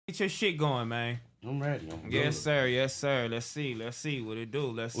your shit going, man. I'm ready. Yes, sir. Yes, sir. Let's see what it do.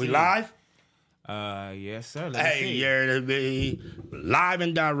 Let's see. We live? Yes, sir. Let's see. Hey, be live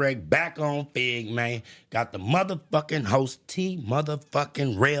and direct, back on Fig, man. Got the motherfucking host T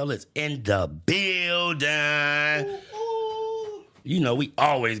motherfucking Rail is in the building. You know, we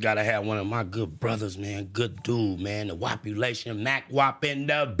always gotta have one of my good brothers, man. Good dude, man. The Wopulation, MACWOP in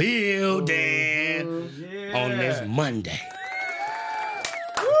the building on this Monday.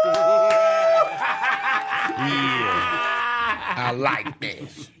 Yeah. I like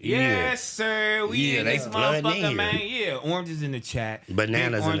this. Yes, sir. We in this motherfucker, man. Yeah, oranges in the chat.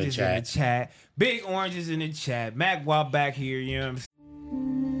 Bananas in the chat. Big oranges in the chat. MACWOP back here, you know what I'm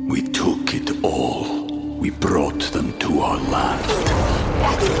saying? We took it all. We brought them to our land.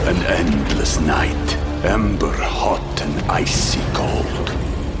 An endless night, ember hot and icy cold.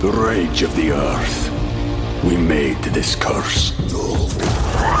 The rage of the earth. We made this curse.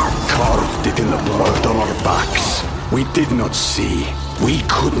 Carved it in the blood on our backs. We did not see. We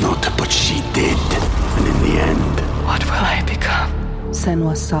could not, but she did. And in the end... What will I become?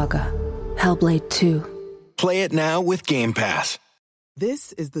 Senua's Saga. Hellblade 2. Play it now with Game Pass.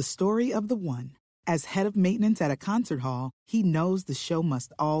 This is the story of the one. As head of maintenance at a concert hall, he knows the show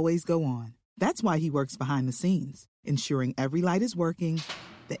must always go on. That's why he works behind the scenes, ensuring every light is working,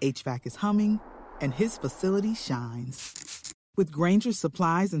 the HVAC is humming, and his facility shines. With Grainger's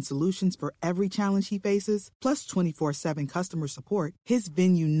supplies and solutions for every challenge he faces, plus 24/7 customer support, his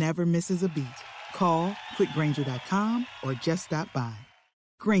venue never misses a beat. Call quickgrainger.com or just stop by.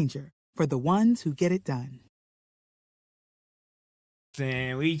 Grainger, for the ones who get it done.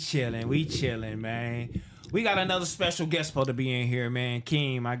 We chilling, man. We got another special guest supposed to be in here, man.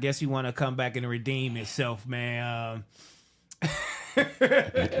 Keem, I guess you want to come back and redeem yourself, man. Let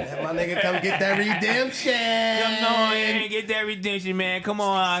my nigga come get that redemption. Come on and get that redemption, man. Come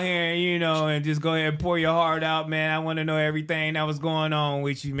on out here, you know, and just go ahead and pour your heart out, man. I want to know everything that was going on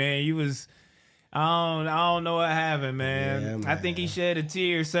with you, man. You was, I don't know what happened, man. Yeah, man. I think he shed a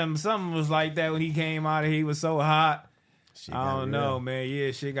tear. Something was like that when he came out and he was so hot. I don't know, man.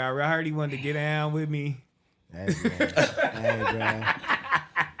 Yeah, shit got real. I heard he wanted to get down with me. Hey, bro.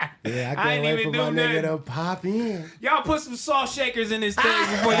 Yeah, I can't wait for my nigga to pop in. Y'all put some salt shakers in this thing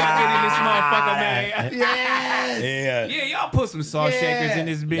before y'all get in this motherfucker, man. Yes. Yeah, y'all put some salt shakers in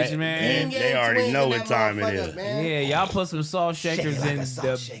this bitch, man. They already know what time it is. Man. Yeah, y'all put some salt shakers in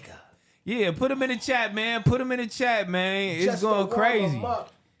the... shaker. Yeah, put them in the chat, man. Put them in the chat, man. It's Just going crazy.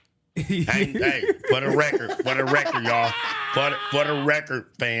 Hey, for the record, y'all. For the record,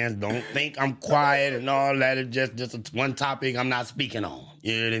 fans, don't think I'm quiet and all that. It's just one topic I'm not speaking on.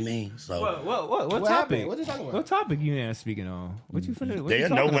 You know what I mean? So What topic? happened? What you talking about? What topic you ain't speaking on? What you finna? they'll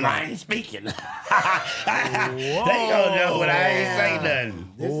know when I ain't speaking. They gonna know when I ain't say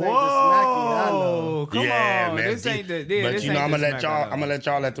nothing. This ain't the smacky I know. Come on, man. this ain't the. Yeah, But this you know, ain't I'm the gonna let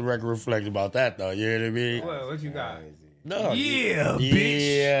y'all let the record reflect about that though. You know what I mean? What you got? No, Yeah,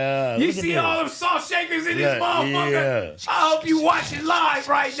 bitch. Yeah. You look at see this. all them salt shakers in this Look, motherfucker? yeah. I hope you watching live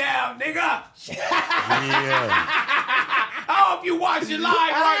right now, nigga. Yeah. I hope you watching live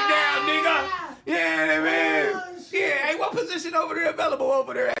right now, nigga. Yeah, man. Yeah, hey, what position over there available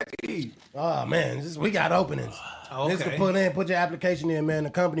over there at the? Oh, man, we got openings. Okay. Just to put your application in, man.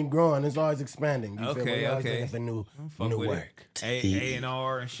 The company growing. It's always expanding. You feel me? Okay, Always okay. looking for new with work.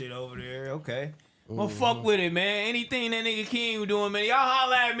 A&R and shit over there. Okay. Well, fuck with it, man. Anything that nigga Keem doing, man, y'all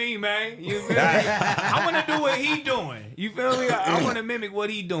holla at me, man. You feel me? I want to do what he doing. You feel me? I want to mimic what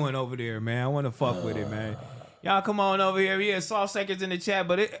he doing over there, man. I want to fuck with it, man. Y'all come on over here. Yeah, Salt Seconds in the chat,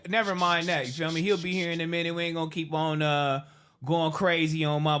 but never mind that. You feel me? He'll be here in a minute. We ain't going to keep on going crazy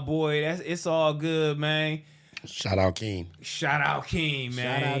on my boy. It's all good, man. Shout out Keem. Shout out Keem,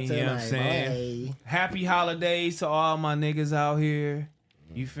 man. Shout out to you know what I'm saying? boy. Happy holidays to all my niggas out here.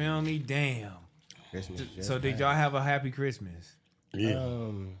 You feel me? Damn. Christmas So did y'all have a happy Christmas?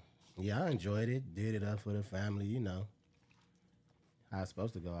 Yeah. Yeah, I enjoyed it. Did it up for the family, you know. How it's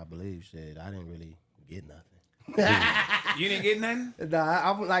supposed to go, I believe. Shit, I didn't really get nothing. You didn't get nothing?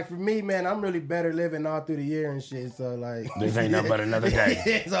 Nah, I'm like, for me, man, I'm really better living all through the year and shit. So like, This ain't nothing but another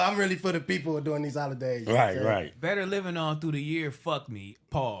day. so I'm really for the people who are doing these holidays. you know what I'm saying? Right. Better living on through the year. Fuck me.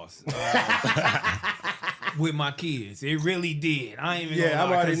 Pause. With my kids, it really did. I ain't even. Yeah, gonna I'm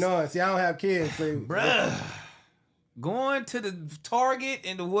lie, already 'cause, knowing. See, I don't have kids, so bruh. Going to the Target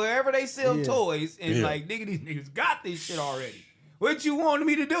and to wherever they sell Yeah. toys and Yeah. like, nigga, these niggas got this shit already. What you wanted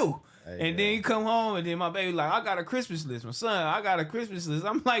me to do? And then you come home, and then my baby like, I got a Christmas list. My son, I got a Christmas list.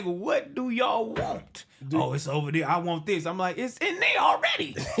 I'm like, what do y'all want? Oh, it's over there. I want this. I'm like, it's in there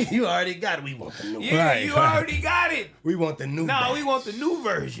already. You already got it. We want the new. Yeah, you already got it. We want the new. Nah, we want the new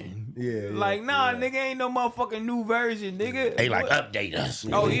version. Yeah. Like, nah, nigga, ain't no motherfucking new version, nigga. They like update us.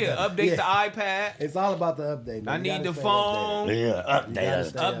 Oh yeah, update the iPad. It's all about the update. Man. I need the phone. Yeah, update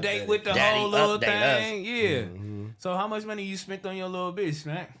us. Update with the Daddy, whole little update thing. Yeah. So how much money you spent on your little bitch,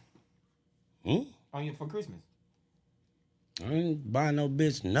 Smack? On you for Christmas? I ain't buy no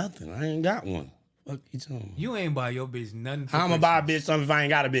bitch nothing. I ain't got one. Fuck you talking about? You ain't buy your bitch nothing for How Christmas. I'ma buy a bitch something if I ain't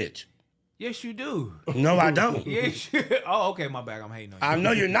got a bitch? Yes, you do. No, I don't. Yes. Oh, okay, my bad. I'm hating on you. I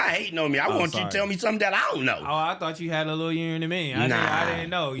know you're not hating on me. I want you sorry. to tell me something that I don't know. Oh, I thought you had a little year in the man. I didn't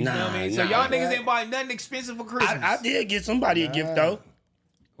know. You know what I mean? So nah. y'all niggas ain't buy nothing expensive for Christmas. I did get somebody a gift though.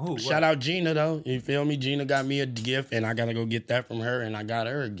 Ooh, Shout out Gina though. You feel me? Gina got me a gift, and I gotta go get that from her, and I got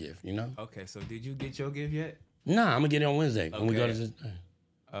her a gift. You know? Okay, so did you get your gift yet? Nah, I'm gonna get it on Wednesday when we go to this thing.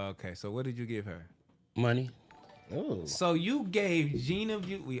 Okay, so what did you give her? Money. Ooh. So you gave Gina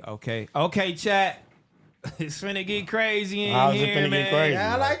okay, chat. It's finna get crazy in How's it here, finna man. get crazy?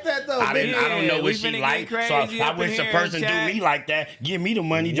 Yeah, I like that though. I don't know we what she finna get like, so crazy I up in wish a here, person chat. do me like that. Give me the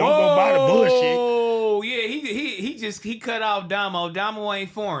money. Don't go buy the bullshit. Oh yeah, he cut off Damo. Damo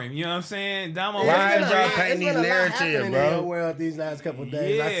ain't for him. You know what I'm saying? Damo. Why It's is been a y'all lot- painting it's been these a lot narratives, happening in bro? your world these last couple of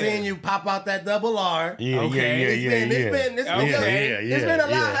days. I Yeah. seen you pop out that double R. Yeah, Okay. It's been a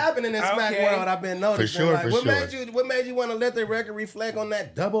lot happening in Smack Okay. World. I've been noticing. sure, Like, for what sure. made you want to let the record reflect on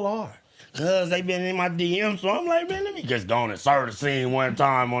that double R? Cause they been in my DM, so I'm like, man, let me just go on and serve the scene one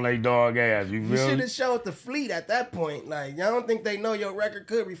time on they dog ass. You You feel should me? have showed the fleet at that point. Like, y'all don't think they know your record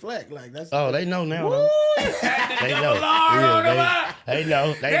could reflect? Like, that's Oh, they know now. Woo, though. you had the They double know. R on them. Yeah, they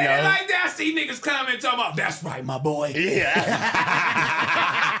know. They They didn't know. like that. I see niggas comment talking about, that's right, my boy. Yeah.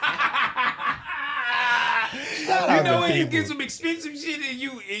 You know when you get some expensive shit and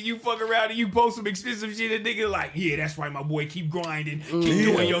you fuck around and you post some expensive shit and nigga like, yeah, that's right, my boy. Keep grinding, keep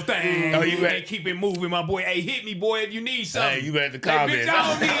doing your thing, Oh, you and right. keep it moving, my boy. Hey, hit me, boy, if you need something. Hey, you better Like, comment. bitch, I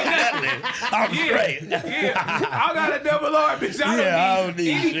don't need nothing. I'm Yeah, straight. yeah, I got a double R, bitch. I don't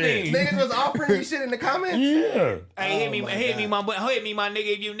need anything. Niggas was offering you shit in the comments. Yeah. Hey, hit me, my boy. Hit me, my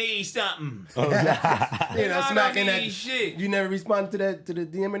nigga, if you need something. You know, I smacking don't that need shit. You never responded to that to the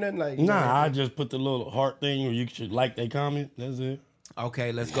DM or nothing? Like, Nah, I just put the little heart thing where you should like they comment. That's it.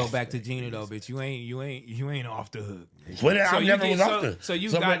 Okay, let's go back to Gina though, bitch. You ain't off the hook. What? I never was off the. So you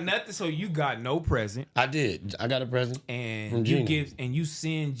Somebody- got nothing. So you got no present, I did. I got a present. and From you Gina. you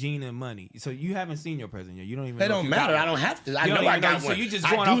send Gina money. So you haven't seen your present yet. You don't even. It know if don't you matter. got I don't one. have to. I You know don't I even know, got so one. you just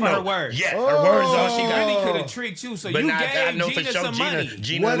I going do off of know. her word. Yeah, her words So on. she She really got. could have tricked you. So But you now I gave know for Gina sure some money.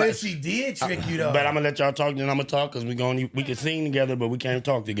 Gina. What like- if she did trick you though? But I'm gonna let y'all talk, then I'm gonna talk because we can sing together, but we can't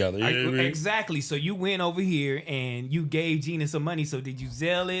talk together. You know what I mean? Exactly. So you went over here and you gave Gina some money. So did you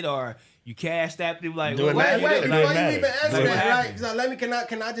sell it or you cashed after it? Like, Do it what matter? you Wait, did? It before doesn't you matter. even answer What that, right? happened? So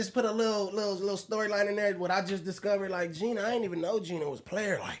can I just put a little storyline in there? What I just discovered, like Gina, I didn't even know Gina was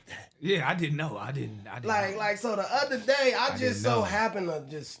player like that. Yeah, I didn't know. I didn't know. Like so the other day, I just didn't so know. happened to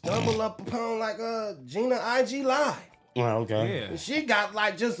just stumble up upon like Gina IG live. Well, okay. Yeah. And she got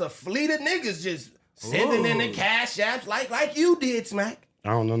like just a fleet of niggas just sending in the cash apps like you did, Smack. I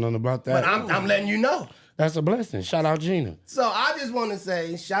don't know nothing about that. But I'm letting you know. That's a blessing. Shout out Gina. So I just want to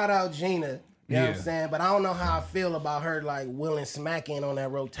say shout out Gina. You know what I'm Yeah. saying? But I don't know how I feel about her like willing Smack in on that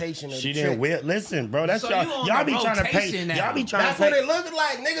rotation. Of She the didn't trick. will. Listen, bro. That's So you on y'all the be trying to pay. rotation now. Y'all be trying That's to what pay. it looked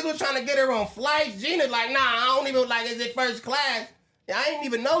like. Niggas was trying to get her on flights. Gina like, nah, I don't even like, is it first class? I didn't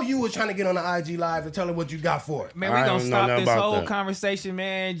even know you was trying to get on the IG live and tell her what you got for it. Man, we I gonna don't know stop nothing this about whole that. conversation,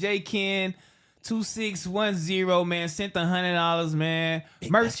 man. J Ken 2610, man, sent the $100, man.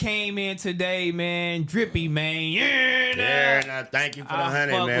 Merch came in today, man. Drippy, man. Yeah, nah, thank you for the I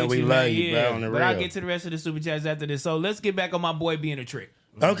 100, fuck man. with We you, love man. you, Yeah, bro. On the but real. I'll get to the rest of the super chats after this. So let's get back on my boy being a trick.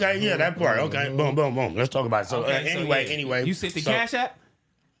 Okay, yeah, that part. Okay, boom, boom, boom. Let's talk about it. So, Okay, so anyway, yeah. You sent the so cash app?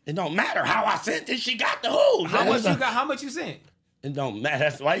 It don't matter how I sent it. She got the whole. How much you got? How much you sent? It don't matter.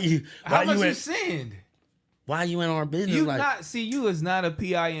 That's why you. How much you in, send? Why you in our business? You like, not see you is not a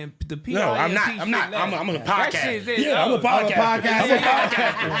PIM. The PIM. no, I'm not. I'm not. I'm a podcast. Yeah, I'm a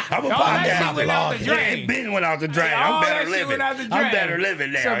podcast. I'm a podcast. All that shit went out the drain. It been went out the drain. All I'm that better shit living. went out the I'm drain. better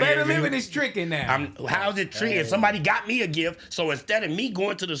living now. So better You know? living is tricking now. How's it treated? Somebody got me a gift, so instead of me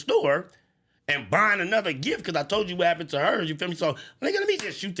going to the store and buying another gift, because I told you what happened to her, you feel me? So, nigga, let me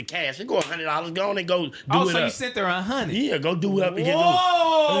just shoot the cash. It go $100. Go on and go do Oh, it so up. you sent her 100. Yeah, go do it up. And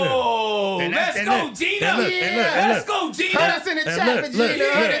Whoa! And Let's and go, look, Gina. and look, and look, and Let's look. go, go, Gina. Put us in the chat for Gina. Put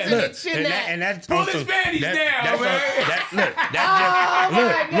us in the chin that. And that's Pull his panties down, man.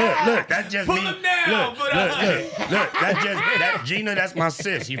 Look, that's just Pull me. him down. Look, that's Gina, that's my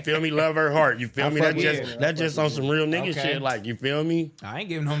sis. You feel me? Love her heart. You feel me? That's just on some real nigga shit. Like, you feel me? I ain't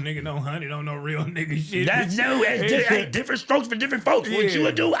giving no nigga no honey, no real nigga shit. That's different strokes for different folks. What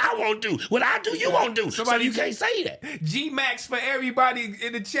you do, I won't do. What I do, you won't do. So you can't say that. G-Max for everybody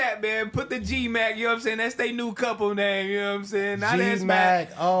in the chat, man. Put the G-Mac, you know what I'm saying? That's their new couple name, you know what I'm saying? Not G-Mac,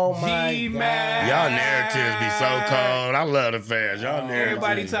 oh my G-Mac. Y'all narratives be so cold. I love the fans. Y'all narratives.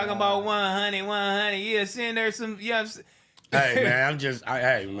 Everybody talking about 100. Yeah, send her some, you know what I'm saying? Hey, man,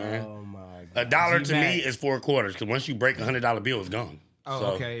 hey, man. Oh my God. $1 to me is 4 quarters, because once you break a $100 bill, it's gone. Oh, So,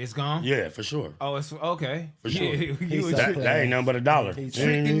 okay, it's gone? Yeah, for sure. Oh, it's okay. For sure. Yeah, That ain't nothing but $1.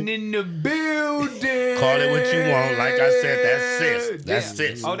 Tricking in the building. Call it what you want. Like I said, that's sis. That's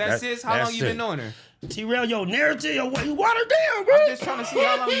sis. Oh, that's sis? How long you been knowing her? T-Rail, your narrative, you water down, bro. I'm just trying to see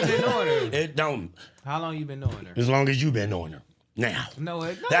how long you been knowing her. It don't. How long you been knowing her? As long as you been knowing her. Now. No,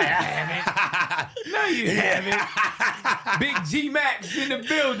 you haven't. No, you haven't. Big G-Max in the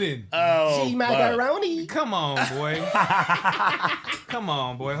building. Oh, G-Macaroni. Come on, boy. Come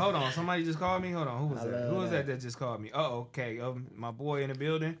on, boy. Hold on. Somebody just called me. Hold on. Who was that? Who was that just called me? Oh, okay. My boy in the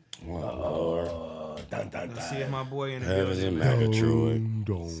building. Let's see if my boy in the building.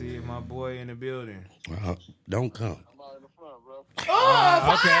 See if my boy in the building. Don't come.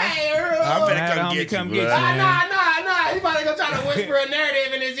 Oh, okay. I'm finna come get you, man. Nah. He probably gonna try to whisper a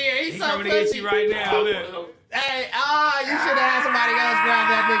narrative in his ear. He's so coming to get pussy. you right now. Look. Hey, you should have had somebody else grab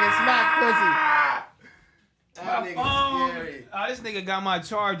that nigga smack pussy. That nigga scary. Oh, this nigga got my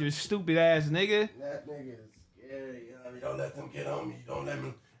charger, stupid ass nigga. That nigga is scary. Don't let them get on me. Don't let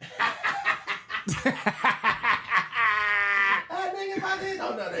me. That nigga about to.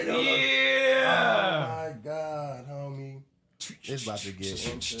 Oh, no, they don't. Yeah. Oh, my God, homie. It's about to get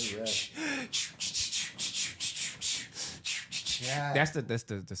interesting. Yeah. That's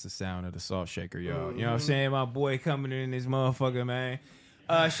the sound of the salt shaker, y'all. You know what I'm saying? My boy coming in this motherfucker, man.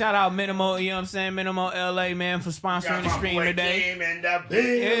 Shout out Minimal, you know what I'm saying? Minimal LA, man, for sponsoring the stream today. Keem in the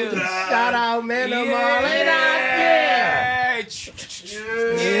building. Shout out Minimal. Yeah. Straight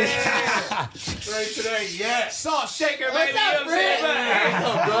today, yes. Salt shaker, What's baby. up, You know what I'm saying? Fred? Man?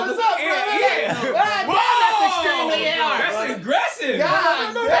 What's up, brother? Yeah. Whoa! That's extremely hard. That's aggressive.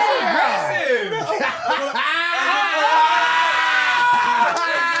 God, That's aggressive.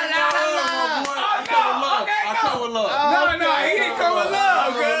 No, he didn't come with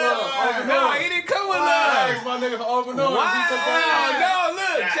love, girl. No, he didn't come with love. My nigga for open arms. Wow. No,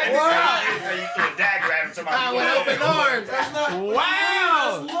 look, check this out. You threw a dagger at him. Somebody With open arms.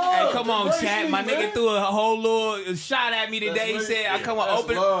 Wow. Hey, come on, chat. My nigga threw a whole little shot at me today. He said, I come with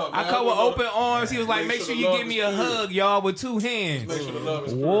open arms. He was like, make sure you give me a hug, y'all, with 2 hands. Make sure the love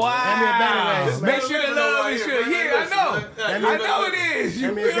is Wow. Make sure the love is real. Yeah, I know. I know it is. You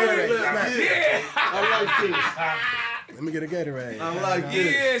feel me? Yeah. I like this. Let me get a Gatorade. I like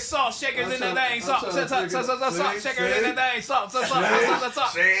this. Yeah, salt shakers in the thing. Salt shakers in the thing. Salt.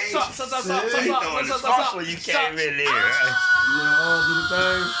 You came in there.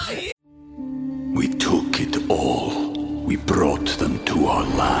 We took it all. We brought them to our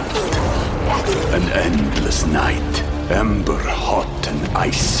land. An endless night, ember hot and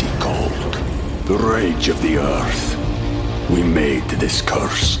icy cold. The rage of the earth. We made this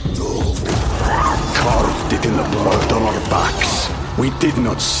curse. Carved it in the blood on our backs. We did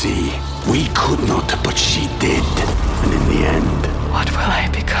not see. We could not, but she did. And in the end... What will I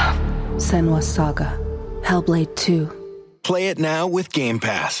become? Senwa Saga. Hellblade 2. Play it now with Game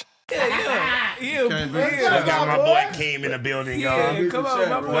Pass. I got my boy Keem in the building, y'all. Yeah, come on,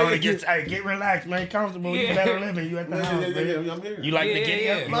 my boy. Get relaxed, man. Comfortable. You better living. You at the house, man. You like the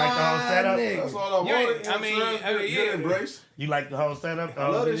get up? You like the whole setup? That's all I wanted. I mean, yeah. Embrace. You like the whole setup? I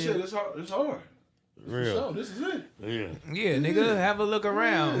love this shit. It's hard. Real. So, this is it. Yeah, nigga, have a look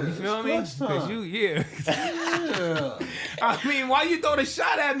around. You feel me? Cause Yeah. I mean, why you throw the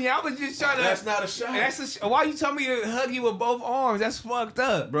shot at me? I was just trying to. That's not a shot. Why you tell me to hug you with both arms? That's fucked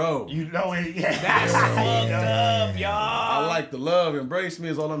up, Bro. You know it. Yeah. That's fucked up, y'all. I like the love. Embrace me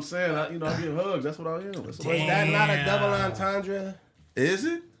is all I'm saying. I give hugs. That's what I am. Was that not a double entendre? Is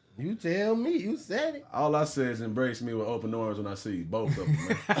it? You tell me. You said it. All I said is embrace me with open arms when I see you. Both of them,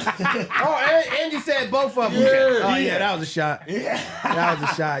 man. And you said both of them. Yeah, that was a shot. Yeah. That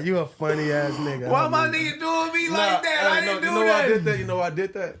was a shot. You a funny ass nigga. Why my nigga doing me like that? I didn't do that. I did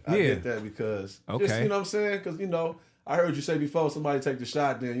that. I did that because, just, you know what I'm saying? Because, I heard you say before somebody take the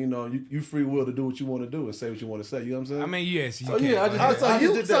shot, then you free will to do what you want to do and say what you want to say. You know what I'm saying? I mean, yes. You So can. yeah, I just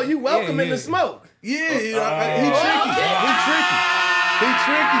did that. So you welcoming the smoke? Yeah, he tricky. He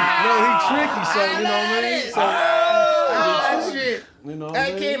tricky. No, he tricky. So you know what I mean? So Shit. you know.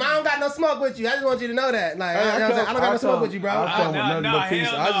 Hey, Keem, I don't got no smoke with you. I just want you to know that. Like, I don't got no smoke with you, bro. I come with nothing but peace.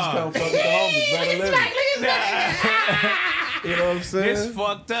 I just come fuck with the homies, brother. You know what I'm saying? It's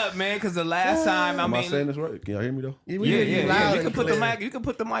fucked up, man. Because the last time, Am I saying this right? Can y'all hear me though? Yeah. You can put the mic. You can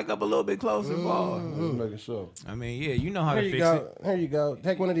put the mic up a little bit closer, ball. Just making sure. I mean, yeah, you know how to fix it. Here you go.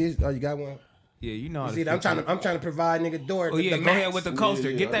 Take one of these. Oh, you got one? Yeah, you know how to See, fix it. I'm trying to provide nigga door. Oh yeah, go ahead with the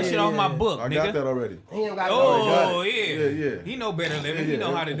coaster. Get that shit off my book, I nigga. got that already. He don't got Oh Yeah. yeah. He know better living. He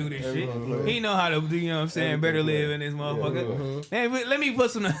know how to do this shit. He know how to do. You know what I'm saying? Better live in this motherfucker. Hey, let me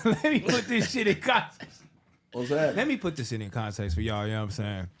put this shit in context. What's that? Let me put this in context for y'all. You know what I'm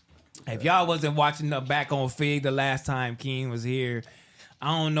saying? If y'all wasn't watching the Back on Fig the last time Keem was here,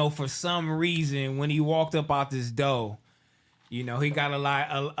 I don't know, for some reason when he walked up out this door, you know, he got a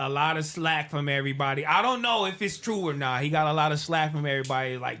lot of slack from everybody. I don't know if it's true or not. He got a lot of slack from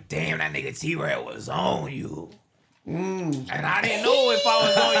everybody. Like, damn, that nigga T-Rail was on you. And I didn't know if I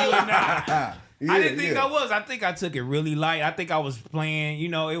was on you or not. I didn't think I was. I think I took it really light. I think I was playing. You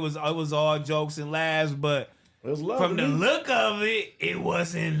know, it was all jokes and laughs, but It was love. from the look of it, it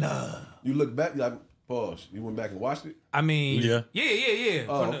wasn't love. You look back, like, pause. You went back and watched it? I mean, yeah.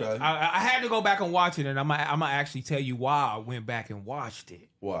 Oh, okay. I had to go back and watch it, and I'm gonna actually tell you why I went back and watched it.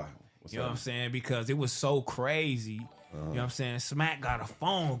 Why? You know what I'm saying? Because it was so crazy. You know what I'm saying? Smack got a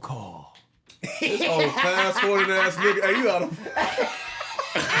phone call. This old fast-forwarded ass nigga. Hey, you out of...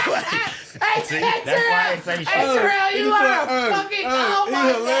 See, that's why I say shit. Terrell, you are fucking. Oh he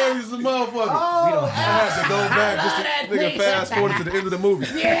my hilarious as a motherfucker. Oh, I had to go back just to nigga fast forward to the end of the movie.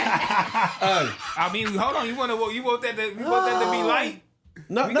 I mean, hold on. You want that to be light?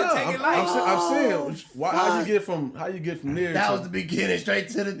 No, We can take it light. I'm saying, how you get from there? that to, was the beginning, straight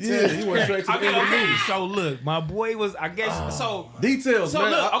to the yeah. tip. You went straight to the I mean, end of the okay. movie. So look, my boy was, I guess, Details, So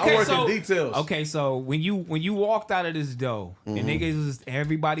man. look, I work in details. Okay, so when you walked out of this door, and niggas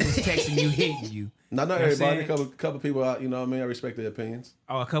everybody was texting you, hitting you. Not You know what I'm everybody. saying? A couple people out. You know what I mean? I respect their opinions.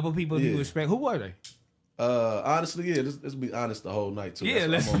 Oh, a couple people you respect. Who were they? Honestly, yeah. Let's be honest the whole night too. Yeah, That's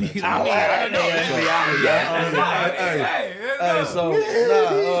let's what I'm be. on that Hey, so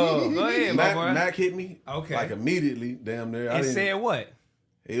go ahead, my boy. Mac hit me. Okay. Like immediately, damn near. And said what?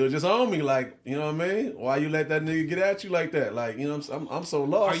 He was just on me, like, you know what I mean? Why you let that nigga get at you like that? Like, you know what I'm saying? I'm so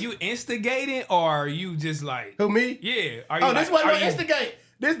lost. Are you instigating or are you just like? Who, me? Yeah. Are you Oh, this like, wasn't no instigate.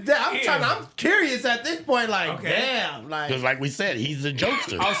 I'm curious at this point, like, Okay. damn. Because like we said, he's a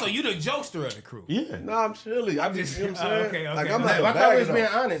jokester. Oh, so you the jokester of the crew? Yeah. No, I'm chilly. I'm just, you know what I'm saying? okay. Like, I'm not I no thought we bagger, was being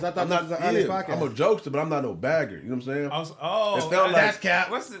though. honest. I thought I'm this not, was an honest yeah, podcast. I'm a jokester, but I'm not no bagger. You know what I'm saying? Oh, It felt like- That's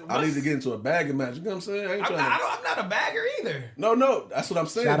cap. I need to get into a bagging match. You know what I'm saying? I ain't I'm trying to... not a bagger either. No, that's what I'm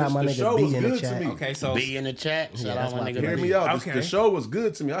saying. Shout out my The nigga show B was in the good to chat. me. Okay, so Be in the chat. Shout that's out my my nigga. Hear B. me out. Okay. The show was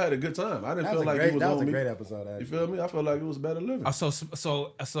good to me. I had a good time. I didn't feel like it was that was on a me. great episode, You actually. feel me? I felt like it was better living. so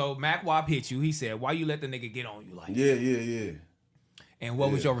MACWOP hit you. He said, "Why you let the nigga get on you like?" Yeah. And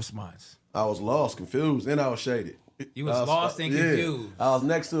what was your response? I was lost, confused, and I was shaded. You was lost and confused. I was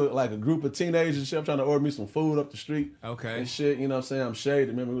next to like a group of teenagers and shit. I'm trying to order me some food up the street. Okay. And shit, you know what I'm saying? I'm shaded.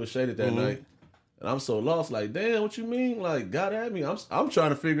 Remember, we were shaded that night. And I'm so lost, like, damn, what you mean? Like, got at me. I'm trying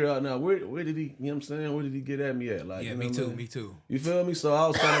to figure out now, where did he, you know what I'm saying? Where did he get at me at? Like, Yeah, you know me what too. I mean? Me too. You feel me? So I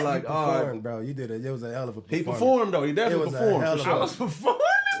was kind of like, all right. Performed, bro. You did it. It was a hell of a performance. He performed, though. He definitely It was a performed, hell for of a- sure. I was performing.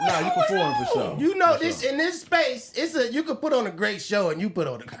 Nah, you performed for sure. You know, For this sure. in this space, you could put on a great show and you put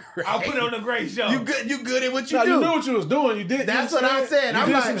on a great. I put on a great show. You good at what you Nah, do. you knew what you was doing. You did. That's you know what I'm saying. You I'm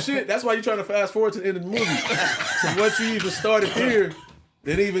did like- some shit. That's why you're trying to fast forward to the end of the movie. Because what you even started here,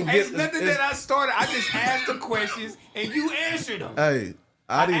 didn't even get. It's nothing that I started. I just asked the questions and you answered them. Hey,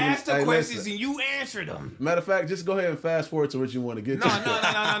 I didn't asked the hey, questions listen. and you answered them. Matter of fact, just go ahead and fast forward to what you want to get to.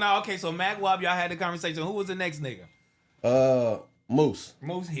 No. Okay, so MACWOP, y'all had the conversation. Who was the next nigga? Moose.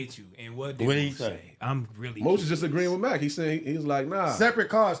 Moose hit you, and what did What did he Moose say? I'm really Moose is just agreeing with Mac. He's saying he's like, nah. Separate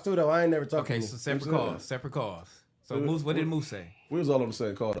cars too, though. I ain't never talked okay. to So you. separate cause. Separate cause. So Moose, what did Moose say? We was all on the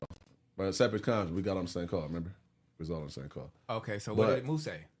same call though. But separate cons, we got on the same call. Remember? We was all on the same call. Okay, so what But- did Moose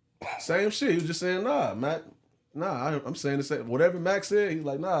say? Same shit. He was just saying, nah, Mac. Nah, I'm saying the same. Whatever Mac said, he's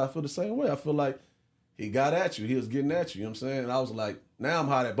like, nah, I feel the same way. I feel like he got at you. He was getting at you. You know what I'm saying? And I was like, now I'm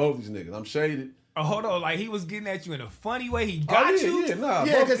hot at both these niggas. I'm shaded. Oh, hold on, like he was getting at you in a funny way. He got you. Yeah, nah.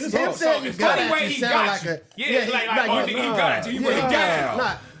 Yeah, both- because it's him all- saying you the got funny way at you he sound got like you. a Yeah, like oh, nigga, he got at you. You really got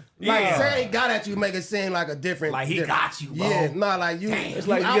at you. Like saying he got at you make it seem like a different. Like he got you, bro. Yeah, like you. It's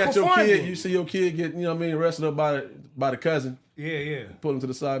like you got your outperformed kid, him. you see your kid get, you know what I mean, arrested up by by the cousin. Yeah. Pull him to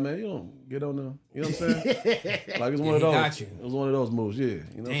the side, man. You don't get on them. You know what I'm saying? Like it's one of those. Got you. It was one of those moves. Yeah. You know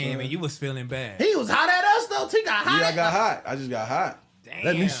what I'm Damn, saying? man, you was feeling bad. He was hot at us though. He got hot. Yeah, I got hot. I just got hot. Damn.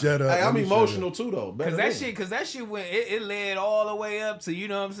 Let me shut up. Hey, Let I'm me shut emotional up. too, though. Cause that shit went. It led all the way up to, you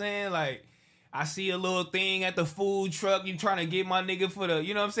know what I'm saying? Like, I see a little thing at the food truck. You trying to get my nigga for the,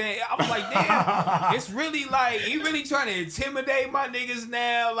 you know what I'm saying? I was like, damn, it's really like, he really trying to intimidate my niggas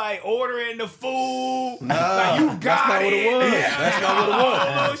now, like ordering the food. Like, you got that's not what it was. Yeah. That's not what it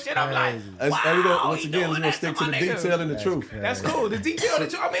was. Little shit. I'm like, Once again, we're gonna stick to the detail and the truth. That's cool. The detail, the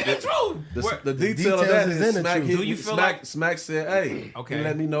truth. I mean, the truth. The detail of that is is in the Smack truth. hit Do you me. feel like- Smack said, "Hey, Okay. he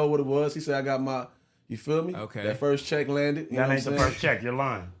let me know what it was." He said, "I got my." You feel me? Okay. That first check landed. You know That what ain't I'm the saying? first check. You're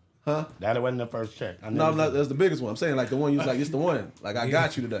lying. Huh? That wasn't the first check. No, that's the biggest one. I'm saying like the one you was like, it's the one. Like I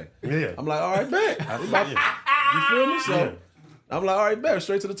got you today. Yeah. I'm like, all right, bet. You feel me? So I'm like, all right, bet.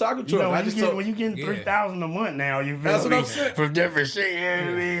 Straight to the taco truck. You know, I just told, when you getting 3,000 a month now, you feel That's what me? I'm saying. For different shit, you know what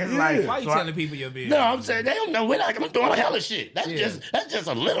I mean? It's Yeah. like, Why you so telling people your business? No, I'm saying they don't know. I'm doing a hell of shit. That's just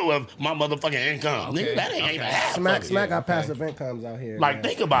a little of my motherfucking income. Okay. Nigga, that ain't even half. Smack of it. got passive incomes out here. Like, man.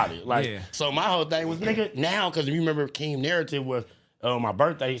 think about it. Like, Yeah. so my whole thing was, nigga, now, because you remember Keem narrative was, my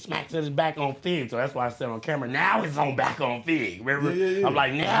birthday, Smack said it's back on Fig, so that's why I said on camera, now it's on back on Fig. Remember? Yeah. I'm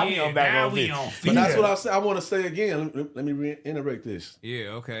like, now we on back now on we Fig. on but Fig. that's what I said. I want to say again. Let me reiterate this.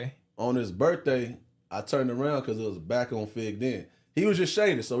 Yeah, okay. On his birthday, I turned around because it was back on Fig then. He was just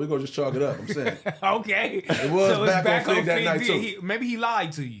shaded, so we're going to just chalk it up. I'm saying. Okay. It was so it's back on Fig that night, Fig. too. Maybe he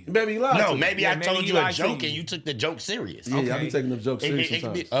lied to you. Maybe he lied to No, me. maybe Yeah, I maybe told he you a lied to joke you. and you took the joke serious. Yeah, I Okay. be taking them jokes serious It could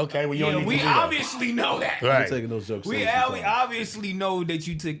sometimes. be, okay, well, you Yeah, don't need we to do that. obviously know that. I Right. be taking those jokes We serious sometimes. obviously know that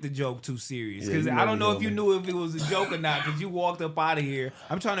you took the joke too serious. Yeah, Because you I know don't you know know if you me. knew if it was a joke or not. Because you walked up out of here.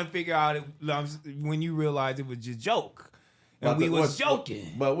 I'm trying to figure out when you realized it was just joke. And we was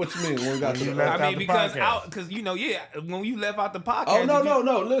joking. But what you mean when we got to you the left I out mean, the because podcast. you know, when you left out the podcast. Oh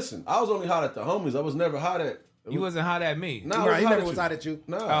no! Listen, I was only hot at the homies. I was never hot at. You wasn't hot at me. Nah, I Right, was he hot never at was you. hot at you.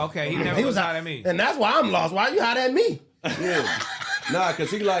 No. Oh, okay, he never was hot at me. And that's why I'm lost. Why you hot at me? Yeah. Nah, cause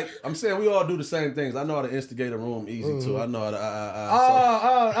he like I'm saying we all do the same things. I know how to instigate a room easy too. I know how to.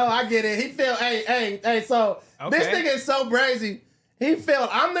 I get it. He felt, hey. So this Okay. nigga is so brazy. He felt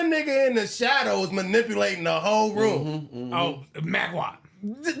I'm the nigga in the shadows manipulating the whole room. Oh, MACKWOP.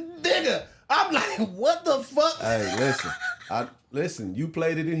 Nigga, I'm like, what the fuck? Hey, listen. You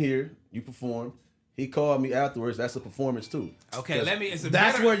played it in here. You performed. He called me afterwards. That's a performance too. Okay, let me. It's a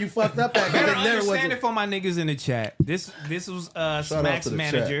That's better, where you fucked up at. 'cause better it never understand was. it for my niggas in the chat. This was out Smack's to the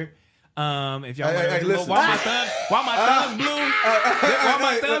manager. If y'all Hey, want to listen. why my thumbs blue? Why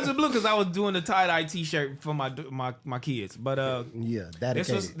my thumbs are blue? Because I was doing the tie-dye t-shirt for my kids. But Yeah,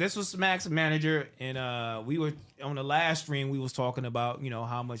 dedicated. this was Smack's manager, and we were on the last stream. We was talking about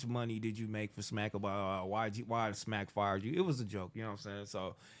how much money did you make for Smack, about why Smack fired you. It was a joke, you know what I'm saying?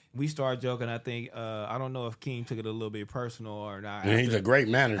 So we started joking. I think I don't know if Keem took it a little bit personal or not. And he's a great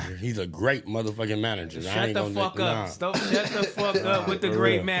manager. He's a great motherfucking manager. I Shut ain't the gonna fuck let- up. nah. Stop. Shut the fuck up with the for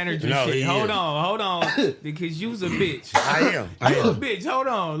great real. manager No, shit. he Hold is. on. Because you's a bitch. I am. You a bitch. Hold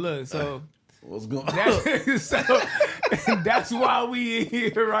on. Look, so What's going on? that's why we in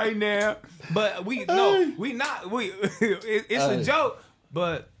here right now. But it's a joke.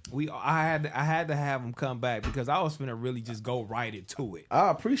 But I had to have him come back because I was finna really just go right into it. I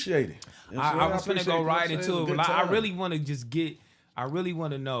appreciate it. You know what I'm I saying? was finna appreciate go you, right you know what I'm into saying? it. Good But I time. really want to I really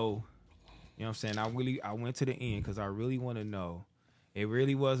want to know. You know what I'm saying? I went to the end because I really want to know. It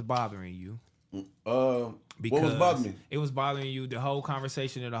really was bothering you. What was bothering me? It was bothering you, the whole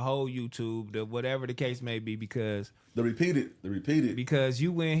conversation and the whole YouTube, the whatever the case may be, because The repeated.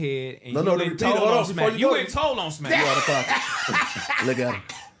 you went ahead and No, you the went repeated. told Hold on on, Smack. before you You go. went told on Smack. You out of pocket. Look at him.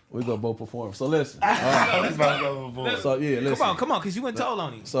 We gonna both perform. So listen. So yeah, listen. Come on, because you went told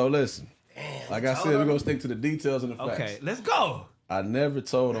on him. So listen. Like I said, we're gonna stick to the details and the facts. Okay, let's go. I never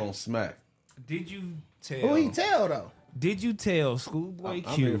told on Smack. Did you tell? Who he tell though? Did you tell Schoolboy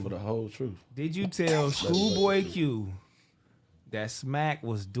I'm Q? here for the whole truth. Did you tell Schoolboy Q that Smack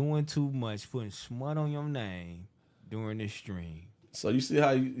was doing too much, putting smut on your name during the stream? So you see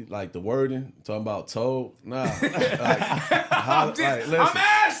how you like the wording talking about told? Nah. I'm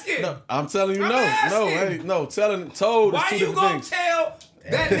asking. No, I'm telling you, I'm no, asking. telling told is Why two you different gonna things. tell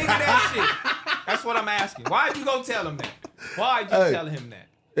that nigga that shit? That's what I'm asking. Why you gonna tell him that? Why you tell him that?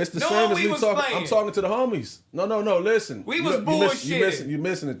 It's the Knowing same as we me was talking. playing. I'm talking to the homies. No. Listen. We was You bullshitting. You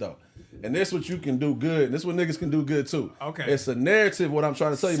missing it though. And this what you can do good. And this what niggas can do good too. Okay. It's a narrative. What I'm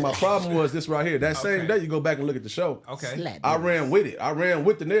trying to tell you. My problem was this right here. That same day, you go back and look at the show. Okay. I ran with it. I ran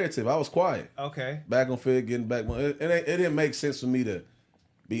with the narrative. I was quiet. Okay. Back on Fig, getting back. It didn't make sense for me to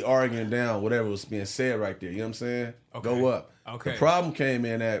be arguing down whatever was being said right there. You know what I'm saying? Okay. Go up. Okay. The problem came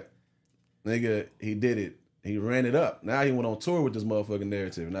in that nigga, he did it. He ran it up. Now he went on tour with this motherfucking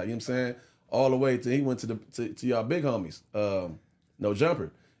narrative. Now, you know what I'm saying? All the way to he went to y'all big homies. No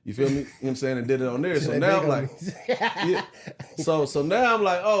Jumper. You feel me? You know what I'm saying? And did it on there. So now I'm like, yeah. So now I'm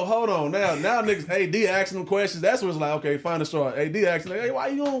like, oh, hold on. Now niggas, AD asking them questions. That's what's like, okay, find a straw. AD asking, like, hey, why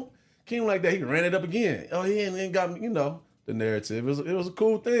you on Keem like that? He ran it up again. Oh, he ain't got me, you know, the narrative. It was a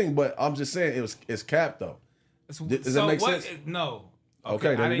cool thing, but I'm just saying it's capped though. Does that make sense? No.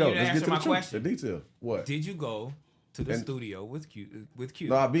 Okay, there we go. Let's get to the truth, question. the detail. What? Did you go to the studio with Q?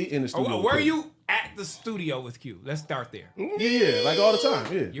 No, I be in the studio. Were you at the studio with Q? Let's start there. Yeah, like all the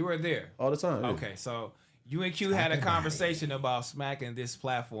time. Yeah, you were there all the time. Yeah. Okay, so you and Q had a conversation about smacking this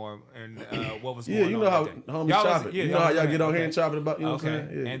platform and what was going on. Yeah, you know how homies chop it. Yeah, you know how y'all get on here and chop it about. You know what I'm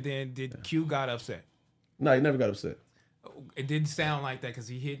saying? Yeah. And then did Q got upset? No, he never got upset. It didn't sound like that because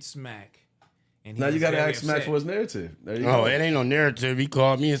he hit Smack. And now you got to ask Smack for his narrative. There you go. It ain't no narrative. He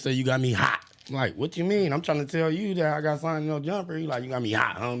called me and said, you got me hot. I'm like, what you mean? I'm trying to tell you that I got signed No Jumper. He like, you got me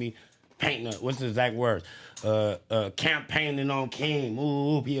hot, homie. Painting, what's the exact words? Campaigning on Keem.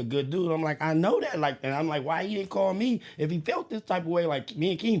 Ooh, he a good dude. I'm like, I know that. Like, and I'm like, why he didn't call me if he felt this type of way? Like,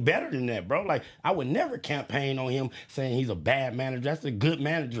 me and Keem better than that, bro. Like, I would never campaign on him saying he's a bad manager. That's a good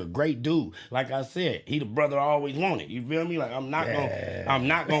manager, great dude. Like I said, he the brother I always wanted. You feel me? Like, I'm not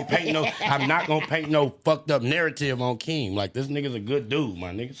gonna paint no fucked up narrative on Keem. Like, this nigga's a good dude,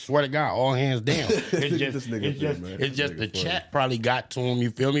 my nigga. Swear to God, all hands down. It's just the chat probably got to him.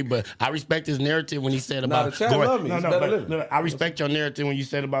 You feel me? But I respect his narrative when he said about. I respect your narrative when you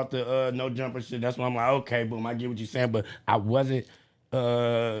said about the No Jumper shit. That's why I'm like, okay, boom, I get what you're saying, but I wasn't.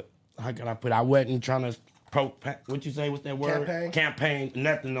 How can I put it? I wasn't trying to what you say? What's that word? Campaign.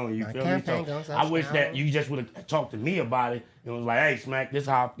 Nothing on you. Feel me? So I wish that you just would have talked to me about it. It was like, hey, Smack, this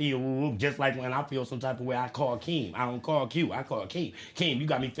how I feel. Just like when I feel some type of way, I call Keem. I don't call Q. I call Keem. Keem, you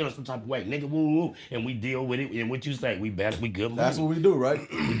got me feeling some type of way, nigga. Woo, and we deal with it. And what you say? We good money. That's what we do, right?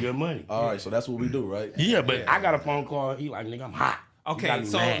 We good money. All right, so that's what we do, right? Yeah, but I got a phone call. He like, nigga, I'm hot. Okay,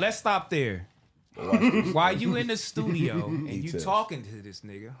 so let's stop there. While you in the studio and you talking to this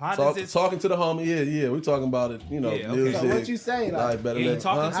nigga, talking to the homie, yeah, we talking about it, you know. Yeah, okay. Music, so what you say, like,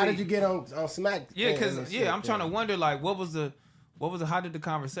 how did you get on Smack? Yeah, because I'm trying to wonder, like, what was the how did the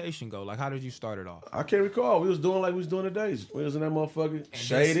conversation go? Like, how did you start it off? I can't recall. We was doing like we was doing today. We was in that motherfucker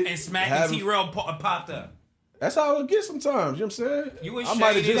shaded and Smack and T-Rail popped up. That's how it gets sometimes. You know what I'm saying? You was I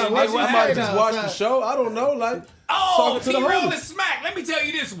might have just watched the show. I don't know, like. T-Rail and Smack. Let me tell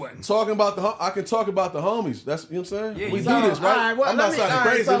you this one. Talking about I can talk about the homies. That's you know what I'm saying. Yeah, we do this, right? I'm not sounding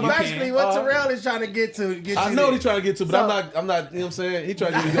crazy. So basically, what Terrell is trying to get to. I know he's trying to get to, but I'm not. You know what I'm saying? He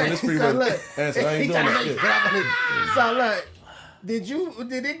trying to get me on this free answer. I ain't doing that. So look,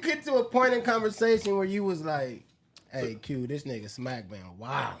 did it get to a point in conversation where you was like, "Hey, Q, this nigga Smack man,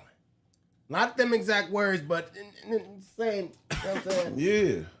 wow." Not them exact words, but in the same. You know what I'm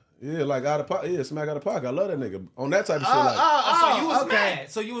saying? Yeah, like out of pocket. Yeah, Smack out of pocket. I love that nigga. On that type of shit. So you was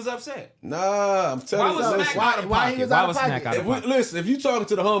mad. So you was upset. Nah, I'm telling you. Why he was out of pocket? Listen, if you talking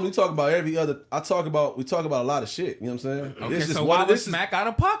to the homie, you talk about every other. We talk about a lot of shit. You know what I'm saying? Okay, so why was Smack out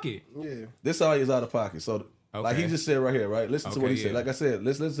of pocket? Yeah, this how he is out of pocket. So like he just said right here, right? Listen to what he said. Like I said,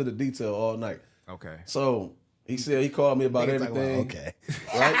 let's listen to the detail all night. Okay. So he said he called me about everything. Okay.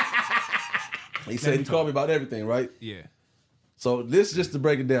 Right. He said he called me about everything, right? Yeah. So this just to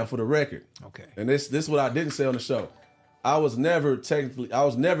break it down for the record. Okay. And this is what I didn't say on the show. I was never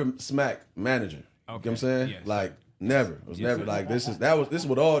Smack manager. Okay. You know what I'm saying? Yes. Like never. It was never like this is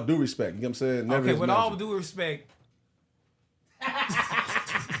with all due respect. You know what I'm saying? Never okay, with all due respect.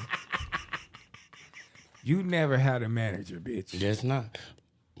 You never had a manager, bitch. Yes, not.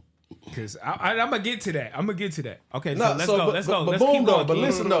 Because I'm gonna get to that. Okay, so let's go. Let's keep going. But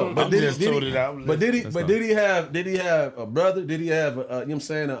listen though. But did he have a brother? Did he have you know what I'm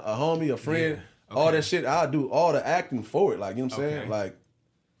saying, a homie, a friend? Yeah. Okay. All that shit. I do all the acting for it. Like, you know what I'm saying? Like,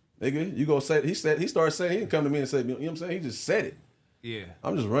 nigga, you go say he started saying, he didn't come to me and say, you know what I'm saying? He just said it. Yeah.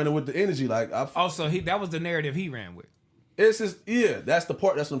 I'm just running with the energy. Like so that was the narrative he ran with. It's just that's the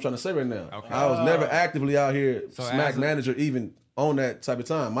part. That's what I'm trying to say right now. Okay. I was never actively out here Smack manager even on that type of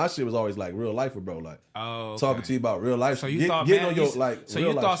time. My shit was always like real life with bro, like talking to you about real life. So you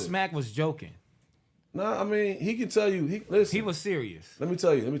thought Smack was joking? Nah, I mean he can tell you. Listen, he was serious. Let me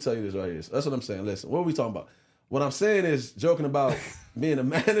tell you this right here. That's what I'm saying. Listen, what are we talking about? What I'm saying is joking about being a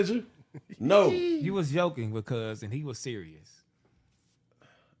manager. No, you was joking and he was serious.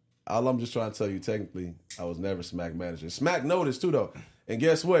 All I'm just trying to tell you, technically, I was never Smack manager. Smack noticed too, though. And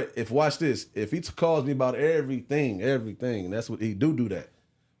guess what? Watch this. If he calls me about everything, that's what he do that.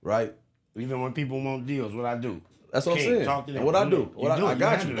 right? Even when people want deals, what I do. That's what I'm saying. Talk to them. And what I do, I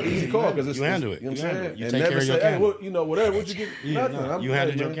got you. Easy call because you handle it. You know what I'm saying? You and take never care of your say, hey, candle. what, you know, whatever. What you get? Nothing. You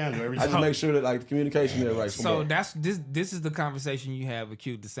handle your candle every I time. just make sure that like the communication is right. So that's this is the conversation you have with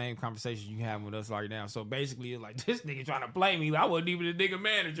Q, the same conversation you have with us right now. So basically, it's like this nigga trying to play me. I wasn't even the nigga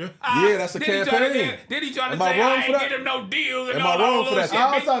manager. Yeah, that's a campaign. Then he trying to Am I say wrong I for ain't that? get him no deals and Am I all wrong that for that? shit.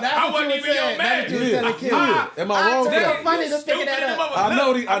 Oh, so that's I what wasn't you even were your saying. That's what you were manager. telling Q. Am I wrong for That's that? funny to think of that up.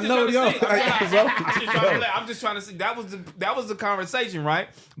 I'm just trying to see. That was the conversation, right?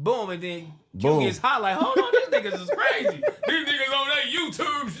 Boom, and then Q gets hot like, hold on, these niggas is crazy. These niggas on that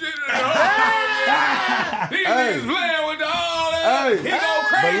YouTube shit and these niggas playing with all that. He go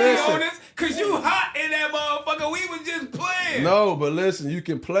crazy on this because you hot in that motherfucker. We was just playing. No, but listen, you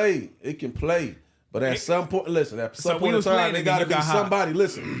can play. It can play. But at some point, listen, at some point in time, there got to be somebody.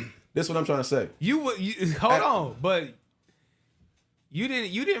 Listen, this is what I'm trying to say. Hold on, but you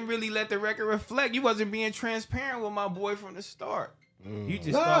didn't really let the record reflect. You wasn't being transparent with my boy from the start. You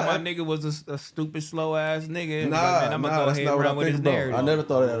just thought my nigga was a stupid, slow ass nigga. I'm gonna go ahead and run with his narrative. I never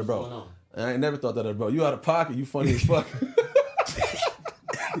thought of that, bro. I ain't never thought that, bro. You out of pocket. You funny as fuck.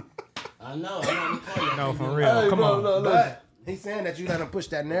 I know. No, for real. Come on. But he's saying that you let him push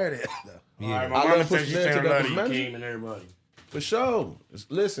that narrative. Yeah. I let him push the narrative that was manager. Keem and everybody. For sure.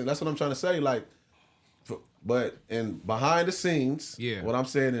 Listen, that's what I'm trying to say. Like, but in behind the scenes, what I'm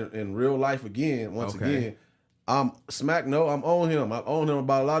saying in real life again, once again, I'm Smack. No, I'm on him. I'm on him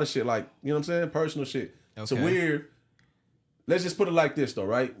about a lot of shit. Like, you know what I'm saying? Personal shit. Okay. So weird. Let's just put it like this, though,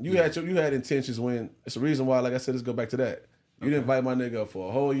 right? You had intentions when it's the reason why. Like I said, let's go back to that. You didn't invite my nigga up for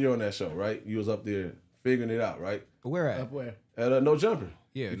a whole year on that show, right? You was up there figuring it out, right? Where at? Up where? At No Jumper.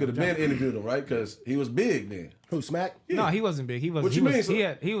 Yeah, you could have been interviewed him, right? Because he was big then. Who, Smack? Yeah. No, he wasn't big. He was. What you mean?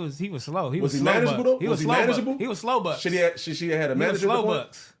 He was slow. Was he manageable though? He was manageable. He was slow bucks. She had a manager. Slow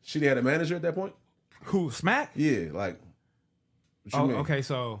bucks. She had a manager at that point. Who, Smack? Yeah, like. What you mean? Okay,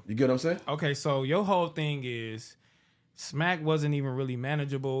 so you get what I'm saying? Okay, so your whole thing is Smack wasn't even really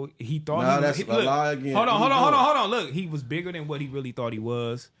manageable. He thought that's a lie again. Hold on. Look, he was bigger than what he really thought he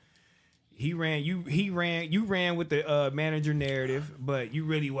was. You ran with the manager narrative, but you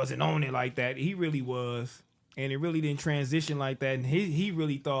really wasn't on it like that. He really was, and it really didn't transition like that. And he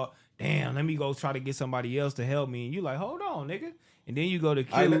really thought, damn, let me go try to get somebody else to help me. And you like, hold on, nigga. And then you go to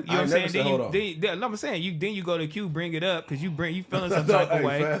Q. You know what I'm saying? I'm saying then you go to Q, bring it up because you feeling some type of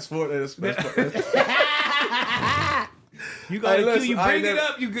way. Fast forward. You go to Q, you bring it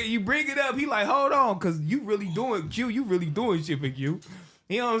up. You bring it up. He like, hold on, because you really doing Q. You really doing shit for Q.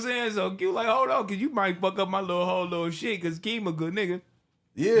 You know what I'm saying? So Q like, hold on, because you might fuck up my whole little shit because Keem a good nigga.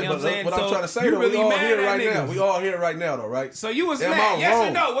 Yeah, you know but I'm trying to say, though, we all here right now. We all here right now, though, right? So you was mad? Yes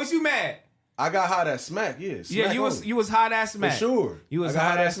or no? Was you mad? I got hot at Smack, yes. Yeah, you was hot at Smack. For sure. You was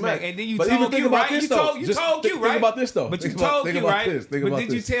hot at Smack. And then you told Q, right? You told Q, right? Think about this, though. But you told Q, right? But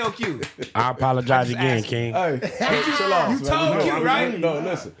did you tell Q? I apologize again, King. Hey, chill out. You told Q, right? No,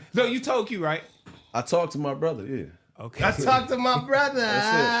 listen. No, you told Q, right? I talked to my brother, yeah. Okay. I talked to my brother. That's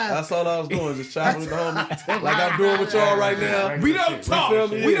it. That's all I was doing, just chopping with the homie. Like I'm doing with y'all right now. We don't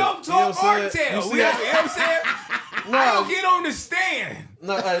talk. We don't talk or tell. You know what I'm saying? I don't get on the stand.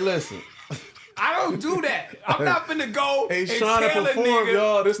 No, hey, listen. I don't do that. I'm not finna go and trying tell to perform, a nigga.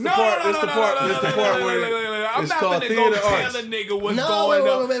 y'all. This the part where I'm not finna go tell a nigga what's going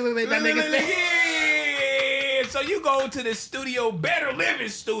on. Wait. That nigga said. So you go to the studio, Better Living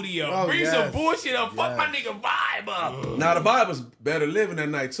Studio. Bring some bullshit up. Fuck my nigga vibe up. Now the vibe was Better Living that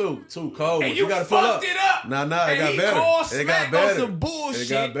night too. Too cold. And you gotta fucked it up. Nah, it got better. It got better. Some bullshit. It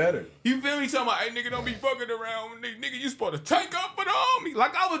got better. You feel me? Talking about, hey, nigga, don't be fucking around. Nigga, you supposed to take up for the homie.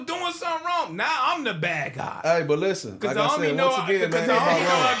 Like I was doing something wrong. Now I'm the bad guy. Hey, but listen. Like I said, once again, man,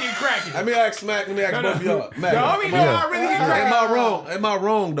 I get cracking. Let me ask Smack. Let me ask both of y'all. The homie know I really get cracking. Am I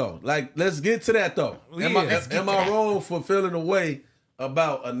wrong though? Like, let's get to that though. Am I wrong for feeling a way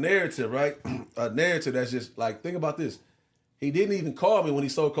about a narrative, right? A narrative that's just like, think about this. He didn't even call me when he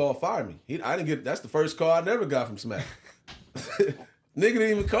so-called fired me. I didn't get. That's the first call I never got from Smack. Nigga didn't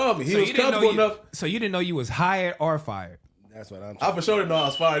even call me. He was comfortable enough. So you didn't know you was hired or fired? That's what I'm. I for sure didn't know I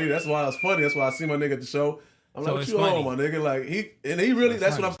was fired either. That's why I was funny. That's why I see my nigga at the show. I'm like, what you on, my nigga? Like he really.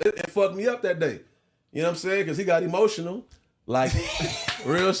 That's what I'm saying. It fucked me up that day. You know what I'm saying? Because he got emotional. Like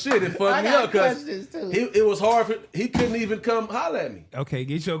real shit. It fucked me up because it was hard. He couldn't even come holler at me. Okay,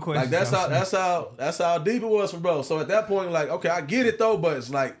 get your question. Like that's how deep it was for bro. So at that point, like, okay, I get it though, but it's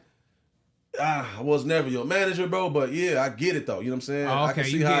like. I was never your manager, bro, but yeah, I get it though. You know what I'm saying? Oh, okay, I can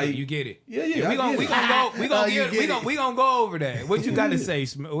see you get it. Yeah. We gonna go over that. What you got to say?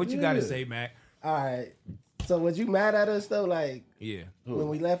 What you got to say, Mac? All right. So was you mad at us though? Like, Yeah. when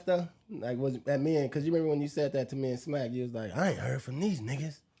we left though? Like, was that me? Because you remember when you said that to me and Smack, you was like, I ain't heard from these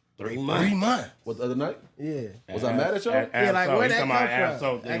niggas. 3 months. 3 months. What, the other night? Yeah. Was I mad at y'all? Yeah, like, where that come from?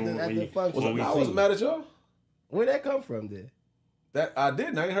 At the function. I wasn't mad at y'all. Where'd that come from then? That I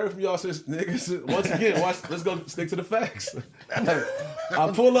didn't. I ain't heard from y'all since niggas. Once again, let's go stick to the facts.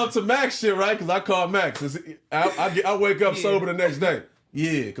 I pull up to Max shit, right? Because I call Max. I wake up sober the next day.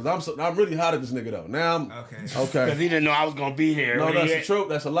 Yeah, because I'm really hot at this nigga though. Now I'm okay. Because he didn't know I was gonna be here. No, that's a trope.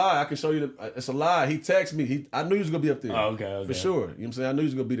 That's a lie. I can show you. It's a lie. He texted me. I knew he was gonna be up there. Oh, okay. For sure. You know what I'm saying? I knew he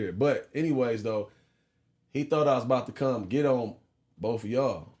was gonna be there. But anyways, though, he thought I was about to come get on both of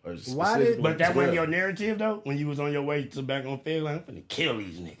y'all. But that wasn't your narrative though. When you was on your way to back on Fig, like, I'm finna kill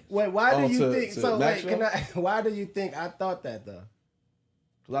these niggas. Wait, why do you think? So wait, why do you think I thought that though?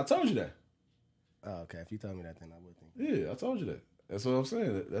 Because I told you that. Oh, okay. If you told me that, then I would think. Yeah, I told you that. That's what I'm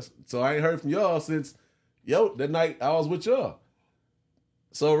saying. So I ain't heard from y'all since that night I was with y'all.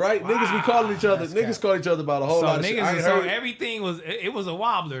 So niggas be calling each other. Niggas call each other about a whole lot of shit. Everything was a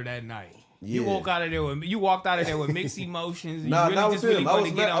wobbler that night. Yeah. You walked out of there with mixed emotions. Nah, not with him. I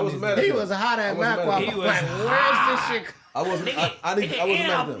was mad at him. He was hot at MACWOP. He was like, where's this shit? I wasn't mad at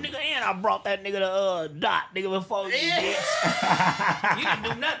them. Nigga, and I brought that nigga to Dot, nigga, before you bitch. You didn't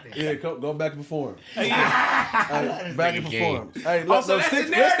do nothing. Yeah, go back and perform. Back and perform. Hey, that's the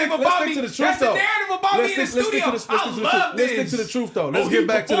narrative about me. That's the narrative about me in the studio. I love this. Let's stick to the truth, though. Let's get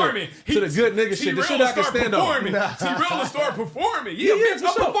back to the good nigga shit. The shit I can stand on. T-Real start performing. Yeah, bitch,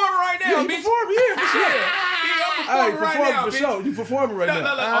 I'm performing right now, bitch. Yeah, for sure. I'm performing right now, for sure. You performing right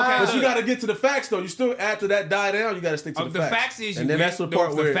now. Okay, but you got to get to the facts, though. You still, after that die down, you got to stick to the facts. And then that's the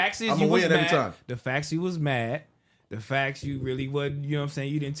part where I'm gonna win every time. The facts you was mad. The facts you really wasn't, you know what I'm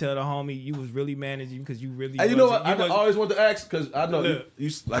saying? You didn't tell the homie you was really managing because you really. Hey, you know what? I always wanted to ask because I know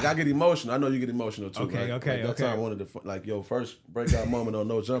you like I get emotional. I know you get emotional too. Okay, right? okay, That time I wanted to like your first breakout moment on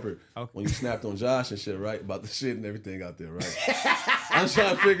No Jumper when you snapped on Josh and shit, right? About the shit and everything out there, right? I'm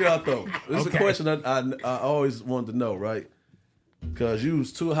trying to figure out though. This is a question I always wanted to know, right? Because you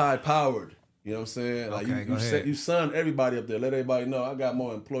was too high powered. You know what I'm saying? Like you sunned everybody up there. Let everybody know I got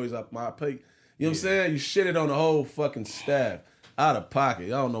more employees up my pay. You know what I'm saying? You shitted on the whole fucking staff out of pocket. I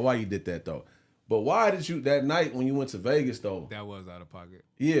don't know why you did that though. But why did you that night when you went to Vegas though? That was out of pocket.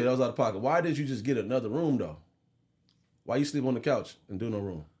 Yeah, that was out of pocket. Why did you just get another room though? Why you sleep on the couch and do no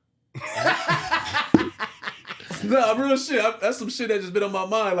room? No, real shit. That's some shit that just been on my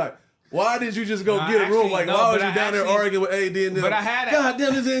mind. Like, why did you just go get a room? Like, why was you down there arguing with AD and them? But I had God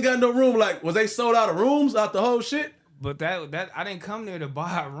damn, this ain't got no room. Like, was they sold out of rooms out the whole shit? But that I didn't come there to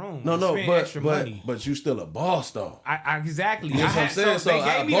buy a room. No, but you still a boss though. Exactly. That's what I'm saying. So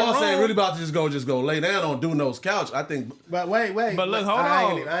a boss ain't really about to just go lay down on Duno's couch. I think. But wait. But look, hold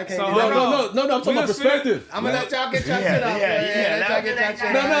on. I can't. No. I'm talking about perspective. I'm gonna let y'all get your shit off. Yeah.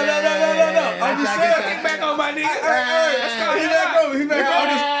 No. I'm just saying. Get back on my nigga. Let's go. He back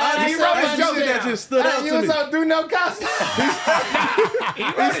on. He wrote his joke that just stood out to me. You was on Duno couch. He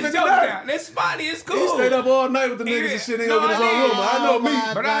wrote his joke down. It's funny. It's cool. He stayed up all night with the niggas and shit. Ain't gonna get his own room. I know me.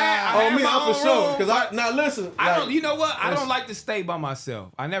 But I'm for sure. Because now listen. You know what? I don't like to stay by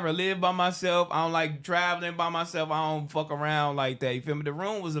myself. I never live by myself. I don't like traveling by myself. I don't fuck around like that. You feel me? The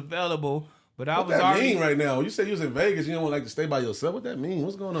room was available. But I was already. What that mean right now? You said you was in Vegas. You don't like to stay by yourself. What that mean?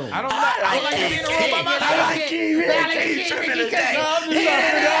 What's going on? I don't like to be in a room by myself. I like Keem. I'm just trying to figure out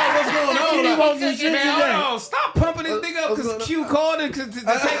what's going on. Hold on. Stop pumping this nigga up because Q called to take up this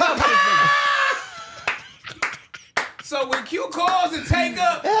nigga. So when Q calls and take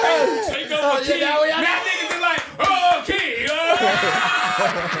up, take up with Keem, now niggas is like, oh, Keem.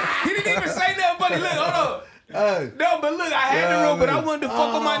 He didn't even say nothing, buddy. Look, hold on. No, but look, I had the room, but I wanted to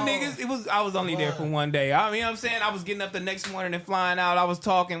fuck with my niggas. I was only there for one day. I mean, you know what I'm saying? I was getting up the next morning and flying out. I was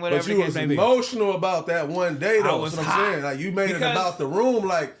talking, whatever. But you was emotional about that one day, though. That's what I'm saying. Like, you made it about the room,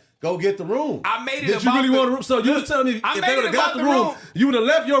 like, go get the room. I made it Did you really want a room? So you were telling me if they would have got the room, you would have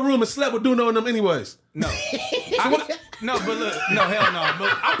left your room and slept with Duno and them anyways. No. No, but look, no, hell no.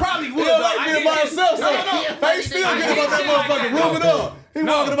 But I probably would. He don't like being by himself. No. He still getting about that motherfucking room and all. He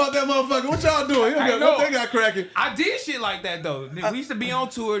walking about that motherfucker. What y'all doing? What they got cracking? I did shit like that though. We used to be on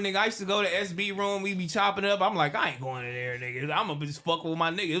tour, nigga. I used to go to SB room. We be chopping up. I'm like, I ain't going in there, nigga. I'm gonna just fuck with my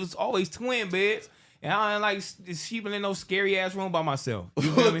nigga. It was always twin beds. And I ain't like sleeping in no scary ass room by myself.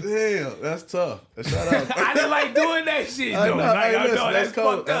 You feel me? Damn, that's tough. Shout out. I didn't like doing that shit though. That's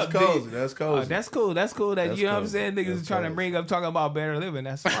cozy. That's cozy. That's cool. That you know what I'm saying? Niggas is trying to bring up talking about better living.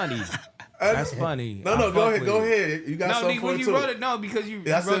 That's funny. That's funny. No, go ahead. You got no, something for when it you too. wrote it, no, because you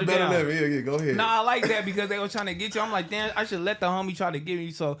I wrote said it better down. than me. Yeah, go ahead. No, I like that because they were trying to get you. I'm like, damn, I should let the homie try to get me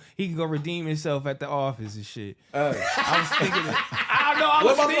so he can go redeem himself at the office and shit. I was thinking that. I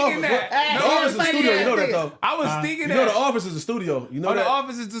was thinking that. The office is a studio. You know that though. I was thinking that. You know the office is a studio. You know the that.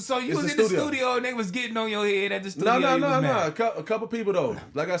 office is so you was in the studio and they was getting on your head at the studio. No. A couple people though.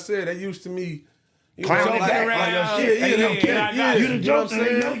 Like I said, they used to me. Clowning around your shit. Yeah. You the joke,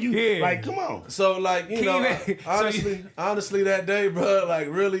 they know you. Like, come on. So, like, you know, honestly, that day, bro, like,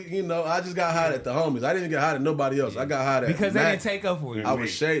 really, you know, I just got hot at the homies. I didn't get hot at nobody else. I got hot at because Mac. they didn't take up for you. I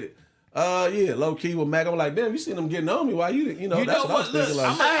was shaded. Yeah, low key with Mac. I'm like, damn, you seen them getting on me? Why you know? That's what I was thinking.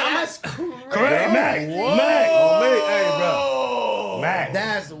 Like, correct, Mac. Mac. Oh, me, hey, bro. Mac.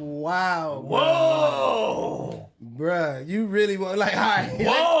 That's wild. Whoa. Bruh, you really want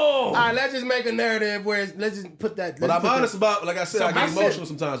all right, let's just make a narrative where let's just put that. But I'm honest about, like I said, I get emotional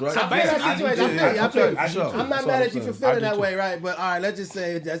sometimes, right? I feel I'm not mad at you for feeling that way, right? But all right, let's just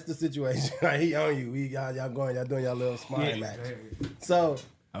say that's the situation. Right? He on you. Y'all doing y'all little smart match. So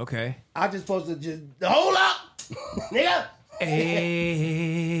okay, I just supposed to just hold up, nigga.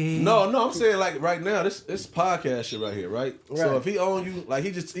 Hey. No, I'm saying like right now, this podcast shit right here, right? So if he on you, like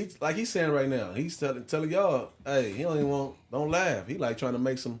he's saying right now, he's telling y'all, hey, he don't laugh. He like trying to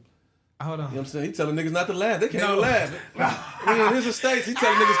make some. Hold on. You know what I'm saying? He telling niggas not to laugh. They can't even laugh. In his estates, he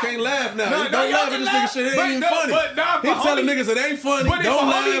telling niggas can't laugh now. Don't laugh at this nigga shit. It ain't even funny. He telling niggas it ain't funny. Don't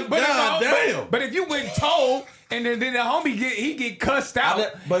laugh. God damn. But if you went told and then the homie get cussed out,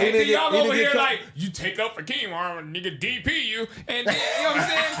 but and then y'all over here like, you take up for Keem or nigga DP you, and then, you know what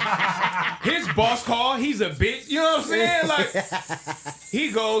I'm saying? His boss call, he's a bitch, you know what I'm saying? Like, he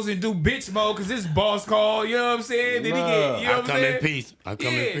goes and do bitch mode because his boss call, you know what I'm saying? Then he get, you know what I'm saying? I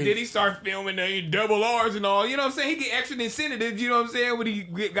come in peace. Then he start filming the double R's and all, you know what I'm saying? He get extra incentive, you know what I'm saying? When he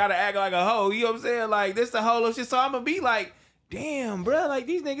gotta act like a hoe, you know what I'm saying? Like, this the whole shit. So I'm gonna be like, damn, bro, like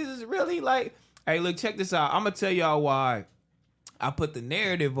these niggas is really like, hey, look, check this out. I'm gonna tell y'all why I put the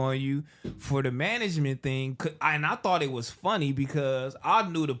narrative on you for the management thing, and I thought it was funny because I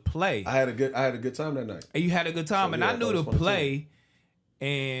knew the play. I had a good time that night. And you had a good time, so, and I knew the play,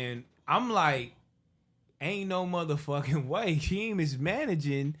 and I'm like, ain't no motherfucking way Keem is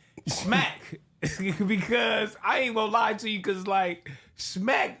managing Smack. Because I ain't gonna lie to you, because like,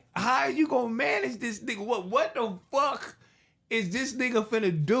 Smack, how you gonna manage this nigga? What the fuck is this nigga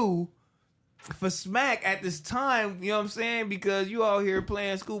finna do for Smack at this time? You know what I'm saying? Because you out here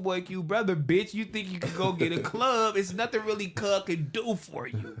playing Schoolboy Q brother, bitch. You think you could go get a club. It's nothing really Cub can do for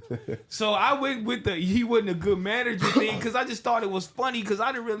you. So I went with he wasn't a good manager thing, because I just thought it was funny, because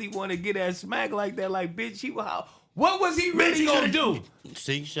I didn't really want to get at Smack like that. Like, bitch, what was he really gonna do?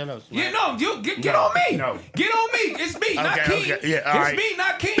 See, shut up. Smack. Yeah, no, you get on me. No. Get on me. It's me, not Keem. Okay. Yeah, it's me,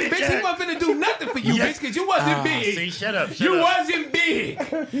 not Keem. Bitch, he wasn't finna do nothing for you, bitch, because you wasn't big. See, shut up. You wasn't big.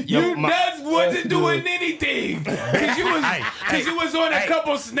 You wasn't doing anything. Because you was on a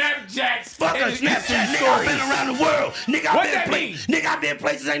couple Snapchats. Fuck a Snapchat. Nigga, I've been around the world. Nigga, I've been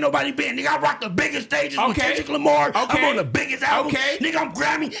places ain't nobody been. Nigga, I rock the biggest stages with Kendrick Lamar. I'm on the biggest album. Nigga, I'm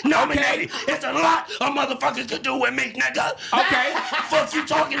Grammy nominated. It's a lot of motherfuckers could do with me, nigga. Okay. Fuck you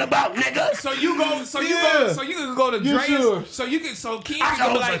talking about, nigga? So you can go to Dre's. So Keem I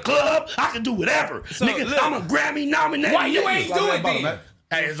can host a club. I can do whatever. So, nigga, look, I'm a Grammy nominated. Why you ain't do it then?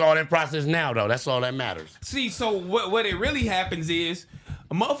 Hey, it's all in process now, though. That's all that matters. See, so what it really happens is,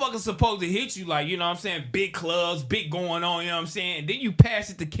 a motherfucker's supposed to hit you like, you know what I'm saying, big clubs, big going on, you know what I'm saying, and then you pass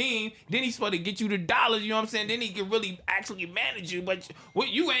it to Keem, then he's supposed to get you the dollars, you know what I'm saying, then he can really actually manage you, but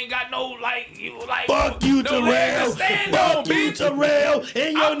you ain't got no, fuck you, Terrell. Fuck you, Terrell,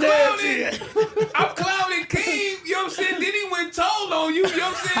 in your narrative. I'm clowning Keem, you know what I'm saying, then he went told on you, you know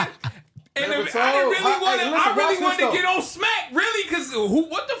what I'm saying. And I really want to get on Smack, really, because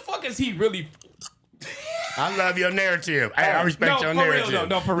what the fuck is he really? I love your narrative. I respect your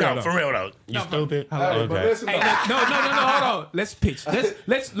narrative. For real though. You stupid. Okay. Hey, no, hold on. Let's pitch.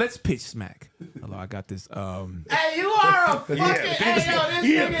 Let's pitch Smack. Hello, I got this. Hey, you are a fucking.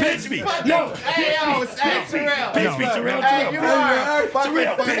 Pitch me. Terrell. Pitch me, Terrell. Hey, you are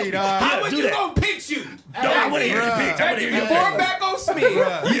fucking funny, dog. How would you gonna pitch you? No, I want to hear the pitch. Before back on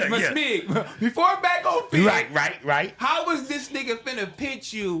Smig. Before back on Fig. Right. How was this nigga finna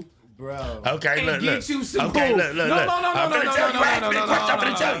pitch you? Bro. Okay, And look. get you some Okay, cool. look. No. I'm finna tell you. I'm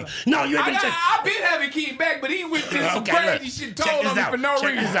finna tell you. No, you ain't finna tell you. I've been having Keem back, but he went through some crazy shit told on me for no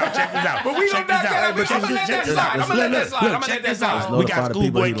reason. Check this out. But we don't knock that out. I'm gonna let that slide. I'm gonna let that slide. We got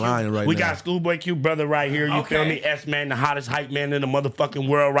Schoolboy lying right We now. got Schoolboy Q brother right here. You feel me? S-Man, the hottest hype man in the motherfucking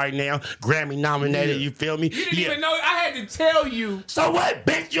world right now. Grammy nominated. You feel me? You didn't even know. I had to tell you. So what,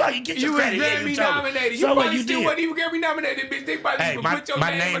 bitch? You get your credit. You was Grammy nominated. You probably still wasn't even Grammy nominated, bitch. They probably even put your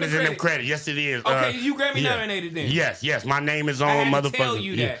name in the is in them credits. Yes, it is. Okay, you Grammy nominated then. Yes. My name is on had to motherfucking. tell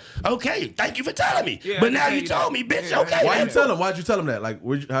you that. Okay, thank you for telling me. Yeah, But now you told me, bitch. Okay. Why you tell him? Why'd you tell him that? Like,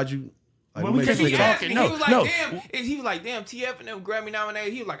 how'd you? Like, Well, what we makes just you be think that? talking. He was like, damn, TF and them Grammy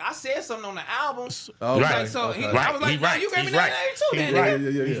nominated. He was like, I said something on the album. Oh, He's okay. like, so Okay. I was like, no, you Grammy nominated too, then.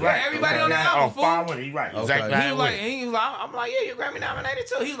 Yeah. He's right. Everybody on the album, fool. He's right. Okay. Exactly. He was like, I'm like, yeah, you're Grammy nominated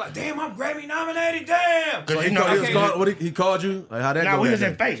too. He was like, damn, I'm Grammy nominated, damn. So he called you? Like, how that Nah, go? we was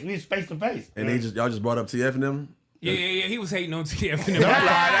in face. We was face to face. And y'all just brought up TF and them? Yeah. He was hating on TF. Don't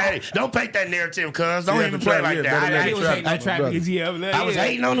lie. Hey, don't paint that narrative, cuz. Don't even play like that. He was hating on Traffic. I was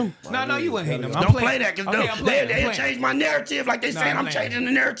hating on him. No, you wasn't hating on him. Don't play that, because they they'll change my narrative like they saying I'm changing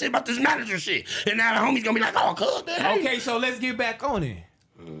the narrative about this manager shit. And now the homie's gonna be like, oh, cuz, man. Okay, so let's get back on it.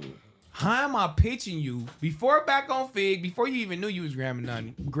 How am I pitching you before Back on Fig, before you even knew you was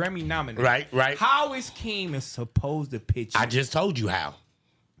Grammy nominated? Right. How is Keem supposed to pitch you? I just told you how.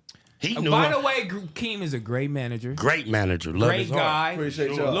 He knew. By the way, Keem is a great manager. Great manager. Love Great his heart. guy.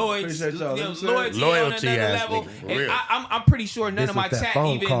 Appreciate y'all. Loyalty on another ass level. nigga, for And real. I'm pretty sure none of my what that chat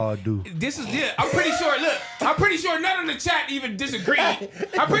phone even. call do. This is it. I'm pretty sure. Look, I'm pretty sure none of the chat even disagreed.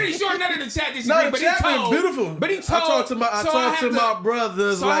 I'm pretty sure none of the chat disagreed. No, the but chat he told, been beautiful. But he told. I talk to my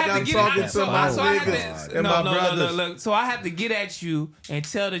brothers so I like had to I'm get talking at- to my so I had niggas to- and no, my brothers. Look. So I have to get at you and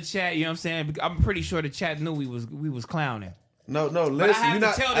tell the chat. You know what I'm saying? I'm pretty sure the chat knew we was clowning. No, I listen, have you're to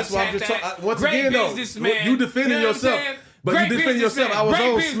not. tell the That's why I'm chat just that talking. Once great again, though, businessman, you defending you know what I'm yourself. saying? But Great you defending yourself. I was businessman.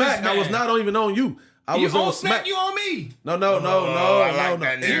 on Great Smack. I was businessman. not even on you. I was on Smack. You on me. No. I like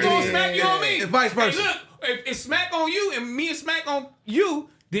that You narrative. gonna smack you on me. And vice versa. Hey, look, if it's Smack on you and me and Smack on you,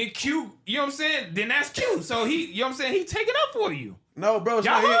 then Q, you know what I'm saying? Then that's Q. So he, you know what I'm saying? He taking up for you. No, bro. It's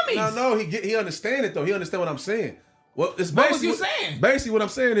Y'all not, homies. he understand it though. He understand what I'm saying. Well, it's What basically was you saying? Basically, what I'm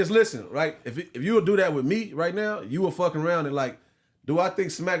saying is, listen, right? If you would do that with me right now, you will fucking around and like, do I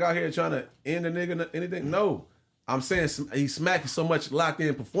think Smack out here trying to end a nigga anything? No. I'm saying he's Smack is so much locked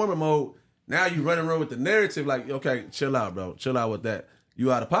in performing mode. Now you running around with the narrative like, okay, chill out, bro. Chill out with that.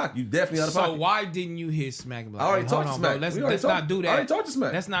 You out of pocket. You definitely out of pocket. So why didn't you hit Smack? Like, I already talked to Smack. Bro. Let's We already not talked- do that. I already talked to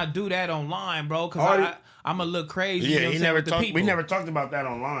Smack. Let's not do that online, bro. Because I'm gonna look crazy. Yeah, you know what he I'm saying, never with the talked. people. We never talked about that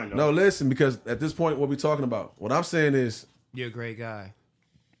online, though. No, listen, because at this point, what we talking about? What I'm saying is, You're a great guy.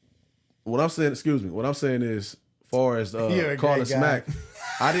 what I'm saying is, far as You're a calling great guy. Smack,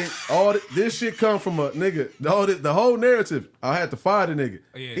 I didn't. This shit come from a nigga. The whole narrative. I had to fire the nigga.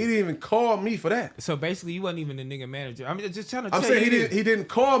 Yeah. He didn't even call me for that. So basically, you wasn't even the nigga manager. I mean, just trying to tell I'm saying you. he didn't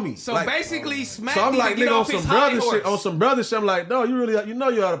call me. So Like, basically, Smack. so I'm need like, to get nigga, on off his some high brother horse. shit. On some brother shit, I'm like, no, you really,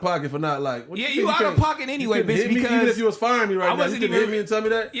 you're out of pocket for not like. Yeah, you out of can't- pocket anyway, you couldn't bitch, hit me, because even if you was firing me right I now, you wasn't couldn't even- hit me and tell me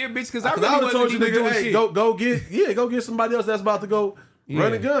that. Yeah, bitch, because I Because I really would have told wasn't you, even nigga, doing hey, shit. go get somebody else that's about to go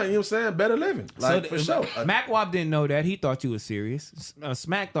run a gun. You know what I'm saying? Better living, like for sure. MACKWOP didn't know that. He thought you was serious.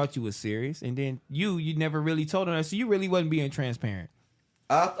 Smack thought you was serious, and then you never really told him that, so you really wasn't being transparent.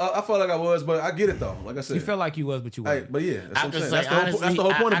 I felt like I was, but I get it though. Like I said, You felt like you was, but you hey, wasn't. but yeah, that's I what can I'm say saying. That's the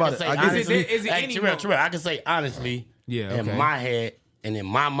whole point about it. I get honestly, it. Is it hey, any Terrell, more- I can say honestly, Yeah, okay. in my head and in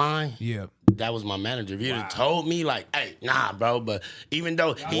my mind, Yeah. that was my manager. If you'd have told me, like, hey, nah, bro, but even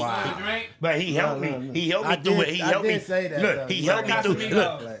though he helped me, he helped me through it. He helped me. say that, Look, though. he You helped me got through. to be Look,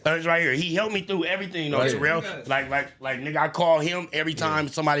 up. it's right here. He helped me through everything, though, Right. Terrell. Like, nigga, I call him every time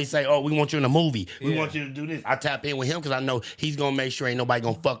somebody say, oh, we want you in a movie. We want you to do this. I tap in with him because I know he's gonna make sure ain't nobody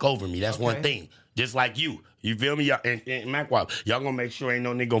gonna fuck over me. That's one thing. Just like you. You feel me? Y'all, and MACKWOP, y'all gonna make sure ain't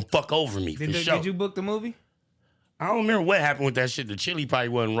no nigga gonna fuck over me, for sure. Did you book the movie? I don't remember what happened with that shit. The chili probably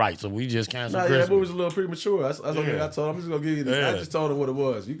wasn't right, so we just canceled Nah, yeah, Christmas. that movie was a little premature. That's okay. Yeah. I told him I'm just gonna give you. I Yeah. just told him what it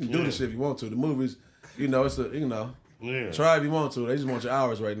was. You can do this shit if you want to. The movies, it's a Yeah. try if you want to. They just want your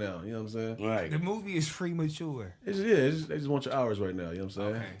hours right now. You know what I'm saying? Right. The movie is premature. They just want your hours right now. You know what I'm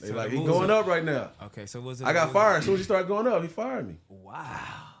saying? Okay, They so like the he movies going are- up right now. Okay, so was it? I got fired as soon as he started going up. He fired me. Wow.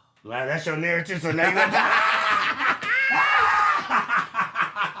 Wow, that's your narrative, so now you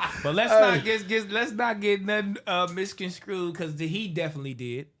But let's not get nothing misconstrued because he definitely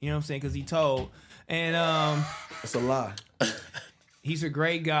did. You know what I'm saying? Because he told, and That's a lie. he's a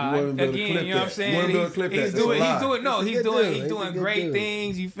great guy. You wouldn't be able to Again, clip you know what I'm that. You saying? wouldn't be able to clip that. That's a lie. He's He's a doing good dude. great He's a good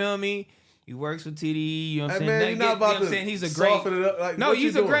things. dude. You feel me? He works for TDE. You know what I'm Hey, saying? man, you're not about to He's a soften great. it up. Like, No, what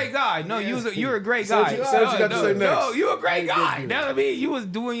he's you a great doing? guy. No, you're a great Say what guy. you- say what you got to say next. No, you're a great guy. dude. That's what I mean. You was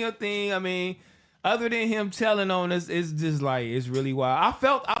doing your thing. I mean, other than him telling on us, it's just like it's really wild. I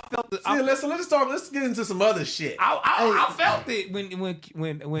felt. Let's get into some other shit. I felt it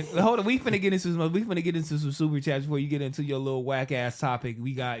when hold on, we finna get into some super chats before you get into your little whack ass topic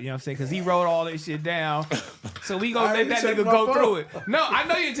we got, you know what I'm saying? Cause he wrote all this shit down. So we gonna let that nigga go through it. No, I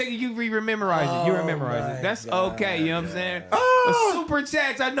know you're taking you rememorize it. You rememorize it. That's okay, you know what I'm saying? The super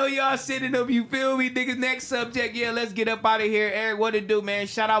chats, I know y'all sitting up, you feel me? Niggas, next subject, yeah, let's get up out of here. Eric, what it do, man?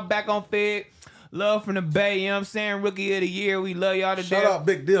 Shout out Back on Fig. Love from the Bay, you know what I'm saying? Rookie of the year. We love y'all to death. Shout out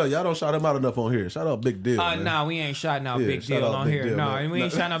Big Deal. Y'all don't shout him out enough on here. Shout out Big Deal. Man. Nah, we ain't shouting out Yeah, Big shout Deal out on Big here. Deal, Nah, man. we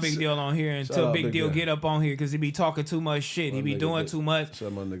ain't shouting out Big Deal on here until out Big Big Deal Deal. get up on here because he be talking too much shit. He be doing too much. Shout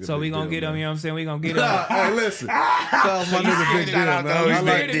out my nigga So we Big gonna Deal, get him, man. you know what I'm saying? We gonna get him. Hey, listen. Shout out my nigga Big Deal, out man. to You Big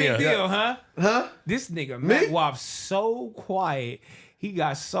scared of Deal. Big Deal, huh? Huh? This nigga, Me? MACKWOP, so quiet. He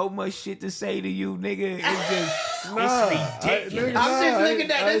got so much shit to say to you, nigga. It's just, it's ridiculous. I'm just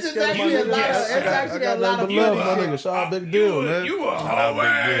looking at this is actually a lot of. It's actually a lot of love, my money. nigga. Shout out Big Deal, man. You a Shout out whole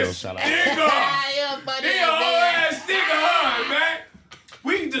Big Deal. ass Shout out. nigga. Yeah, buddy. He a whole ass nigga, huh, man?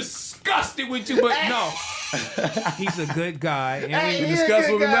 We disgusted with you, but no. He's a good guy. And Hey, we- he a Discuss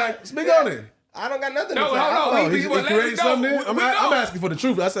good with me, guy. Mac. Speak on it. I don't got nothing No, to say. hold on. Oh, he created something? I'm asking for the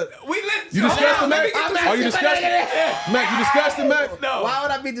truth. I said, We let you disgusted, Mac? Are you disgusted? disgusted? Mac, you disgusted, Mac? No. Why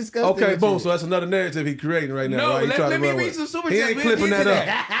would I be disgusted? Okay, with boom. you? So that's another narrative he creating right now. No, right? He trying let to me run read with. some super He chats. ain't We'll clipping get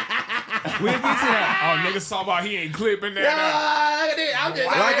that to up. We'll get to that. Oh, niggas talking about he ain't clipping that up. I'm just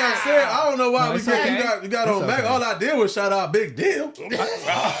Like I said, I don't know why No, we it's think okay. you got on It's Mac. okay. All I did was shout out Big Deal.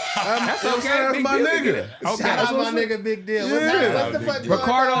 That's okay. That's Big my deal, nigga. big deal. Okay. Shout out my nigga Big Deal. Yeah. What's the fuck going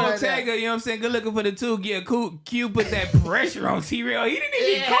Ricardo on right Ortega, you know what I'm saying? Good looking for the two. Yeah, Q put that pressure on T-Rail. He didn't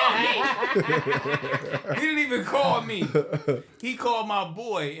even call me. He didn't even call me. He called my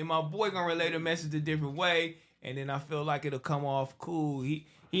boy, and my boy gonna relay the message a different way, and then I feel like it'll come off cool. He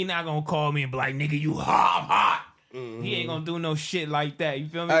not gonna call me and be like, nigga, you hot. He ain't gonna do no shit like that. You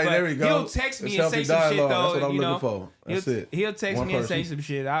feel me? Hey, But there we go. He'll text me It's and say healthy some shit dialogue. though. That's what I'm you know, looking for. That's he'll, it. He'll text One me and say person. some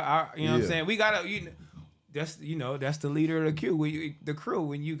shit. I you know what I'm Yeah. saying? We gotta that's the leader of the crew. The crew.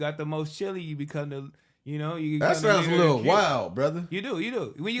 When you got the most chili, you become the you That become the sounds a leader of little the crew. wild, brother. You do.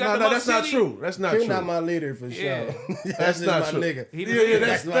 When you No, got the no, most that's not chili, true. That's not You're true. not my leader for sure. Yeah. That's just not my true. nigga. He the Yeah, leader.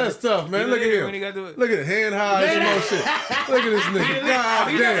 that's tough, man. He the Look at leader him. when he got the- Look at hand highs and more shit. Look at this nigga. God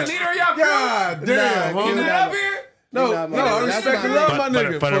He not the damn. leader of y'all crew. God damn, Nah, He's Q not homie. up here. No, You're not my no, I nigga. respect That's and my love nigga. my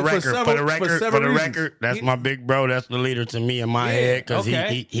nigga. For the record, that's He- my big bro. That's the leader to me in my Yeah, head. Because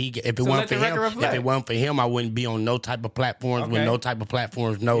okay. he if it So wasn't let for the him, record if reflect. it wasn't for him, I wouldn't be on no type of platforms. Okay. When no type of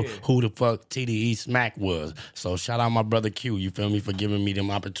platforms know Yeah. who the fuck TDE Smack was. So shout out my brother Q. You feel me, for giving me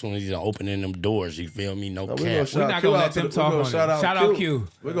them opportunities and opening them doors. You feel me? No We cap. gonna We're shout not Q gonna out let to them the- talk we gonna on it. shout out Q.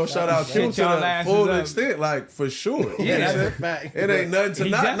 We're gonna shout out Q Shut to y'all the asses full up. extent, like for sure. Yeah, That's that's a fact. It ain't nothing to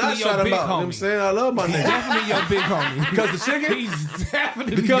He's not definitely your shout him big out. You know what I'm homie. saying? I love my nigga. Definitely your big homie. Because the chicken? He's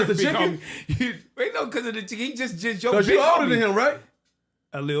definitely Because your the big chicken? homie. Wait, no, because of the chicken. He just your Because big you older homie. than him, right?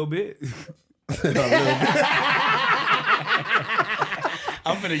 A little bit.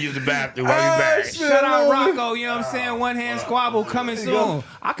 I'm finna use the bathroom while you Oh, back. shit. Shout out Lord. Rocco, you know what I'm saying? One hand squabble coming soon.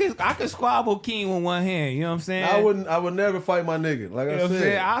 I could squabble Keem with one hand, you know what I'm saying? I would never fight my nigga. Like You know I what I'm saying?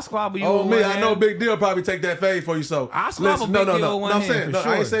 said. I'll squabble you Oh with me, one I hand. know Big Deal probably take that fade for you. So I'll squabble listen, Big Deal with one I'm hand saying, for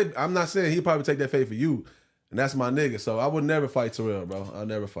I ain't sure. say, I'm not saying he probably take that fade for you, and that's my nigga. So I would never fight Terrell, bro. I'll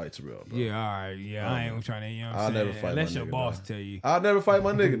never fight Terrell, bro. Yeah, all right. Yeah, I ain't trying to, you know what I'm I'll saying? never fight Unless my your nigga, boss dog. tell you. I'll never fight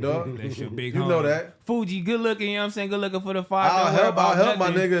my nigga, dog. That's your big You homie. know that. Fuji, good looking, you know what I'm saying? Good looking for the five. I'll Don't worry help about my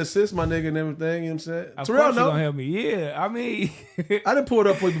nothing. nigga, assist my nigga and everything. You know what I'm saying? Of Terrell, course you no. gonna help me. Yeah, I mean, I didn't pull it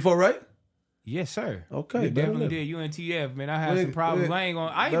up for you before, right? yes, sir. Okay, you better definitely live. did. You and TF, man. I had We- some problems. we- I ain't even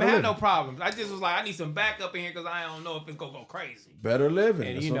better have live. no problems. I just was like, I need some backup in here because I don't know if it's gonna go crazy. Better living.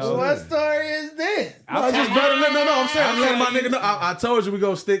 And That's you what know- I'm What saying. story is this? No, it's just better living. No, I'm saying, I'm letting my telling nigga know. I told you we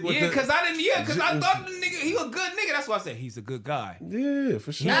gonna stick with Yeah, the. because I didn't. Yeah, because I thought the nigga he a good nigga. That's why I said he's a good guy. Yeah,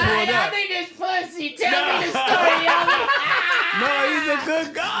 for sure. He Nah, pulled y'all up. niggas pussy. Tell me the story, y'all. No, he's a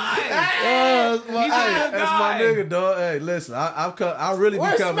good guy. He's a good That's my guy. nigga, dog. Hey, listen, I really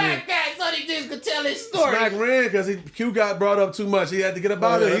Where's be coming in. Smack at so he just could tell his story? Smack ran because Q got brought up too much. He had to get up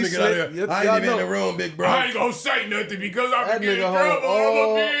out of there. He slick. I ain't even in the room, big bro. I ain't gonna say nothing because I'm That gonna get in nigga trouble. hold I'm a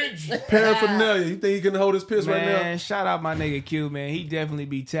all bitch. paraphernalia. You think he can hold his piss right Man, now? shout out my nigga Q, man. He definitely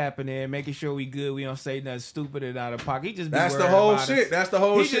be tapping in, making sure we good. We don't say nothing stupid and out of pocket. He just be That's the worried whole about shit. us. That's the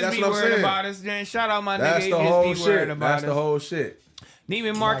whole He shit. just That's be what I'm worried saying. about us, man. Shout out my That's nigga. the He whole just be worried shit. about That's us. the whole shit.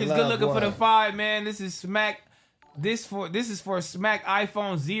 Neiman Marcus, My good love looking for the one. 5, man. This is Smack This is for Smack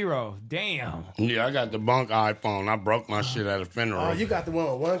iPhone 0. Damn. Yeah, I got the bunk iPhone. I broke my shit at a funeral. Oh, you got the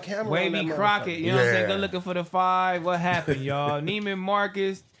one with one camera. Wavy Crockett, you know what I'm saying? Go looking for the 5. What happened, y'all? Neiman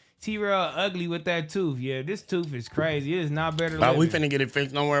Marcus, T-Rail ugly with that tooth. Yeah, this tooth is crazy. It is not better living. We finna get it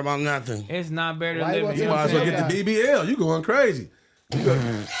fixed. Don't worry about nothing. It's not better living. You might as well get the BBL. You going crazy. You go,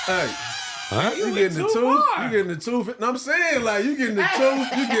 hey. Huh? You getting the tooth? You getting the tooth? No, I'm saying like you getting the tooth.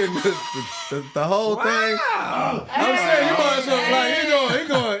 You getting the whole thing. I'm saying you might as well like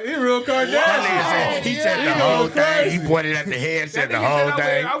he real Kardashian. He said the whole thing. He pointed at the head, said the whole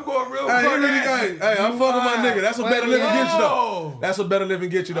thing. I'm going real Kardashian. Hey, I'm fucking my nigga. That's what better living get you though. That's what better living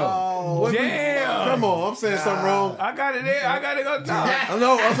get you though. Oh, damn. Come on, I'm saying something wrong. I got it there. I got to go talk. I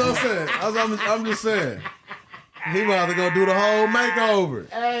know. That's what I'm saying. I'm just saying. He might have to go do the whole makeover.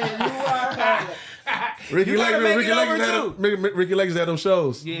 Hey, you are. Ricky Lakers had them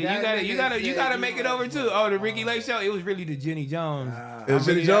shows. Yeah, you gotta make it over too. Oh, the Ricky Lake show. It was really the Jenny Jones. It was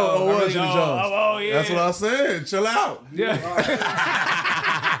Jenny Jones. Oh, it was Jenny Jones. Oh, yeah. That's what I said. Chill out. Yeah.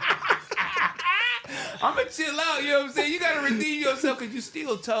 I'm gonna chill out. You know what I'm saying? You gotta redeem yourself because you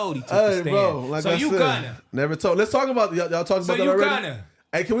still told he took the stand. Bro, like so I you said, gonna. Never told. Let's talk about y'all talking about that already. So you gonna.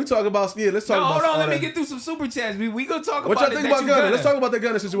 Hey, can we talk about? Yeah, let's talk about. Hold on, let me get through some super chats. We gonna talk what about. What y'all think about Gunna? Let's talk about the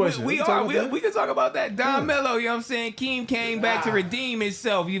Gunna situation. We can talk about that. Don Mello, you know what I'm saying? Keem came back to redeem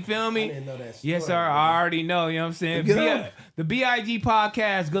himself. You feel me? I didn't know that story. Yes, sir. I already know. You know what I'm saying? The BIG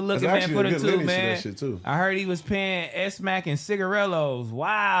podcast, good looking man for the two, man. I heard he was paying S-Mac and cigarellos.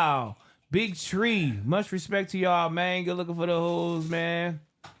 Wow. Big Tree. Much respect to y'all, man. Good looking for the hoes, man.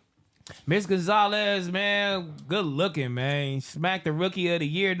 Miss Gonzalez, man, good looking, man. Smack the rookie of the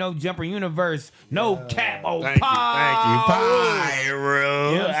year, no jumper universe, no cap, oh, thank pie. You,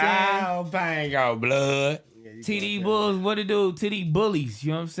 Pyro. You know what I'm Oh, Pango blood. TD Bulls, what it do? TD Bullies,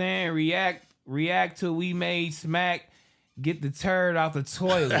 you know what I'm saying? React till we made Smack get the turd out the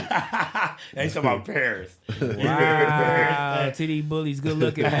toilet. They talking about Paris. Wow, TD Bullies, good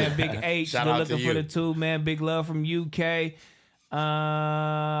looking, man. Big H, Shout good out looking to for you. the two, man. Big love from UK. Musha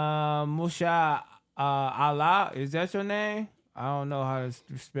Allah, is that your name? I don't know how to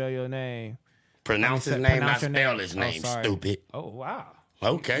spell your name. Pronounce his name, not spell his name, stupid. Oh, wow.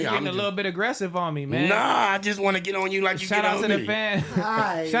 Okay, You're getting a little bit aggressive on me, man. Nah, I just want to get on you like you Shout get out on to me. the fan.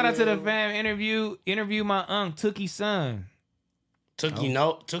 Shout out to the fam. Interview my Tookie's son. Tookie,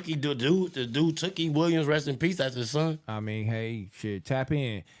 the dude Tookie Williams, rest in peace. That's his son. I mean, hey, shit, tap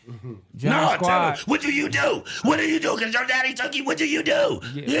in. No, tell him, what do you do? What do you do? Because your daddy Tookie, what do you do?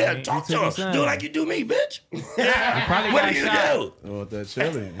 Yeah, talk to him. Do it like you do me, bitch. What do you do? I want that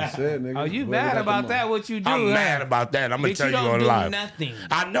chili. You said, nigga. Oh, you mad about that? What you do? I'm mad about that. I'm going to tell you on live. Nothing.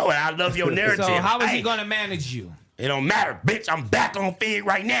 I know it. I love your narrative. So how is he going to manage you? It don't matter, bitch. I'm back on Fig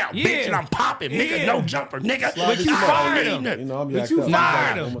right now, bitch, and I'm popping, nigga. No jumper, nigga. But you fired him. But you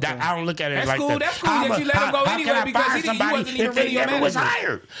fired him. I don't look at it like that. That's cool that you let him go anyway because he wasn't even really your manager. Was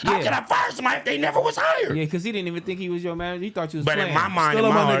hired. How can I fire somebody if they never was hired? Yeah, because he didn't even think he was your manager. He thought you was playing. But in my mind, still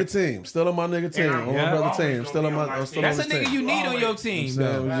on my nigga team. Still on my nigga team. On my brother team. Still on my That's a nigga you need on your team.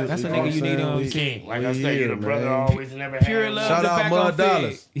 That's a nigga you need on your team. Like I said, the brother always never had. Pure love. Shout out Mud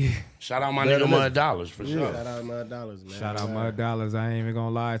Dollars. Shout out my nigga Mud Dollars for sure. Shout out Mud Dollars, man. Shout out Mud Dollars. I ain't even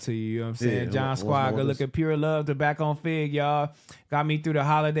gonna lie to you. You know what I'm saying? John Squad, good look at Pure Love to Back on Fig, y'all. Got me through the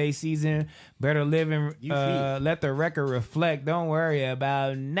holiday season. Better living. Let the record reflect. Don't worry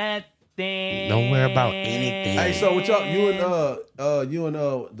about nothing. Don't worry about anything. Hey, so what y'all? You and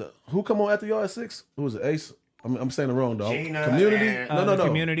who come on after y'all at 6? Who was it? Ace. I'm saying it wrong though. Gina Community? And, No.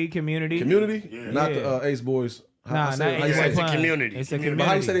 Community. Community? Yeah. Not the Ace Boys. Nah, not It's Ace a Boys. community. It's a Community. But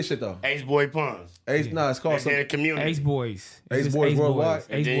how you community. say this shit though? Ace Boy Puns. Ace. Nah, it's called And then something. community. Ace Boys. Ace It's Boys Worldwide? Ace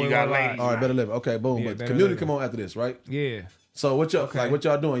And then Boy you got Worldwide. ladies. All right, better live. Okay, boom. Yeah, But Better community Living. come on after this, right? Yeah. So what y'all like? What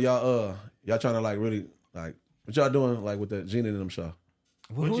y'all doing? Y'all trying to like really like what y'all doing like with the Gina and them show?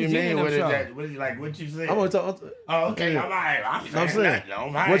 What you mean? What is that? What is like? What you say? I'm gonna talk. Oh, okay. I'm saying. No,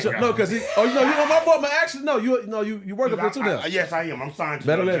 because you on my fault. My action. No, you work up there too now. Yes, I am. I'm signed to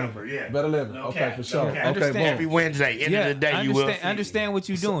Better no living. jumper. Yeah. Better living. Okay, for sure. Okay. Okay, boom. Every Wednesday, end of the day, you will see. Understand what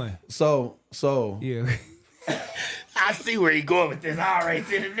you're doing. So Yeah. I see where he going with this. I already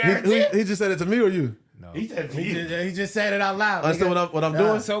see the narrative. he just said it to me or you? He said to you. He just said it out loud. Understand what I'm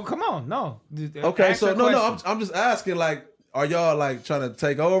doing? So come on, no. Okay, Ask so your no, question. I'm just asking like, are y'all like trying to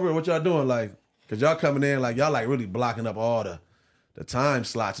take over? What y'all doing like? Cause y'all coming in like y'all like really blocking up all the time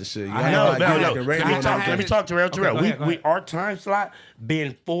slots and shit. Y'all No. like a radio Let me talk to Terrell. Go ahead. Our time slot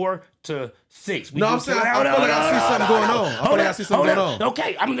been 4 to 6. No, I'm saying I feel like I see something going on. I feel like I see something going on.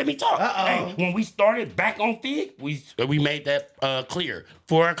 Okay, let me talk. Hey, when we started back on Fig, we made that clear.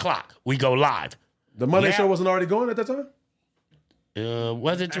 4 o'clock, we go live. The Monday show wasn't already going at that time?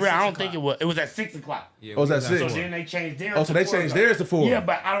 Was it Terrell? I don't think it was. It was at 6 o'clock. Yeah, Oh, was that 6? So then they changed theirs. Oh, so they changed theirs to 4. Yeah,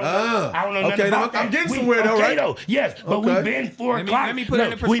 but I don't know. I don't know nothing Okay, about I'm that. getting somewhere though, right? Though. Yes, but we've been 4 o'clock. Let me put it in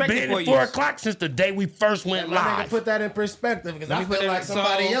We've perspective been for at you. 4 o'clock since the day we first went Let me live. put that in perspective because I put feel it like in-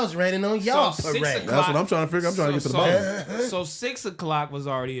 somebody so- else raining on y'all so 6 parade. o'clock- That's what I'm trying to figure. I'm trying to get to the bottom. So 6 o'clock was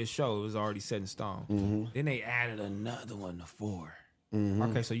already a show. It was already set in stone. Then they added another one to 4.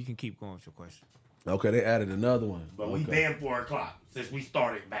 Okay, so you can keep going with your question. Okay, they added another one. But we been 4 o'clock since we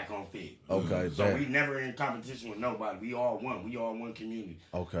started back on Fig. Okay, So bet. we never in competition with nobody. We all one. We all one community.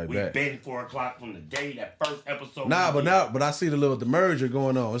 Okay, we bet. been 4 o'clock from the day that first episode. Nah, we did. but I see the merger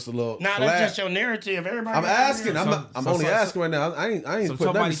going on. It's a little. Nah, collab. that's just your narrative. Everybody. I'm asking. I'm only so- asking right now. I ain't So put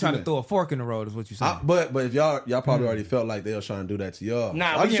somebody nothing trying to in. throw a fork in the road is what you saying. But if y'all probably already felt like they were trying to do that to y'all.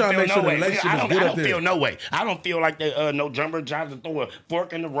 Nah, I'm we just trying to didn't make feel sure no the way. relationship I is don't, good I up don't there. feel no way. I don't feel like they no jumper tried to throw a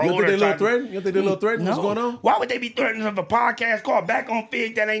fork in the road. You think they or a little tried to- threatened? You think they a little threatened? No. What's going on? Why would they be threatening of a podcast called Back on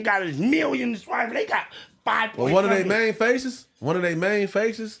Fig that ain't got as millions subscribers? They got 5. Well, one of their main faces. One of their main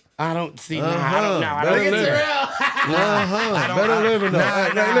faces. I don't see. Uh-huh. I don't know. I Better don't live get it. Better living though.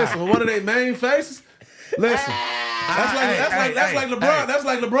 Hey, listen. One of their main faces. Listen. That's like LeBron. That's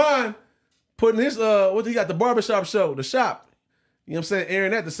like LeBron putting his what he got, the barbershop show, the shop. You know what I'm saying?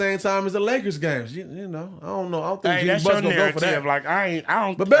 Airing at the same time as the Lakers games. You know, I don't know. I don't think Hey, Jimmy that's Butler your gonna go for that. narrative. Like I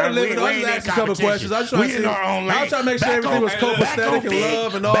don't. But better we- living. we I ain't just in asked a couple competition. questions. I was trying We to in see. our own lane. I was trying to make sure everything was copacetic and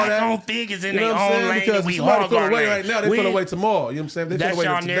love and all that. Back on Fig is in You know their what I'm own saying? lane. Because and we somebody hog feel our away lane. right now. They feel away tomorrow. You know what I'm saying? They That's feel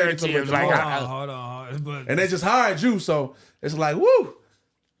away y'all today. They feel away narratives. Like tomorrow. Hold on. But And they just hired you, so it's like, woo,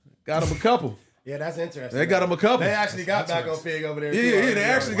 got them a couple. Yeah, that's interesting. They got him a couple. They actually got back on Fig over there. Yeah, they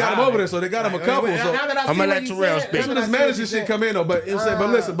actually got him over there, so they got him a couple. So I'm gonna let Terrell speak. that's when his manager shit come in though. But you know what I'm saying, but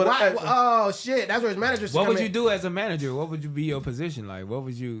listen, but oh shit, that's where his manager. what would you do as a manager? What would you be your position like? What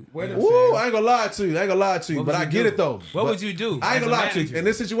would you? woo, I ain't gonna lie to you. What But would I you get do? it though. What But would you do I ain't as gonna a lie to you. manager? In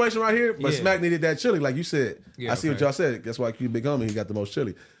this situation right here, but Yeah. Smack needed that chili, like you said. Yeah, I see what okay. y'all said. That's why Q Big Homie, he got the most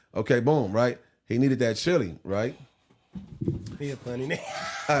chili. Okay, boom, right? He needed that chili, right? He a funny nigga.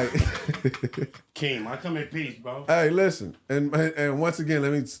 All right. Keem, I come in peace, bro. Hey, listen, and once again,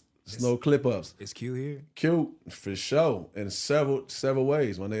 let me slow clip ups. Is Q here? Q for sure in several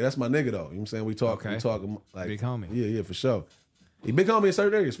ways, my nigga. That's my nigga though. You know what I'm saying? We talk like Big homie. Yeah, for sure. He big homie in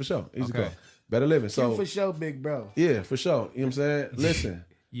certain areas for sure. Easy Okay. call. Better living. So For sure, big bro. yeah, for sure. You know what I'm saying? Listen.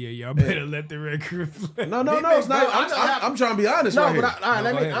 Yeah, y'all better let the record reflect. No, Big it's not. bro, I'm trying to be honest No, right but here. all right,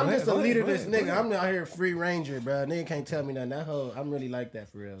 No, go ahead, I'm go just a ahead, leaderless go ahead, nigga. I'm out here free ranger, bro. Nigga can't tell me nothing. That whole, I'm really like that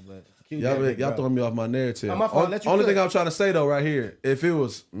for real. But Y'all throwing me off my narrative. Oh, my fault. Let you Only cook. thing I'm trying to say though, right here, if it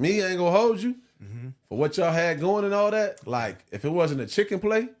was me, I ain't gonna hold you for what y'all had going and all that. Like, if it wasn't a chicken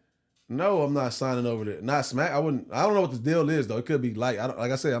play, no, I'm not signing over there. Not Smack. I wouldn't. I don't know what the deal is though. It could be like,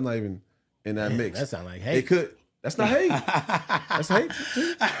 like I said, I'm not even in that mix. that sound like It hate. could. That's not hate. That's hate.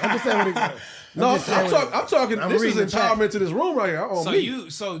 too. I'm just saying what it No, I'm talking. I'm This is reading the chat. empowerment to this room right here. On So me.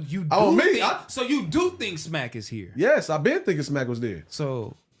 you On do me, think, I- so you do think Smack is here? Yes, I've been thinking Smack was there.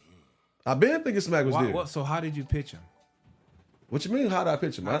 So I've been thinking Smack was there. so how did you pitch him? What you mean? How did I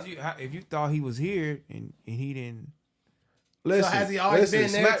pitch him? If you thought he was here and he didn't, Listen, has he always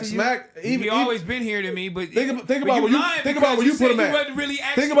been there to you? Smack, he always been here to me. But Think but about where you lying think about because where you put said him at. wasn't really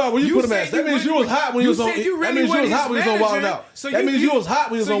actually- Think about where you put him at. said That means you was hot when you was on. said you That really means you was wasn't hot when you was on his Wild 'N manager. Out. So That you- means you was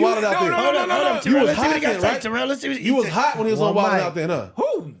hot when you was so on you- Wild 'N Out. no, there. no, no, no, no, no. You was Let's see what hot he got then, to say, right? Terrell. Let's see what he You was said. hot when he was on Well, Wild 'N Mike. Out then, huh?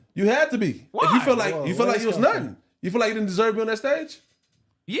 Who? You had to be. If you Why? feel like Where you was this come nothing. You feel like you didn't deserve to be on that stage.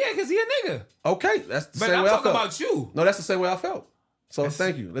 Yeah, because he a nigga. Okay, that's the But same I'm way I talking felt. about you. No, that's the same way I felt. So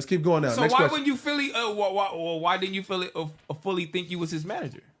thank you. Let's keep going now. So Next why question. wouldn't you why didn't you fully think you was his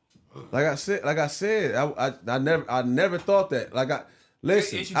manager? Like I said, I never thought that.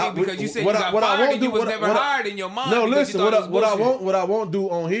 Listen. Yes, you did, because you said you got what I fired won't and do, you was what I- never what I- hired in your mind. No, because listen. you thought it was bullshit. What I won't do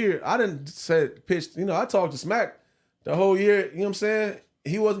on here. I didn't say pitch. You know, I talked to Smack the whole year. You know what I'm saying?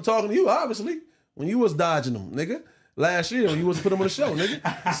 He wasn't talking to you, obviously, when you was dodging him, nigga. Last year when you wasn't put him on the show,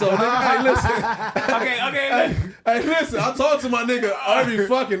 nigga. So nigga, hey, listen. Okay. Hey, listen, I talk to my nigga every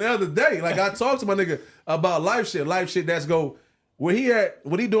fucking other day. Like, I talk to my nigga about life shit that's go, where he at,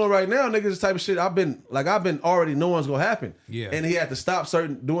 what he doing right now, nigga, this type of shit, I've been already knowing what's gonna happen. Yeah. And he had to stop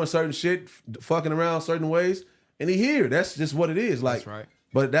doing certain shit, fucking around certain ways, and he here. That's just what it is. Like, That's right.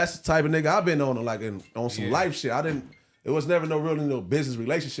 But that's the type of nigga I've been on, like, on some Yeah. life shit. It was never no business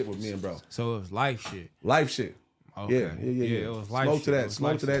relationship with me and bro. So it was life shit. Life shit. Okay. Yeah. It was life Smoke shit. to It that. was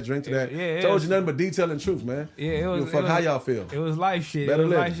Smoke life to that. shit. Drink to that. It Told was- you nothing but detail and truth, man. Yeah, it was. Fuck how y'all feel. It was life shit. Better It was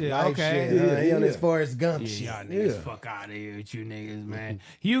living. life shit. Life Okay. shit, he on his yeah. Forrest Gump Yeah, shit. y'all niggas Yeah. fuck out of here with you niggas, man.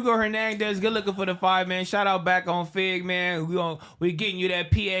 Hugo Hernandez, good looking for the 5, man. Shout out back on Fig, man. We getting you that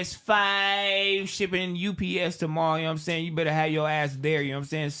PS5 shipping UPS tomorrow. You know what I'm saying? You better have your ass there. You know what I'm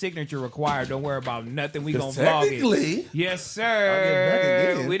saying? Signature required. Don't worry about nothing. We gonna 'Cause vlog technically, it. Yes, I'll get back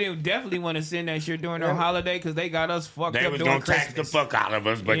sir. again. We didn't definitely want to send that shit during their holiday because they got us fucked They up was during gonna tax the Christmas. fuck out of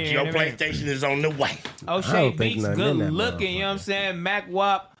us, but Yeah, your they mean- PlayStation is on the way. O'Shea don't think Beats, nothing good in that looking. You know what I'm saying?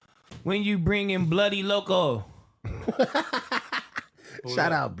 MACWOP, when you bring in Bloody Loco.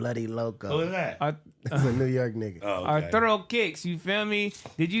 Shout out Bloody Loco. Who is that? That's a New York nigga. Oh, Our okay. thorough kicks, you feel me?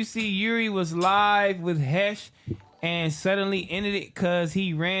 Did you see Yuri was live with Hesh and suddenly ended it because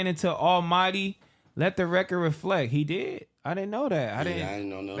he ran into Almighty? Let the record reflect. He did. I didn't know that. I didn't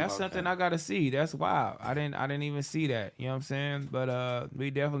know nothing That's about something that. I gotta see. That's wild. I didn't even see that. You know what I'm saying? But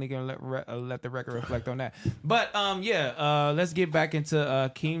we definitely gonna let the record reflect on that. But let's get back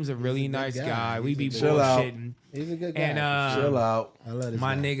into Keem's a really nice guy. We be Chill out. bullshitting. He's a good guy. And chill out. I love this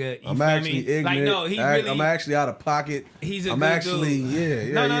my guy. nigga, you I'm feel actually me? ignorant. Like no, he really. I'm actually out of pocket. He's a I'm good actually, dude.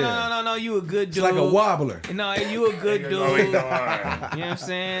 yeah. No. You a good dude. It's like a wobbler. No, you a good dude. Oh, You he's know all right. what I'm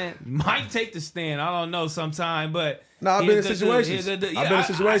saying? Might take the stand. I don't know sometime, but No, I've he's been a in good dude. situations. He's a good dude. I've been in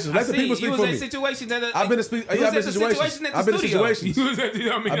situations. Let the see. people speak You for was me. in situations that I've been in you situations. was at the situation at the I've been in studio. situations. You was at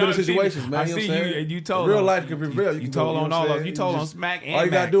the, I've been in situations, man. I You know see what I'm you, saying? and you told real him. life can prevail. You can told go, on you know all what I'm of. You saying? told on just- Smack and all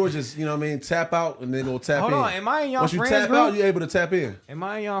you gotta Mac. do is just, you know what I mean, tap out and then go tap Hold in. on, am I in y'all Once you friends tap group? out, you're able to tap in. Am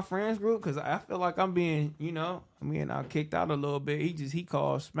I in y'all friends group? Because I feel like I'm being, kicked out a little bit. He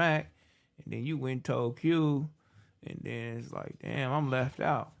called Smack, and then you went and told Q, and then it's like, damn, I'm left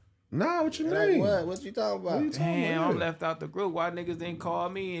out. Nah, what you Like mean? what? What you talking about? What you talking Damn, about? I'm left out the group. Why niggas didn't call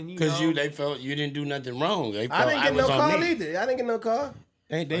me? And Because they felt you didn't do nothing wrong. They felt I didn't get no was on call me. either. I didn't get no call.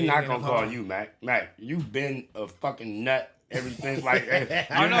 They you not didn't gonna get a call call. you, Mac. Mac, you've been a fucking nut. Everything's like you're Okay.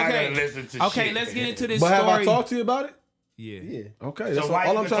 not gonna listen to Okay, shit. let's get into this But have story. I talked to you about it? Yeah. Okay, So that's why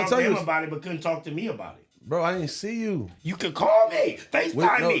all you I'm can trying talk to tell to you. him is- about it, but couldn't talk to me about it? Bro, I didn't see you. You could call me,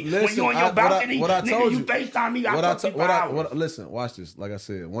 FaceTime me when you on your balcony. What I nigga, told you you. FaceTime me. I talk to you for hours. Listen, watch this. Like I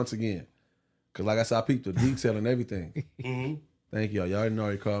said, once again, because like I said, I peeped the detail and everything. Thank y'all. Y'all already know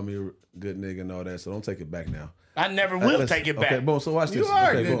you called me a good nigga and all that, so don't take it back now. I never will Listen, take it back. Okay, boom. So watch this. You are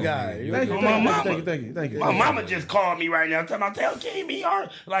a okay, good boom. guy. You're a Thank good you, guy. thank you, My thank you, thank you, thank you. My mama just called me right now. Tell Keem he are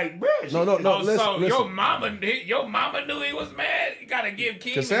like, bro. No. So Listen. your mama knew he was mad. You gotta give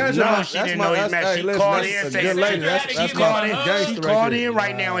Keem. Cassandra, No, that's she didn't my- know he was that's- mad. hey, She listen, called that's in a and good said, lady. That's She called called in. gangster She right called there. in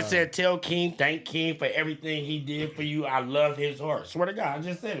right now and said, tell Keem, thank Keem for everything he did for you. I love his heart. Swear to God, I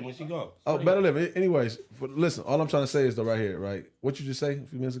just said it when she go. Oh, better live. Anyways, listen, all I'm trying to say is though right here, right? What you just say a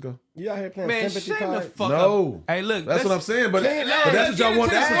few minutes ago? You out here playing Man, sympathy shut the cards? fuck No. up. Hey, look. That's what I'm saying, but that's what let's y'all get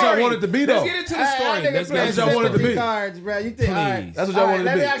want. into That's the what y'all story. want it to be, though. Let's get into the story. Hey, Let's nigga get That's into what y'all wanted to sympathy be. cards, bro. You think? All right. That's what y'all wanted to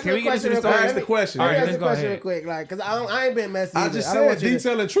Let me be. ask Can you we a get into question the real story? quick. Ask the question. Let me All right, ask you let's a go question ahead. real quick, like, because I ain't been messy. I either. just I don't want said you to-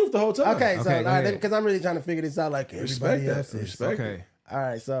 detail and truth the whole time. Okay, so Okay, go ahead. because I'm really trying to figure this out like Respect everybody that. else is. Respect Okay. it. All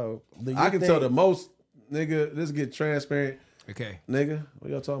right, so do you I can think, tell the most, nigga. Let's get transparent, Okay. nigga.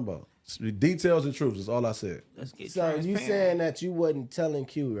 What y'all talking about? Details and truths is all I said. Let's get So you saying that you wasn't telling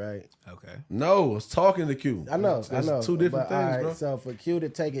Q, right? Okay. No, I was talking to Q. I know, That's I know. two different but, all things, right, bro. So for Q to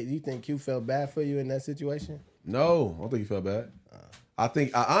take it, you think Q felt bad for you in that situation? No, I don't think you felt bad.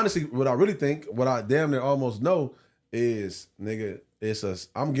 I honestly, what I really think, what I damn near almost know is, nigga,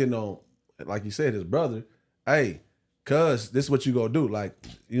 I'm getting on, like you said, his brother. Hey, cuz this is what you gonna do. Like, you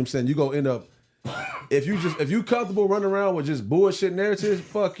know what I'm saying? You gonna end up, if you comfortable running around with just bullshit narratives,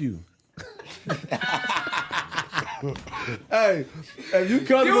 fuck you. Hey, if you You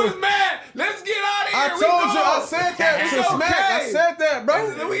comfortable. was mad. Let's get out of here. I told you, I said that It's to Smack. I okay. said that,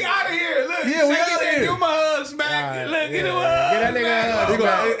 bro. We out of here. Look, Yeah, we shake outta it, here. give him a hug, Smack. Look, get him a hug. Get that nigga a hug. He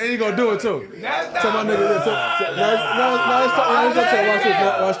gonna, and you gonna do it too. That's Tell my not nigga this.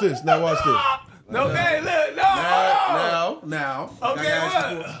 Watch this. Now watch this. No, okay, look, no. Now. Okay,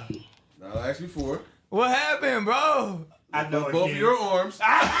 what? Now I ask you for it. What happened, bro? I know it, Both Keem. of your arms.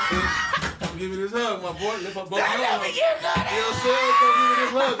 Come give me this hug, my boy. Lift up both of your arms. You know what I'm saying? Come give me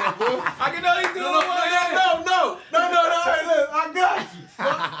this hug, my boy. I can only do No. one hand. Hey, look, I got you.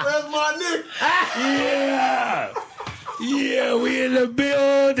 That's my nigga. Yeah, we in the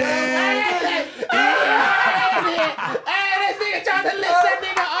building. Hey, this nigga trying to lift that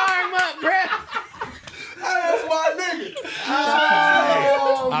nigga arm up, bro. That's my nigga. I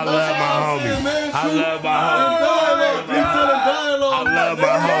love my homie. I love my homie. Detail and dialogue. I love my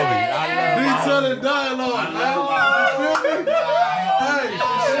homie. Detail and dialogue, man. You feel me? Hey,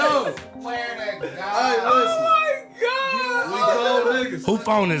 for sure. Swear to God. Hey, listen. niggas. Who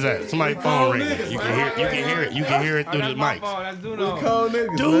phone is that? Somebody's phone cold ringing. niggas, You man. can hear it. You can hear it. You can hear it through the That's my mics. fault. That's We Duno. cold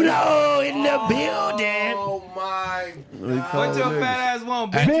niggas. Duno in the building. Oh my We God. cold What your niggas. fat ass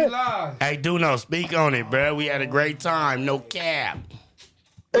want, bitch? You live. Hey, Duno, speak on it, bro. We had a great time. No cap.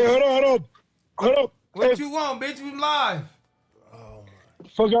 Hey, hold up. What you want, bitch? You live.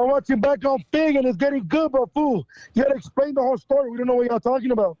 So y'all watching Back on Fig and it's getting good, but fool, you gotta explain the whole story. We don't know what y'all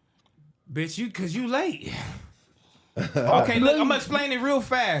talking about. Bitch, cause you late. Okay, look, I'm gonna explain it real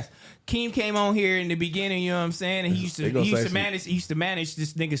fast. Keem came on here in the beginning, you know what I'm saying? And he used to manage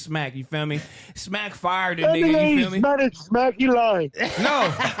this nigga Smack, you feel me? Smack fired the That nigga, you feel me? Smack, he lied.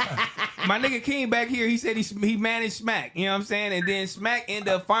 No. My nigga Keem back here, he said he managed Smack, you know what I'm saying? And then Smack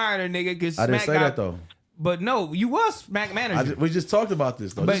ended up firing the nigga because I Smack didn't say that though. But no, you was Smack manager. We just talked about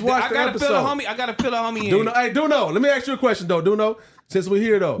this though. But Just watch I the gotta episode. fill the homie. I gotta fill the homie in. Duno, hey, Duno, let me ask you a question though, Duno. Since we're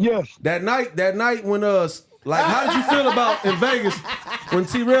here though. Yes. That night when like how did you feel about in Vegas when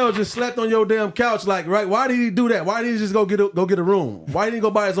T-Rail just slept on your damn couch? Like, right? Why did he do that? Why didn't he just go get a room? Why didn't he go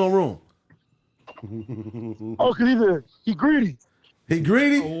buy his own room? Oh, cause he greedy. He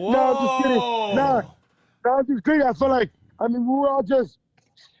greedy? Whoa. No, I'm just kidding. Nah, I'm just greedy. I feel like, we were all just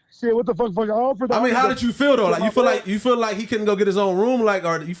shit. What the fuck? I mean, how did you feel though? Like you feel like he couldn't go get his own room, like,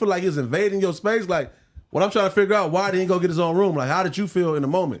 or you feel like he was invading your space? Like, what I'm trying to figure out, why didn't he go get his own room? Like, how did you feel in the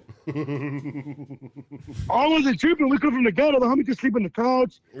moment? I wasn't tripping. We come from the ghetto. The homie could sleep in the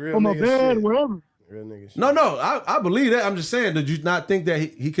couch, on my bed, wherever. Real nigga shit. No, I believe that. I'm just saying, did you not think that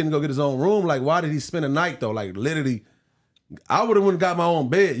he couldn't go get his own room? Like, why did he spend a night though? Like, literally, I would have went and got my own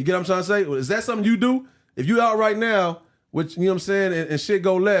bed. You get what I'm trying to say? Is that something you do? If you out right now, which, you know what I'm saying, and shit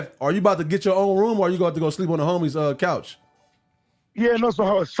go left, are you about to get your own room or are you going to go sleep on the homie's couch? Yeah, no,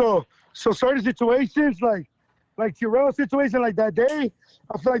 so certain situations, like Terrell's situation, like that day,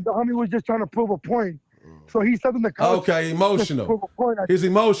 I feel like the homie was just trying to prove a point. So he slept in the couch. Okay, emotional. just to prove a point. He's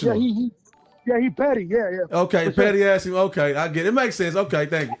emotional. Yeah, he petty. Yeah. Okay, For sure. petty ass. Okay, I get it. It makes sense. Okay,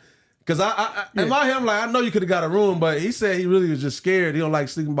 thank you. Because in my head, I'm like, I know you could have got a room, but he said he really was just scared. He don't like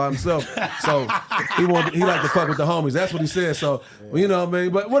sleeping by himself. So he like to fuck with the homies. That's what he said. So, well, you know what I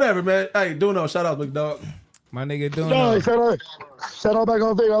mean? But whatever, man. Hey, Duno, shout out, big dog. My nigga doing No, shout out Back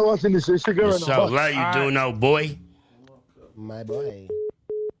on Fig. I was watching this shit. Shit good right So now. love you, Duno, boy. My boy.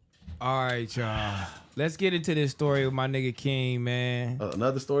 All right, y'all. Let's get into this story with my nigga King, man.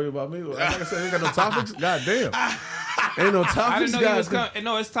 Another story about me? Like I said, ain't got no topics? God damn. Ain't no topics? I didn't know you was God coming.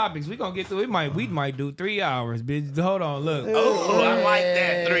 No, it's topics. We gonna get through it. We might do 3 hours, bitch. Hold on, look. Oh, I like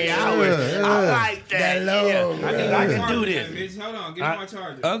that. 3 hours. I like that. Yeah. I can do this. Bitch, hold on. Give me my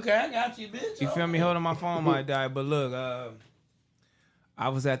charger. Okay, I got you, bitch. You feel me? Hold on, my phone might die. But look, I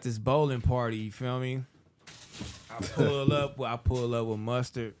was at this bowling party. You feel me? I pull up with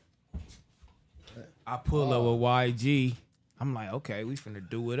Mustard. I pull up with YG. I'm like, okay, we finna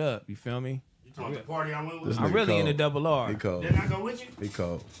do it up. You feel me? You talking the party I went with? I'm really in the double R. He cold. Didn't I go with you? He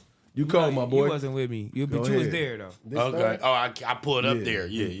cold. You cold, my boy. You wasn't with me. But Go you was ahead. there though. Okay. Oh, I pulled up there.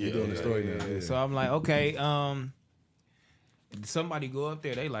 You Yeah. doing the story now. Yeah. So I'm like, okay, somebody go up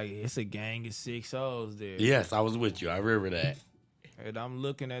there. They like, it's a gang of 6 hoes there. Yes, I was with you. I remember that. And I'm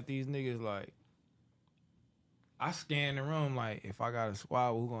looking at these niggas like, I scan the room like, if I got a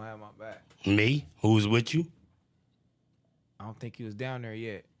squad, who gonna have my back? Me? Who was with you? I don't think he was down there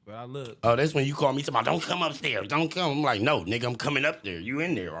yet, but I look. Oh, that's when you called me. Talking about, don't come upstairs. Don't come. I'm like, no, nigga, I'm coming up there. You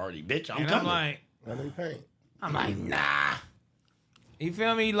in there already, bitch. I'm And coming. I'm like, nah. You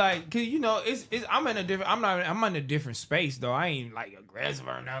feel me? Like, cause you know, I'm in a different space though. I ain't like aggressive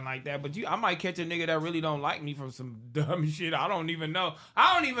or nothing like that. But I might catch a nigga that really don't like me from some dumb shit. I don't even know.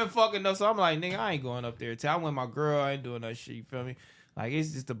 I don't even fucking know. So I'm like, nigga, I ain't going up there. I'm with my girl. I ain't doing that shit. You feel me? Like, it's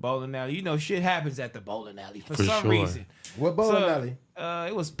just a bowling alley. You know, shit happens at the bowling alley for some reason. What bowling alley?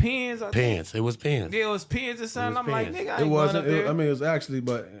 It was Pins. Pins. It was Pins. Yeah, it was Pins or something. I'm like, nigga, I ain't It going up wasn't. there. I mean, it was actually,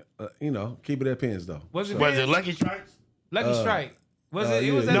 but you know, keep it at Pins though. Was it Lucky Strikes? Lucky Strike? Was it? It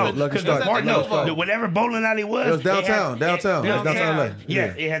yeah, was yeah. at Lucky the Strike. Novo. No, whatever bowling alley was. It was downtown. It had- Downtown LA.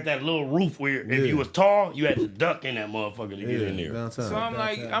 Yeah, it had that little roof where if you was tall, you had to duck in that motherfucker to get in there. Downtown. So I'm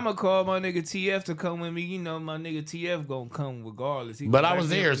like, I'm gonna call my nigga TF to come with me. You know, my nigga TF gonna come regardless. He But go I back was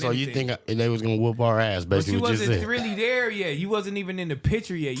there there, with so you anything. think they was gonna whoop our ass? But Basically, you what you wasn't said. really there yet. You wasn't even in the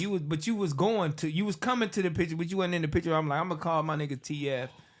picture yet. You was coming to the picture, but you wasn't in the picture. I'm like, I'm gonna call my nigga TF.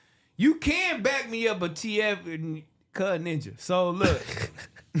 You can back me up, but TF and Cut Ninja. So look.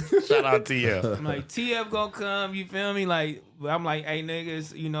 Shout out to you. I'm like, TF gonna come, you feel me? Like, I'm like, hey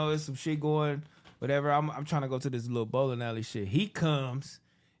niggas, you know, there's some shit going, whatever. I'm trying to go to this little bowling alley shit. He comes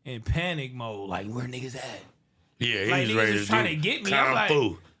in panic mode, like, where niggas at? Yeah, Like, he's niggas ready is to trying do to get me. Kung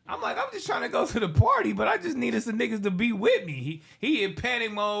Fu. I'm like, I'm just trying to go to the party, but I just needed some niggas to be with me. He in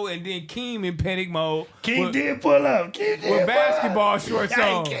panic mode, and then Keem in panic mode. Keem did pull up. Keem did with basketball shorts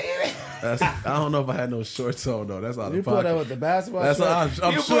on. I don't know if I had no shorts on though. That's out You of put pocket. up with the basketball That's shorts?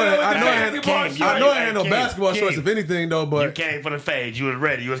 I'm You sure. put up with I the know I had no basketball shorts. If anything though, but you came for the fade. You was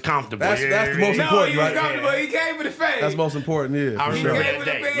ready. You was comfortable. That's the most No, important, he was right? comfortable. He came for the fade. That's most important. Yeah, I for He sure. remember came that for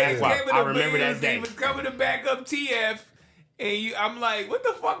the day. band. He Mackwop. came for I the remember that bands. day. He was coming to back up TF. And I'm like, what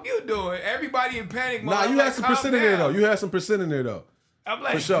the fuck you doing? Everybody in panic mode. Nah, you had some percent in there though. You had some percent in there though. I'm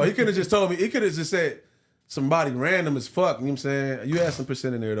like, For sure. He could have just told me. He could have just said somebody random as fuck. You know what I'm saying? You had some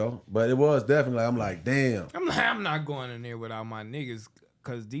percent in there though. But it was definitely. I'm like, damn. I'm not going in there without my niggas,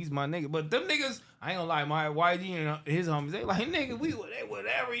 cause these my niggas. But them niggas, I ain't gonna lie, my YG and his homies, they like, nigga, they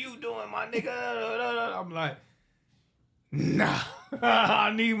whatever you doing, my nigga. I'm like, nah.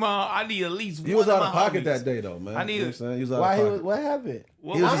 I need at least He one was out of of my pocket homies. that day though, man. I need you know what I'm saying? He was out Why? of pocket. What happened?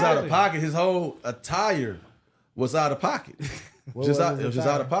 What He was just out of happened? pocket. His whole attire was out of pocket. It was just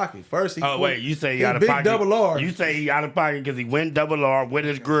out of pocket. First, he You say he he out of big pocket. double R. You say he out of pocket because he went double R with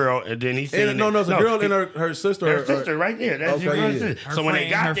his girl, and then he seen And, no, there's a girl and her sister. Her sister right there. That's your Okay, girl's yeah. sister. So when they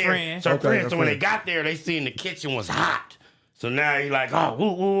got there, friend. so Okay, her when they friend. got there, they seen the kitchen was hot. So now he like, oh,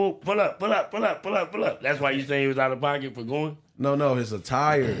 woo, pull up. That's why you saying he was out of pocket for going. No, his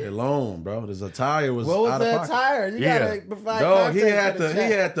attire alone, bro. His attire was What was out of the pocket. attire? You Yeah. gotta provide Dog, he context for the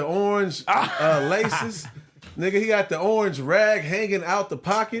chat. had the orange laces. Nigga, he got the orange rag hanging out the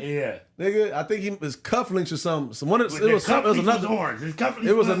pocket. Yeah. Nigga, I think he was cufflinks or something. It was His another. orange. His cufflinks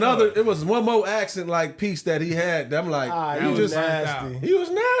It was another. orange. It was one more accent like piece that he had. That I'm like, Ah, he you just nasty. he was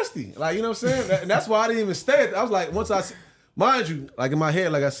nasty. Like, you know what I'm saying? And that's why I didn't even stay. I was like, mind you, like in my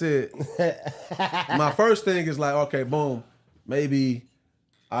head, like I said, my first thing is like, okay, boom, maybe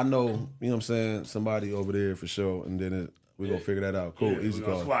I know, you know what I'm saying, somebody over there for sure, and then we're gonna figure that out. Cool, easy We're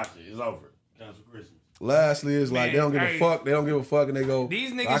gonna call. swatch it. It's over. Time for Christmas. Lastly, is like Man, they don't give hey. a fuck. They don't give a fuck, and they go.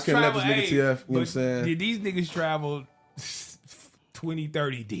 These niggas I couldn't let travel, this nigga TF. You know what I'm saying? These niggas travel 20,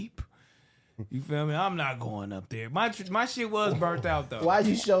 30 deep. You feel me? I'm not going up there. My shit was burnt out though. Why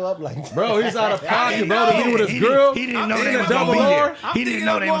you show up like that? Bro, he's out of pocket, bro. know. To be with his girl. He didn't I'm know they thinking was of gonna be double there. R. I'm He didn't thinking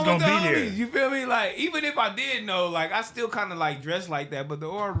know of they was going gonna with be the there. homies. You feel me? Like, even if I did know, like, I still kind of like dressed like that. But the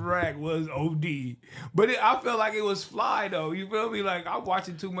orange rag was OD. But I felt like it was fly though. You feel me? Like, I'm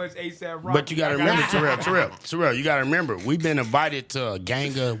watching too much ASAP Rocky. But you gotta remember, Terrell, you gotta remember, we've been invited to a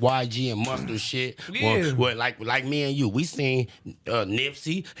gang of YG and Mustard shit. Yeah. Well, like me and you, we seen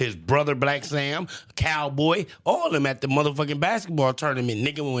Nipsey, his brother Black Sam, Cowboy, all of them at the motherfucking basketball tournament,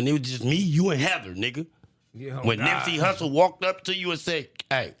 nigga, when it was just me, you and Heather, nigga. Yeah, When nah. Nipsey Hussle walked up to you and said,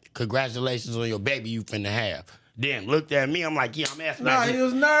 hey, congratulations on your baby you finna have. Then looked at me, I'm like, yeah, I'm asking. Nah, he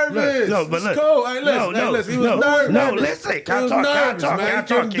was nervous. No, but It's look. cool. Hey, listen, he was nervous. No, listen. He Can was I nervous, talk? man. He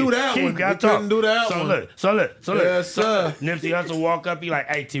couldn't do that one. He couldn't do that one. So look. Yes, sir. Nipsey Hussle walk up, he like,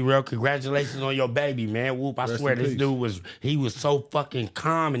 hey, T-Rail, congratulations on your baby, man. Whoop, I Rest swear in this peace. dude he was so fucking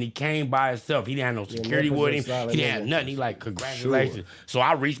calm and he came by himself. He didn't have no security Memphis with is him. solid, He didn't have nigga. nothing. He like, congratulations. So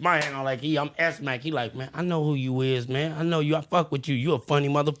I reached my hand, I'm like, I'm S-Mac. He like, man, I know who you is, man. I know you. I fuck with you. You a funny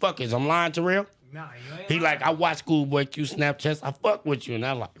motherfucker. I'm lying, Terrell? Nah, you ain't He lying. like, I watch Schoolboy Q Snapchats. I fuck with you. And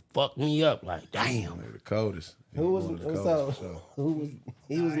I like, fuck me up. Like, damn. The coldest. Who was One of the so? coldest, for sure. Who was?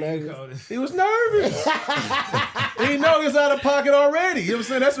 He was nervous. He was nervous. He know he was out of pocket already. You know what I'm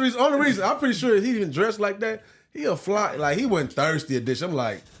saying? That's the reason. Only reason. I'm pretty sure he even dressed like that. He'll fly. Like, he wasn't thirsty at this. I'm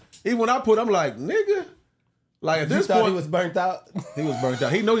like, even when I put, I'm like, nigga. Like, at You this thought point, he was burnt out? he was burnt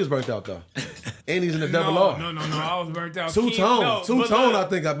out. He know he was burnt out though. And he's in the double No, R. no, I was burnt out. Two Keem- tone. no, Two but tone,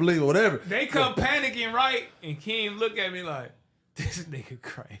 look, I believe, or whatever. They come panicking, right? And Keem look at me like, this nigga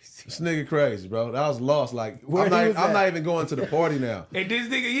crazy. This nigga crazy, bro. I was lost. Like, Where I'm he not, was I'm at? not even going to the party now. And this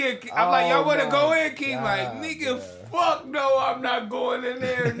nigga, I'm like, y'all want to my go in? Keem God, like, nigga, fuck no, I'm not going in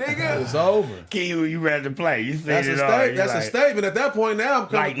there, nigga. It's over. King, you ready to play? You said That's a it all. statement. You That's like, a statement. At that point now,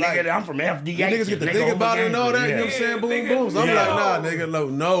 I'm Like, coming. nigga, I'm from FD8. You niggas get to Nigga, think about it and all that. You know what I'm Yeah, saying? Boom, nigga, boom. So I'm yeah. like, nah,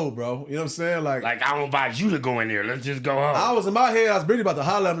 nigga, no, bro. You know what I'm saying? Like, Like, I don't invite you to go in there. Let's just go home. I was in my head. I was really about to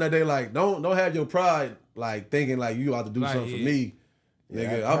holler at him that day. Like, don't have your pride. Like, thinking like you ought to do Like, something for yeah. me,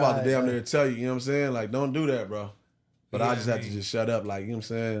 nigga. Yeah, I'm about to pride, damn yeah. near tell you. You know what I'm saying? Like, don't do that, bro. But I Yeah, just have to man. just shut up. Like, you know what I'm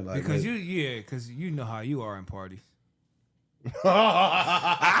saying? Like, Because man, because you know how you are in parties.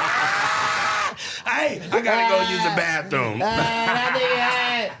 Hey, I gotta go use the bathroom.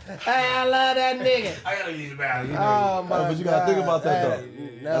 That nigga, hey, I love that nigga. I gotta use the bathroom. Oh my but you gotta think about that Hey,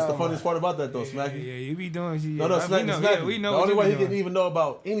 though. That's the no, funniest part about that though, Smacky. Yeah, you be doing shit. No, we Smacky, know, Smacky. yeah, we know The what only you way be he can doing. even know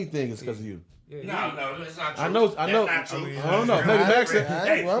about anything is because of you. No, that's not true. I know. That's not true. I don't know. Maybe Mac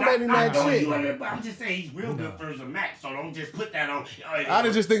said. Maybe Mac shit. I'm just saying he's real good friends with Mac, so don't just put that on. I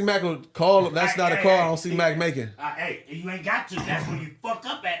didn't just think Mac would call him. That's not a call I don't see Mac making. Hey, you ain't got to. That's when you fuck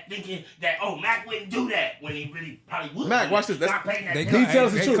up at thinking that, Mac wouldn't do that when he really probably would. Mac, watch this. They tell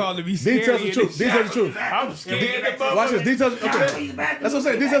us the truth. Called to be Details the truth. Details the truth. I'm scared. Watch this. Details. Okay. That's what I'm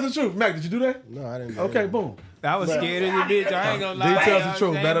saying. Details the truth. Mac, did you do that? No, I didn't. Okay, boom. I was scared as a bitch. I ain't gonna lie. Details the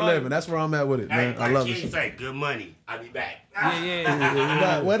truth. Better living. That's where I'm at with it, man. I love it. Say good money. I'll be back.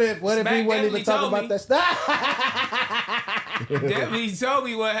 But what if he wasn't even talking about that stuff? Definitely told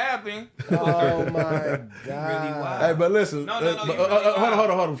me what happened. Oh my god! Really wild. Hey, but listen. No,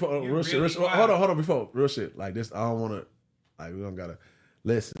 hold on. Real shit. Hold on. Before real shit like this, I don't want to. Like we don't gotta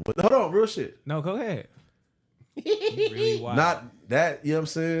listen. But hold on, real shit. No, go ahead. Really wild. Not that. You know what I'm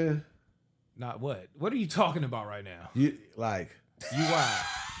saying? Not what? What are you talking about right now? You like. You wild?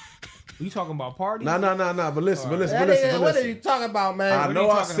 You talking about parties? No. But listen. What are you talking about, man? I know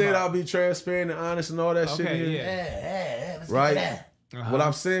I said I'll be transparent and honest and all that shit here. Yeah. Right? What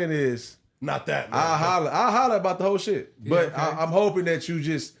I'm saying is not that. I'll holler about the whole shit. But I'm hoping that you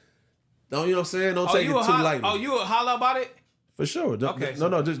just don't, you know what I'm saying? Don't take it too lightly. Oh, you will holler about it? For sure. Okay.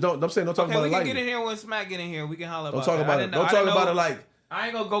 No, just don't. I'm saying don't talk about it lightly. We can get in here when Smack get in here. We can holler about it. Don't talk about it. Don't talk about it like. I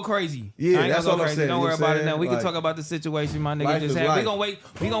ain't gonna go crazy. Yeah, that's all I'm saying. Don't worry about it now. We can Like, talk about the situation, my nigga. life Just is have. life.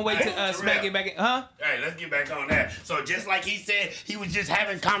 We gonna wait till Smack get back in. Huh? Hey, let's get back on that. So just like he said, he was just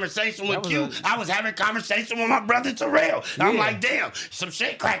having conversation with Q. I was having conversation with my brother Terrell. I'm like, damn, some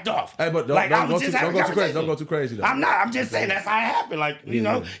shit cracked off. Hey, but don't go too crazy. Don't go too crazy though. I'm not. I'm just saying that's how it happened. Like, you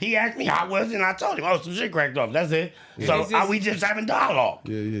know, he asked me how I was, and I told him, some shit cracked off. That's it. So we just having dialogue.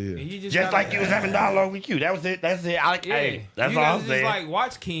 Yeah. Just like you was having dialogue with Q. That was it. That's it. Hey, that's all I'm saying. Just like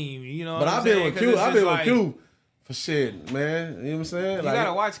watch Keem. You know. But I've been with Q. I've been with Q for shit, man. You know what I'm saying? You like,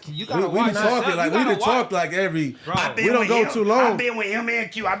 gotta watch. You gotta we watch. talking like we done talk like every. We don't go too long. I've been with him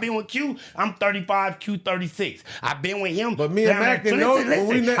and Q. I've been with Q. I'm 35. Q 36. I've been with him. But me and Mac didn't know. I've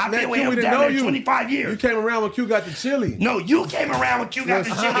been with him down there 25 years. You came around when Q got the chili. No, you came around when Q got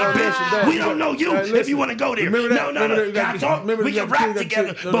the chili, bitch. We don't know you. If you want to go there, no. Can I talk? We can rap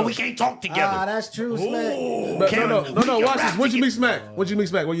together, but we can't talk together. Ah, that's true, Smack. No. Watch this. When'd you meet Smack?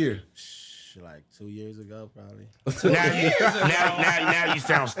 What year? Like 2 years ago, probably. Now you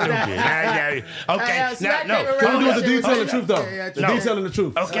sound stupid. Okay. No. Can we do the detail and the truth though? The detail and the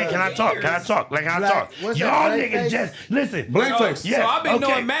truth. Okay. Can I talk? Like I talk. Y'all niggas just listen. Blank face. So I've been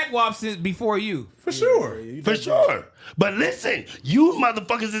knowing MACWOP since before you. For sure. But listen, you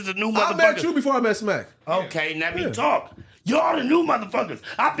motherfuckers is a new motherfucker. I met you before I met Smack. Okay, let me talk. Y'all the new motherfuckers.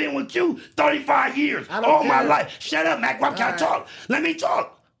 I've been with you 35 years. All my life. Shut up, MACWOP. Can I talk? Let me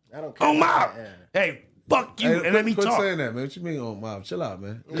talk. I don't care. On Mob. Hey, fuck you. And let me talk. Quit saying that, man. What you mean on Mob? Chill out,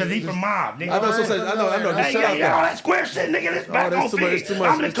 man. Because he from Mob, nigga. I know. Just shut up. All that square shit, nigga. This back on Fig.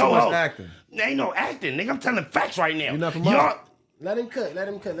 I'm the co-host. Acting. There ain't no acting, nigga. I'm telling facts right now. You're not from Mob. Let him cut. Let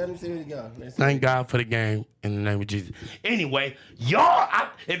him see where he go. Thank God for the game in the name of Jesus. Anyway, y'all,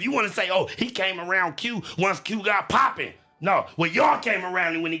 if you want to say, he came around Q once Q got popping. No, y'all came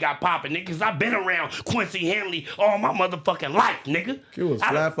around when he got popping, nigga, because I've been around Quincy Henley all my motherfucking life, nigga. Q was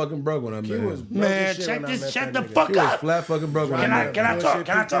flat fucking broke when I met him. Man, shut the fuck up. Q was flat fucking broke when I met him.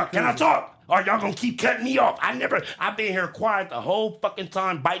 Can I talk? Or y'all gonna keep cutting me off? I've been here quiet the whole fucking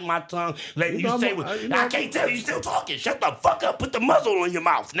time, biting my tongue, letting you say what. I can't tell you still talking. Shut the fuck up, put the muzzle in your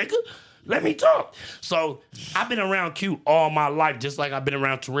mouth, nigga. Let me talk. So, I've been around Q all my life, just like I've been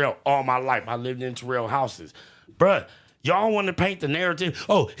around Terrell all my life. I lived in Terrell houses. Bruh, y'all want to paint the narrative,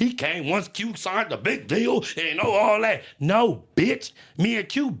 he came once Q signed the big deal and all that. No, bitch. Me and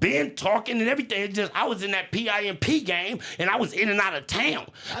Q been talking and everything. It's just I was in that PIMP game and I was in and out of town.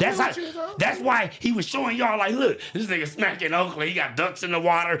 That's why he was showing y'all like, look, this nigga smacking Oakley. He got ducks in the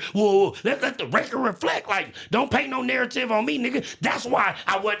water. Whoa. Let the record reflect. Like, don't paint no narrative on me, nigga. That's why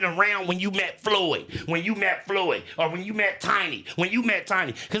I wasn't around when you met Floyd. Or when you met Tiny.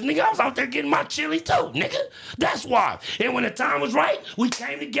 Because, nigga, I was out there getting my chili too, nigga. That's why. And when the time was right, we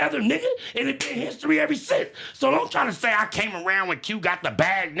came together, nigga, and it's been history ever since. So don't try to say I came around when Q got the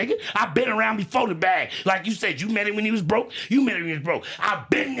bag, nigga. I've been around before the bag. Like you said, you met him when he was broke. I've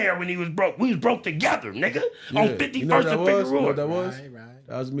been there when he was broke. We was broke together, nigga. On 51st and Figure Road. You know what that was? Right.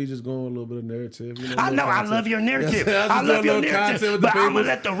 That was me just going a little bit of narrative. I know, I love your narrative. I love your narrative, but I'm going to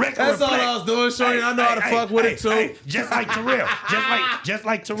let the record reflect. That's all I was doing, shorty. I know how to fuck with it, too. Just like Terrell. Just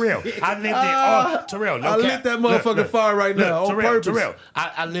like Terrell. I lived at Terrell. I lit that motherfucking fire right now on purpose. Terrell,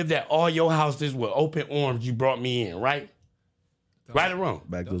 I lived at all your houses with open arms. You brought me in, right? Right or wrong?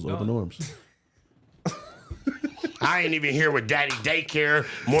 Back those open arms. I ain't even hear what Daddy Daycare,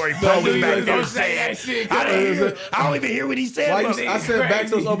 Maury Povey back there said. I don't even hear what he said. I said back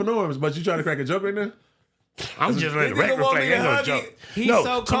to those open arms, but you trying to crack a joke right now? I'm just letting the record reflect. Ain't no joke. He's no,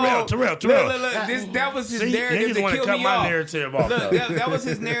 so Terrell. Look, that was his narrative to kill me off. Narrative off. Look, that was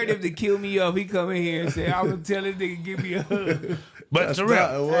his narrative to kill me off. He come in here and say, "I would tell this nigga give me a hug." But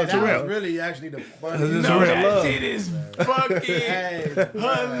Terrell, that was really actually the funniest. No, that shit is fucking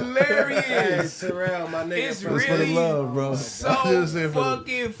hilarious. Hey, Terrell, my nigga. It's really love, so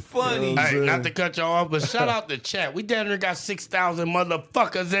fucking funny. Hey, not to cut y'all off, but shout out the chat. We down there got 6,000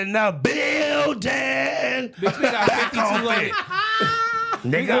 motherfuckers in the building. Bitch, we got 5,200.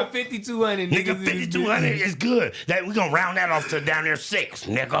 We got 5,200 niggas. Nigga, 5,200 is good. That we gonna round that off to down there 6,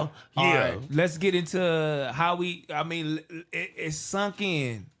 nigga. Yeah. All right, let's get into how it's sunk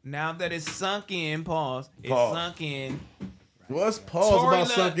in. Now that it's sunk in, pause. It's sunk in. What's pause about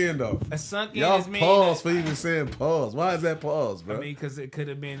sunk in, though? A sunk in Y'all is meaning pause for even saying pause. Why is that pause, bro? I mean, because it could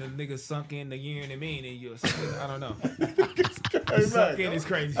have been a nigga sunk in the year and a mean and you're I don't know. Sunk in is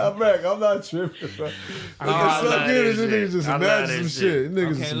crazy. I'm back. I'm not tripping, bro. Sunk in is niggas just imagine some shit.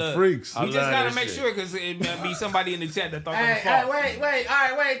 Niggas some freaks. We just gotta make sure because it might be somebody in the chat that thought that was false. Wait. All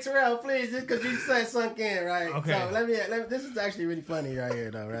right, wait, Terrell, please, just because you said sunk in, right? Okay. So let me. This is actually really funny right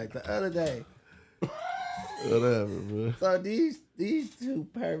here, though, right? The other day. Whatever, bro. So these two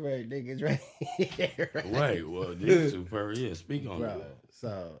pervert niggas right here. Right? Wait, well, these two pervert, yeah, speak on it.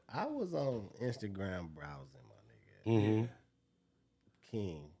 So I was on Instagram browsing, my nigga.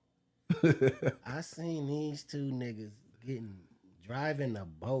 Keem. I seen these two niggas driving a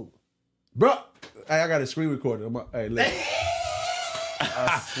boat. Bro, hey, I got a screen recorder. Hey, look.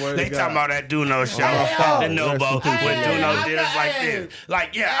 I swear they to God. talking about that Duno show. The Nobo when Duno did us like this.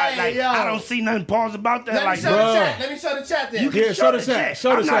 Like, yeah, I don't see nothing pause about that. Let me show the chat then. You can show the chat.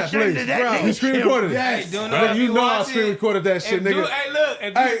 Show the chat, please. You screen recorded it. Hey, Duno, you know I screen recorded that shit, nigga. Hey, look.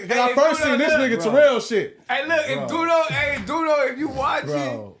 Hey, I first seen this nigga Terrell shit. Hey, look, if Duno, if you watch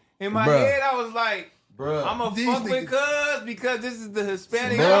it, in my head, I was like, I'm gonna fuck with Cuz because this is the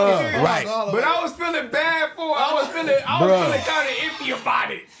Hispanic culture. Right. But I was feeling bad for it. I was feeling kind of iffy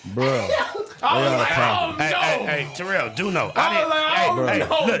about it. Bro. I was like, oh no. Hey, Terrell, Duno.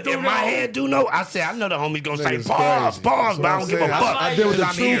 Look, Duno. in my head, Duno, I said, I know the homie's gonna say pause, but I don't give a fuck. I deal with the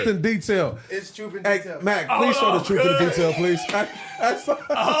truth and detail. It's truth and detail. Hey, Mac, please show the truth and detail, please.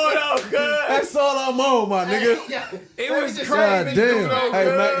 Hold on, Cuz. That's all I'm on, my nigga. It was crazy. God damn. Hey,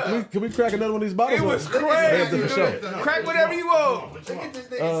 Mac, can we crack another one of these bottles? It was crazy. For sure. Crack whatever you want. Look at this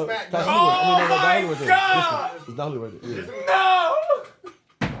nigga smack. Oh my God. It's Dolly right there. No.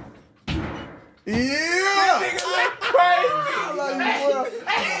 Yeah. Niggas like crazy. I love you,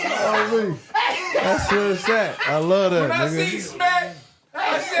 bro. That's where it's at. I love that, When I nigga. see Smack,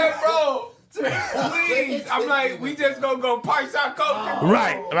 I said, bro, please. I'm like, we just gonna go park our culture.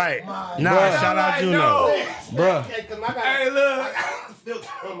 Right. Nah, shout out Duno. Bro. Hey, look.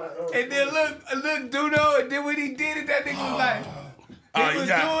 And then look, Duno, and then when he did it, that nigga was like, he was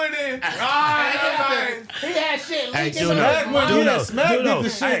doing it. He had shit. Hey, Duno. Smack did the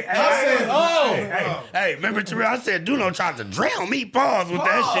shit. I said, Hey, remember Terrell? I said Duno tried to drown me. Pause with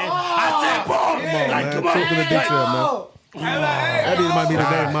that shit. I said pause. Like, come on. Truth in the detail, man. That might be the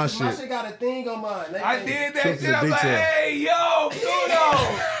name of my My shit. shit got a thing on mine. I did that Truth shit. in the I'm like, detail. hey, yo, Duno.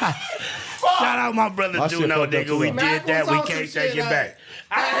 Shout out my brother My shit Duno, fucked up nigga. We too. did that. We can't take it back.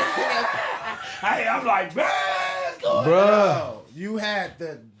 Hey, I'm like, man, what's going on? Bro. You had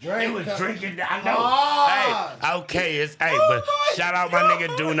the drink. It was drinking. I know. Hey, okay, but shout out my nigga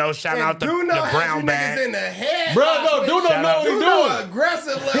Duno. Shout out the brown bag. In the head. Bro, no, Duno know what he doing.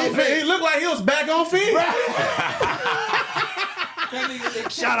 Aggressive little He looked like he was back on feet.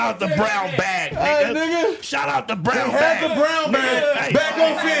 Shout out the brown bag, Hey, nigga. nigga. Shout out the brown Had bag. the brown bag. Hey. Back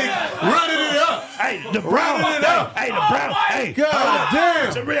on feet. Running it up. Hey, the brown Running it up. Hey, the brown. Hey, God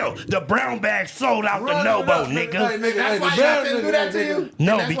damn. to real. The brown bag sold out the Nobo, nigga. Hey, nigga. That's why y'all didn't do that to you?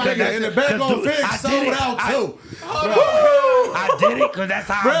 No, That's because why that's And the back on feet I sold did it. out too. I did it because that's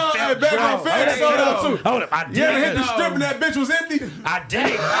how Brown I felt. and back on feet sold out too. Hold up, I did You ever hit it. the strip and that bitch was empty? I did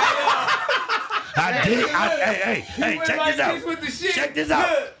it. I did it. Hey, check this out. Check this out.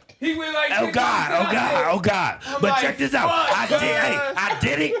 He went like, Oh God. But like, check this out. fuck,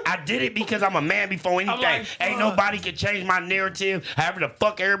 I did it because I'm a man before anything. like, Ain't nobody can change my narrative. However the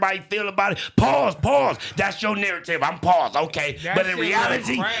fuck everybody feel about it. Pause. That's your narrative. I'm paused. Okay. That But in shit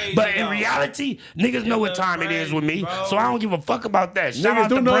reality, look crazy, niggas know what time it is with me. bro. So I don't give a fuck about that. Shout Niggas out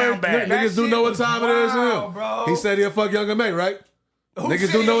the do know brown it. bag. Niggas do know what time it is wild, to bro. him. He said he'll fuck Younger May, right?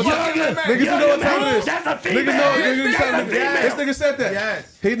 Niggas do know what time. Younger Niggas do know what time it is. That's a Niggas female. know. That's a female. This nigga said that.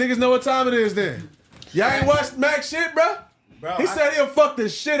 Yes. Niggas know what time it is then. Y'all ain't watched Mac shit, bro? He said he'll fuck the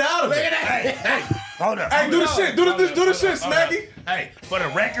shit out of it. Hey, hold up. Hey, do the shit. Do the shit, Smacky. Hey, for the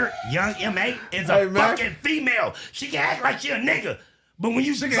record, young M8 is a fucking female. She can act like she a nigga. But when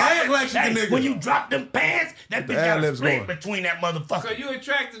you when you drop them pants, that bitch got a split between that motherfucker. So you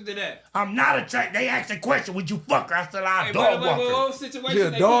attracted to that? I'm not attracted. They asked the question, would you fuck her? I said, I'll dog walk her. What situation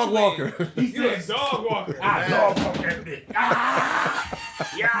You're a dog walker. You're a dog walker. I'll dog walk that bitch.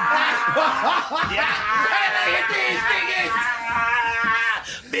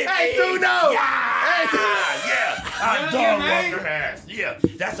 Hey, Duno. I'll dog walk her ass. Yeah,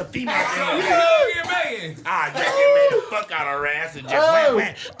 that's a female thing. You know you're making. Just get made the fuck out of her ass and just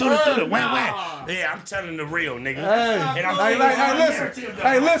wham, through the wham. Yeah, I'm telling the real, nigga. And I'm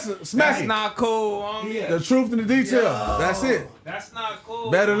Hey, listen, Smacky. That's not cool. The truth and the detail. That's it. That's not cool.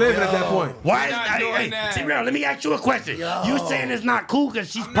 Better living at that point. Why? Hey, T-Real, let me ask you a question. You saying it's not cool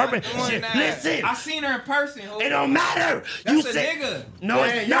because she's perfect. Listen. I seen her in person. It don't matter. That's a nigga. No,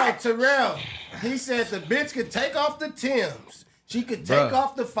 it's not. Terrell, he said the bitch could take off the Timbs. She could take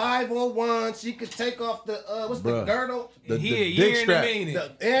off the 501. She could take off the, the girdle? The dick strap.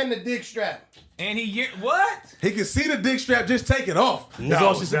 And the dick strap. And what? He can see the dick strap, just take it off.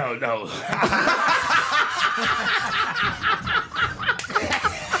 No.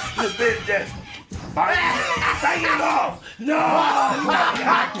 The bitch just take it off. No.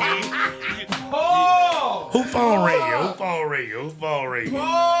 Oh! Who phone ringing?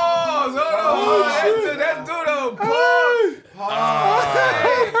 Pause! That's Duno. Pause!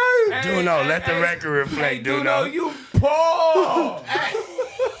 Duno, let the record reflect, Duno, you pause!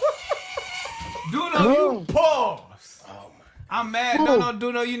 Duno, you pause! I'm mad. No,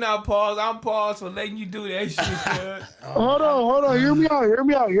 Duno, you not pause. I'm paused for letting you do that shit, cuz. Hold on. Hear me out. All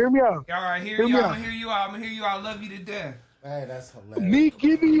right, hear you out. I'm gonna hear you out. I love you to death. Hey, that's hilarious. Me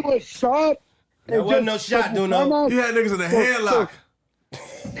giving you a shot. There wasn't no shot, Duno. You had niggas in a headlock.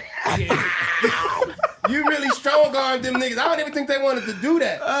 You really strong-armed them niggas. I don't even think they wanted to do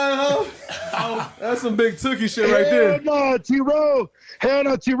that. That's some big tookie shit right there. Hell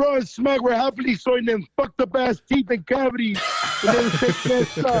no, T-Row and Smack were happily showing them fucked up ass teeth and cavities. And they were taking that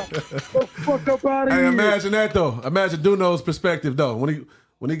shot. Go fuck up out of here. Hey, imagine that though. Imagine Duno's perspective though. When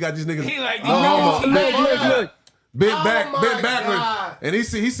he got these niggas. He like, Look. Bent backward, and he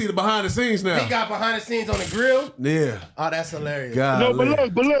see the behind the scenes now. He got behind the scenes on the grill. Yeah. Oh, that's hilarious. God, no, but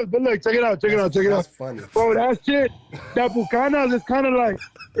look, check it out. That's funny. Bro, that shit, that Bucanas is kind of like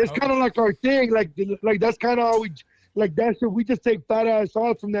our thing. Like that's kind of how we, like that shit. We just take fat ass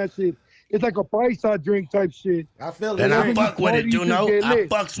shots from that shit. It's like a paisa drink type shit. I feel it. And I fuck with it, Duno. I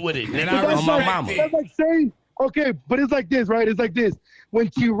fucks with it. And I on my mama. That's like saying, okay, but it's like this, right? It's like this. When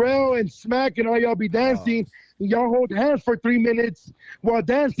T-Rail and Smack and all y'all be dancing, y'all hold hands for 3 minutes while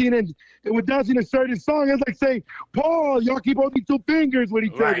dancing, and we're dancing a certain song. It's like saying, Paul, y'all keep holding 2 fingers with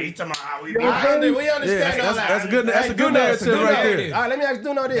each other. Right, he talking about how we we understand all that. That's a good narrative right there. All right, let me ask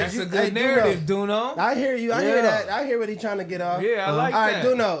Duno this. That's a good narrative, Duno. I hear you. I hear that. I hear what he's trying to get off. Yeah, I like that. that.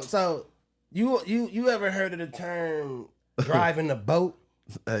 All right, Duno. So you ever heard of the term driving the boat?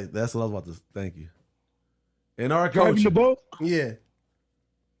 Hey, that's what I was about to. Thank you. In our Driving culture, the boat? Yeah.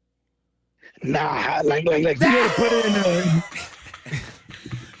 Nah, like you gotta put it in there.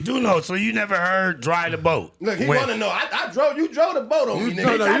 Duno, so you never heard drive the boat? Look, he want to know. You drove the boat on me,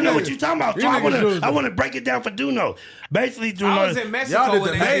 nigga. I know what you talking about. So I want to break it down for Duno. Basically, Duno. I was in Mexico. Y'all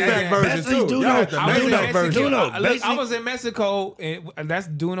did the Maybach version too. I was in Mexico, and that's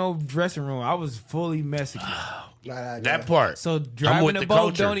Duno dressing room. I was fully Mexican. That part. So driving the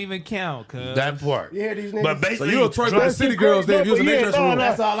boat don't even count, cuz. That part. You hear these niggas? But basically, so you don't twerk with the city girls then. You was in their dressing room.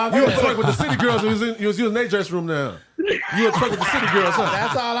 That's all I'm You saying. don't twerk with the city girls. You was using their dressing room now. You don't twerk with the city girls, huh?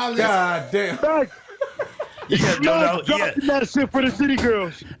 That's all I'm saying. God damn. Yeah, Duno. Dropping that shit for the city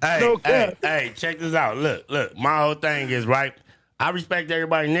girls. Hey, check this out. Look. My whole thing is, right, I respect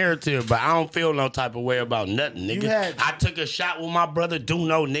everybody's narrative, but I don't feel no type of way about nothing, nigga. I took a shot with my brother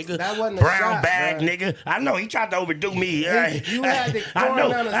Duno, nigga. That wasn't a brown shot, bag, bro. nigga. I know he tried to overdo me. You had the corn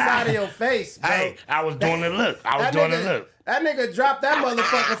on the side of your face, bro. Hey, I was doing the look. That nigga dropped that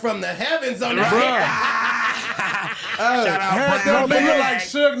motherfucker from the heavens on the Bro. Shout out Had brown that nigga bag. like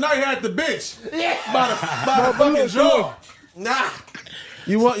Suge Knight had the bitch. By the fucking jaw. Nah.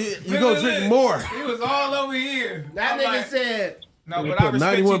 You go drink more. He was all over here. That nigga said. No, but I respect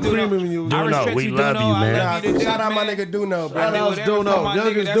 91 you, premium in Duno. you. I respect we you, love Duno. you, I man. love you to death, Shout out my man. nigga Duno, bro. I do Shout out whatever Duno. for my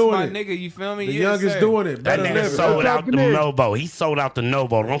Youngest nigga. That's doing my it. nigga. You feel me? The Yes, youngest sir. doing it. That Better nigga living. sold out the Dropping in. Novo. He sold out the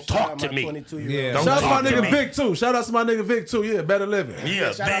Novo. Don't talk to me. Yeah. Don't Shout out to talk my to nigga me. Vic too. Shout out to my nigga Vic too. Yeah, better living.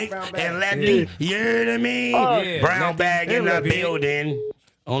 Yeah, shout out Vic Brown Bag. and Letty. You hear what I mean? Yeah. Brown Letty bag in and the Letty. building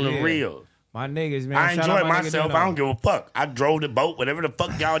on the Yeah. real. My niggas, man. I Shout out enjoy my nigga myself. Dino. I don't give a fuck. I drove the boat, whatever the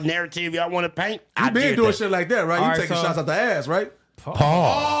fuck y'all narrative y'all want to paint. I You been did doing that. shit like that, right? All You right, taking so- shots out the ass, right? Paul.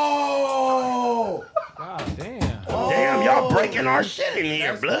 Oh, God damn. Damn, y'all breaking our shit in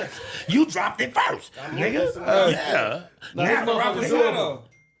here, blood. You dropped it first, nigga. Yeah. Now,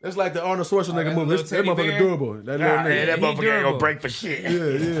 it's like the Arnold Schwarzenegger that movie. little That teddy motherfucker bear? durable. That little nah, nigga. that he motherfucker ain't durable. gonna break for shit.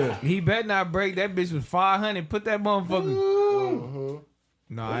 Yeah. He better not break. That bitch was 500. Put that motherfucker.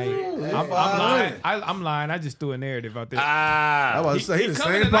 No, I ain't. I'm lying. I'm lying. I just threw a narrative out there. I was about to say, he the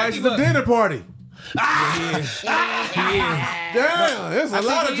coming same to price as the Nike dinner party. He is. Damn, there's a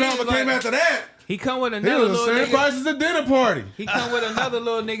lot of think he drama is came like- after that. He come with He another was the little same nigga. price as the dinner party. He come with another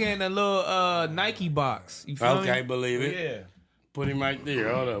little nigga in a little Nike box. You feel me? Okay, believe it. Yeah. Put him right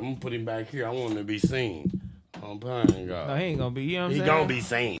there. Hold up. I'm gonna put him back here. I want him to be seen. On Pine God. No, he ain't gonna be. You know what I'm He saying? gonna be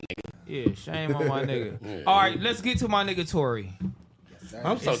seen. Yeah, shame on my nigga. All right, let's get to my nigga Tory.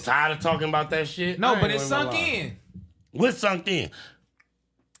 I'm so tired of talking about that shit. No, I but ain't it's gonna sunk lie. in. What's sunk in?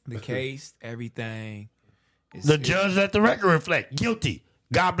 The case, everything. The judge let the record reflect. Guilty.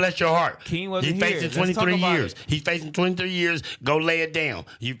 God bless your heart. Keem wasn't He's here. facing Let's talk 23 about years. it. He's facing 23 years. Go lay it down.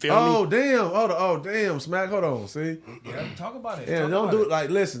 You feel Oh, me? damn. Oh, damn. Smack, hold on. See? Yeah, talk about it. Yeah, don't do it. Like,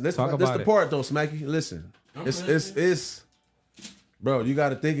 listen. This Talk the about it. part, though, Smacky. Listen. It's bro, you got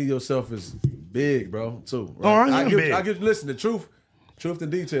to think of yourself as big, bro, too. Right? Oh, I am big. I give, listen, the truth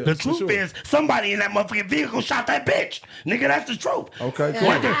and details. The for truth sure. is, somebody in that motherfucking vehicle shot that bitch. Nigga, that's the truth. Okay, cool.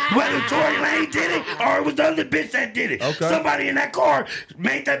 Whether Tory Lane did it or it was the other bitch that did it. Okay. Somebody in that car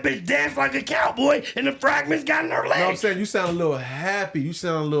made that bitch dance like a cowboy and the fragments got in her legs. No, I'm saying you sound a little happy. You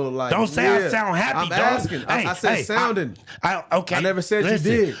sound a little like. Don't say I sound happy, I'm dog. asking. I Hey, said hey, sounding. Okay. I never said you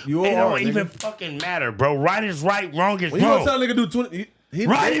Listen, did. You it all don't are, even nigga. fucking matter, bro. Right is right, wrong is When you wrong. gonna tell a nigga do 20?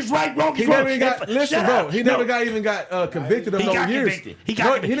 Right is right, wrong is He wrong. never even got. Listen, Shut bro. up. He No. never got even got convicted of He no got years. convicted. He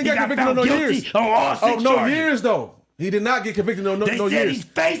got He didn't get got convicted of found no guilty years. on all 6 Oh, no charges. years though. He did not get convicted of no They said years. he's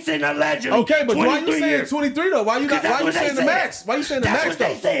facing allegedly. Okay, but why you 23 saying years. 23 though? Why you Because not? Why that's you what they saying the said. max? Why you saying the That's max what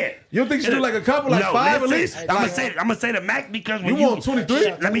though? they said. You don't think you should do like a couple, like No, 5 at listen, least? I'm gonna say the max because when You want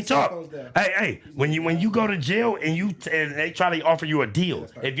 23? Let me talk. Hey, when you go to jail and and they try to offer you a deal,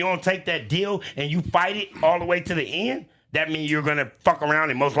 if you don't take that deal and you fight it all the way to the end, that means you're gonna fuck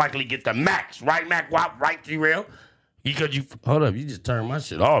around and most likely get the max, right, MACWOP, right, T-Rail? Because you hold up, you just turned my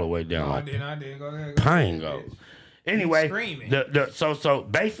shit all the way down. I did. Go ahead. Pain go. Anyway, screaming. so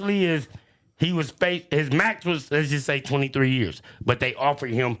basically is he was his max was, let's just say 23 years, but they offered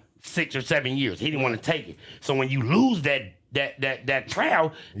him 6 or 7 years. He didn't want to take it. So when you lose that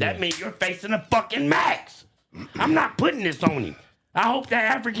trial, that means you're facing a fucking max. I'm not putting this on him. I hope that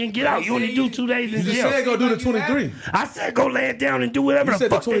African get out. You only do 2 days in You just jail. said go do the 23. I said go lay it down and do whatever You the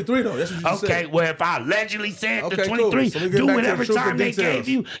said the fuck. 23 though. That's what you just Okay, said. well, if I allegedly said the Okay, cool. 23, So we get do back to the whatever truth and time they details. gave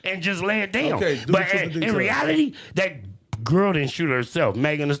you and just lay it down. Okay, do the but truth and in details. reality, that girl didn't shoot herself.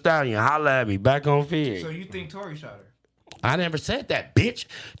 Megan Thee Stallion, holla at me, back on Fig. So you think Tory shot her? I never said that, bitch.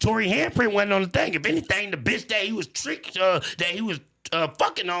 Tory handprint wasn't on the thing. If anything, the bitch that he was tricked, that he was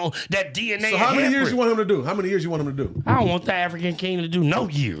fucking on, that DNA. So how many handprint. years you want him to do? How many years you want him to do? I don't want the African king to do no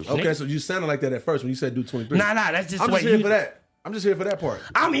years. Okay, nigga. so you sounded like that at first when you said do 23. Nah, that's just I'm the way just here you. for that. I'm just here for that part.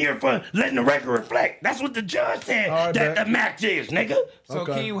 I'm here for letting the record reflect. That's what the judge said. All right, that bet. the max is, nigga. So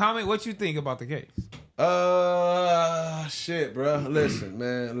Okay. Keem, what you think about the case? Shit, bro. Listen,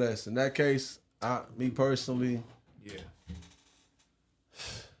 man. Listen. That case, me personally, Yeah.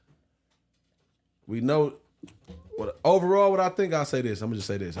 we know. Overall, what I think, I'll say this. I'm gonna just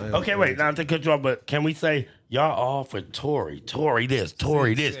say this. Okay, wait, not to cut you off, but can we say y'all all for Tory this,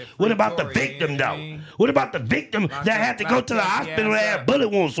 Tory this? Said What free about the Tory, victim you though? know what I mean? What about the victim that had to go to the lock that hospital and ass had up. bullet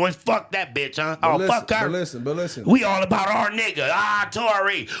wounds? So it's fuck that bitch, huh? But Oh, listen, fuck her. But listen. We all about our nigga.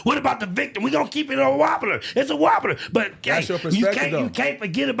 Tory. What about the victim? We gonna keep it a wobbler. It's a wobbler. But That's hey, your perspective, you can't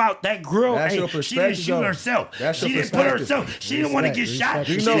forget about that girl. That's Hey, your she didn't perspective, shoot though. herself. That's She your didn't put perspective. herself. She didn't want to get shot.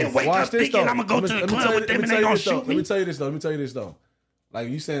 You She know, didn't wake watch up this, thinking though. I'm gonna go to the Let me club tell you- with them let me and tell they you gonna this, though. shoot Let me me. tell you this though. Like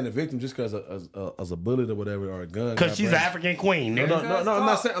you saying the victim just because as a bullet or whatever or a gun. Because got she's an branded. African queen, nigga. No,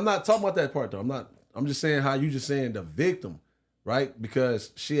 I'm not talking about that part though. I'm just saying how you just saying the victim, right?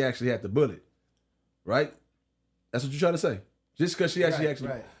 Because she actually had the bullet, right? That's what you're trying to say. Just because she actually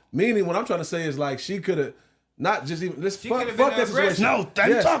Right. meaning what I'm trying to say is like she could have not just even let's She fuck could've been that aggressive. situation. No,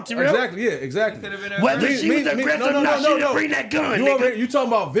 they talk to real. Exactly, yeah, exactly. Could have been Whether aggressive. she was aggressive or not, she didn't bring that gun, You over nigga. here, you talking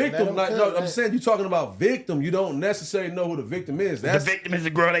about Let victim? him Like, cook no, I'm that. saying you talking about victim. You don't necessarily know who the victim is. The victim is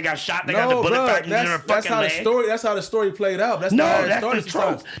the girl that got shot. They got the no, bullet bro. fragments in her That's fucking how leg. the story. That's how the story played out. That's No, how it that's started the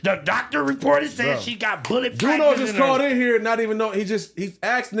sometimes. truth. The doctor reported said Bro. she got bullet Bruno fragments just in her. called in here, and not even know. He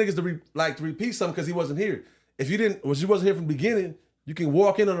asked niggas to repeat something because he wasn't here. If you didn't, well, you wasn't here from the beginning. You can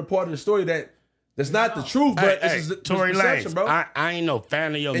walk in on a part of the story that's not the truth, but it's just Tory perception, Lanez, bro. I ain't no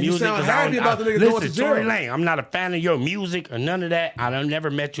fan of your And you music. sound happy about the nigga going to listen, jail. Tory Lanez, I'm not a fan of your music or none of that. I done never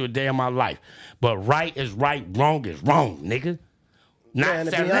met you a day in my life. But right is right, wrong is wrong, nigga. Not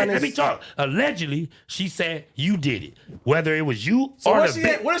to said, be let honest- me talk. Allegedly, she said you did it. Whether it was you So or what the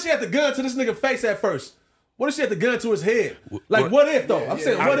if she had the gun to this nigga face at first? What if she had the gun to his head? Like, what if, though? I'm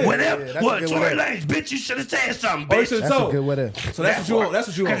saying, what if? What if? that's a What, good Tory what Lanez, bitch, you should have said something, Oh, you bitch. should have That's a told. good what if. So that's what you want. That's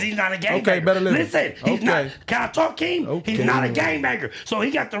what you want. Because he's not a gangbanger. Okay, better live. Listen, he's not. Can I talk, Keem? Okay. He's not a gangbanger. So he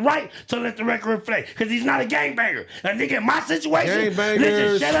got the right to let the record reflect. Because he's not a gangbanger. A nigga in my situation. Gangbanger,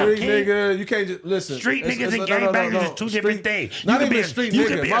 listen, shut up, street Keem. nigga. You can't just listen. Street It's- niggas and no, gangbangers is two different things. You Not can even be a street you nigga.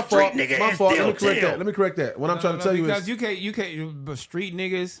 can be My a street fault. nigga My and fault. still Let me correct chill. that. Let me correct that. What I'm trying to tell you because is you can't, but street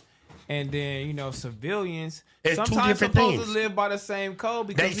niggas and then civilians. It's two sometimes different supposed things. to live by the same code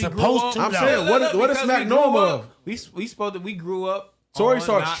because They we supposed grew up. to, I'm though. saying, what is because Smack we grew normal up- of? We supposed to. We grew up. Tory on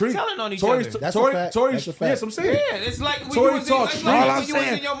talks not street. telling on each Tory, other. That's a Tory, fact. Tory, That's a fact. yes, I'm saying. Yeah, it's like when Tory you was talks in, street. like All when I'm you was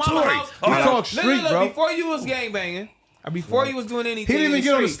saying, in your mama Tory, house. all He I'm- talks street, bro. Before you was gangbanging, or before you was doing anything, He didn't even in the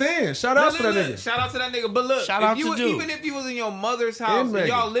get on the streets. stand. Shout out to that Look, nigga. Shout out to that nigga. But look, Shout if out you to was- dude. even if you was in your mother's house and Megan.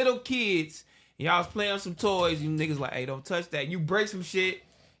 y'all little kids, and y'all was playing some toys, you niggas like, hey, don't touch that. You break some shit,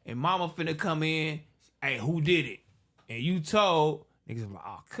 and mama finna come in. Hey, who did it? And you told niggas like,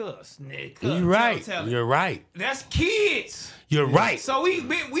 oh, cuss, nigga. Cuss, You're right. tell it. You're right. That's kids. You're right. So we've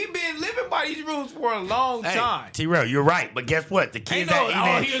been living by these rules for a long Hey, time. T-Rail, you're right. But guess what? The kids Ain't no, that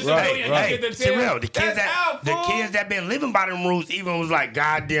oh, even he was civilian, he get the T-Rail, tell. the kids That's out, the fool. kids that been living by them rules even was like,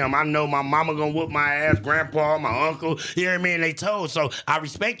 God damn, I know my mama gonna whoop my ass, grandpa, my uncle, you hear me? And they told. So I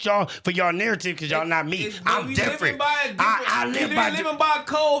respect y'all for y'all narrative because y'all not me. I'm We different. living by a different. I we live by living by a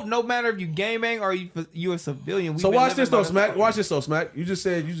code. No matter if you gangbang or you a civilian. We So been watch living this by though, the Smack. code. Watch this though, Smack. You just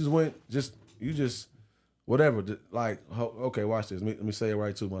said you just whatever. Like, okay, watch this. Let me say it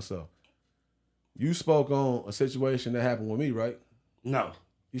right to myself. You spoke on a situation that happened with me, right? No.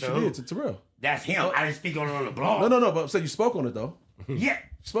 You To sure who? did to Terrell. That's him. I didn't speak on the blog. No. But I'm saying you spoke on it though. Yeah.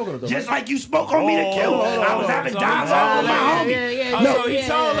 You spoke on it though. Just right? like you spoke on me to kill. I was having dialogue with my homie. Oh, so he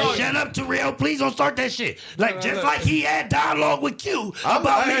told on you. Shut up, Terrell. Please don't start that shit. Like, just like he had dialogue with Q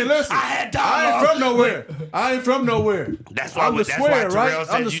about me, Hey, listen, I had I dialogue. ain't from nowhere. I ain't from nowhere. That's why, I'm the that's square, why right? Terrell I'm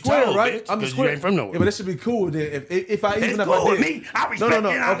said the you square, told, right? bitch, I'm the 'cause square. you ain't from nowhere. Yeah, but this should be cool then. If I It's even if cool I with did. me. I respect it.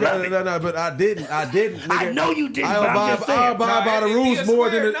 I Okay, love it. no, but I didn't. Nigga. I know you didn't, but I'm just saying. I abide by the Nah, rules if he a more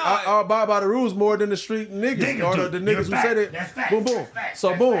than square, the, nah. I abide by the rules more than the street niggas Niggas or do. the You're niggas who fact. said it. That's fact. Boom, boom. That's fact. So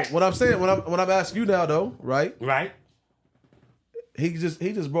That's boom. fact. What I'm saying, when I'm asking you now though, right? Right? He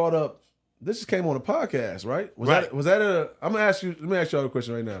just brought up. This just came on a podcast, right? Right. Was that a? I'm gonna ask you. Let me ask y'all a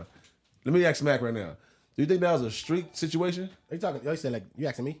question right now. Let me ask Mac right now. Do you think that was a street situation? Are you talking? You said like you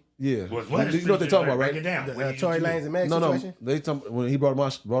asking me? Yeah. What is You know what they're talking about, Break right? it down. What do you- Tory what you Lanez mean? and Meg No, situation? they when he brought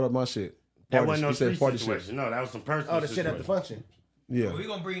up my shit. That Party- wasn't no he said street party situation. No, that was some personal Oh, the shit at the situation. function. Yeah. We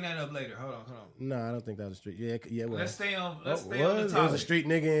gonna bring that up later. Hold on. No, I don't think that was a street. Yeah, well. Let's stay on. What? The It was a topic. street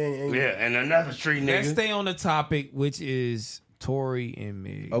nigga and Yeah, and another street Let's nigga. stay on the topic, which is Tory and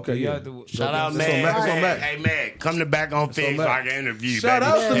Meg. Okay, Do y'all yeah. do- Shout out, It's man. on Mac, it's on Mac. Hey, man, come to Back on Fig so I can interview you. Shout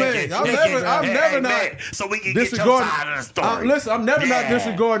baby. out to Hey, Meg. I'm hey, never hey, not man, so we can get your disregarding. side of the story. Listen, I'm never not Yeah.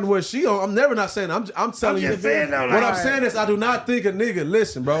 disregarding what she on. I'm never not saying. I'm telling you. just saying, though, what like- I'm saying is, I do not think a nigga.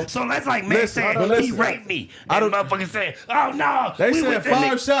 Listen, bro. So that's like man Listen, saying but he listen. raped me. I And don't- motherfucker saying, oh no. They we said with the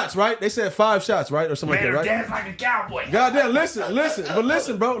 5 nigga. shots, right? They said 5 shots, right, or something Man, like that, right? dance like a cowboy. Goddamn, listen, but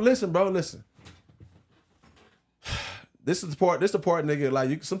listen, bro. This is the part, nigga.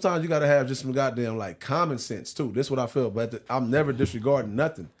 Like, sometimes you gotta have just some goddamn like common sense too. This is what I feel, but I'm never disregarding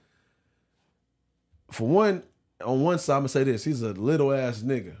nothing. For one, on one side, I'm gonna say this: he's a little ass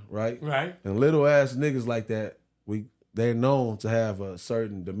nigga, right? Right. And little ass niggas like that, they're known to have a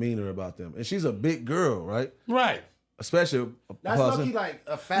certain demeanor about them. And she's a big girl, right? Right. Especially that's lucky like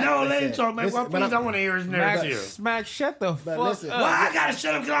a fact. No, they let him said. talk, man. Listen, Well, but please, I want to hear his narrative. Smack, shut the fuck listen. up. Well, I gotta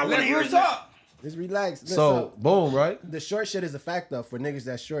shut up because I want to hear Let his him talk. Just relax. So boom, right? The short shit is a fact though. For niggas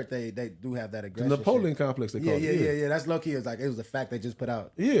that's short, they do have that The aggression. Napoleon shit. complex, they call Yeah, it. yeah. That's low key. It was a fact they just put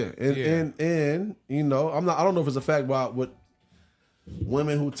out. Yeah, and you know, I don't know if it's a fact about what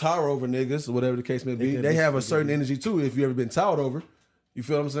women who tower over niggas or whatever the case may be. They have a certain energy too. If you ever been towered over, you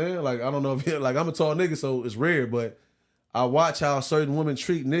feel what I'm saying? Like, I don't know if like, I'm a tall nigga, so it's rare, but I watch how certain women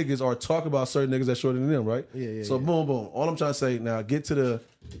treat niggas or talk about certain niggas that's shorter than them, right? Yeah. So boom. All I'm trying to say now, get to the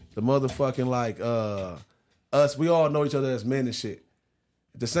motherfucking like us. We all know each other as men and shit.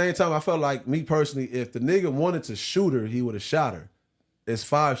 At the same time, I felt like, me personally, if the nigga wanted to shoot her, he would have shot her. It's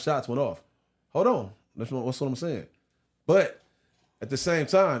 5 shots went off. Hold on. That's what I'm saying. But at the same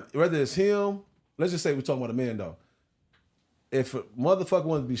time, whether it's him, let's just say we're talking about a man though. if a motherfucker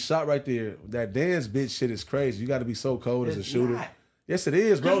wants to be shot right there, that dance bitch shit is crazy. You got to be so cold as a shooter. Not. Yes, it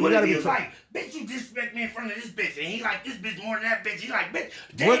is, bro. What You gotta if he be was like, bitch, you disrespect me in front of this bitch, and he like this bitch more than that bitch. He like, bitch,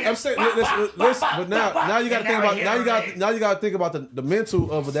 damn. What I'm saying, listen, but now you got to think about now you got to think about the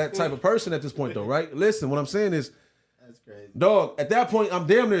mental of that type of person at this point, though, right? Listen, what I'm saying is, that's crazy, dog. At that point, I'm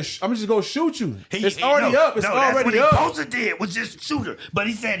damn near. I'm just gonna shoot you. It's already up. It's already up. That's what he supposed to did was just shoot her, but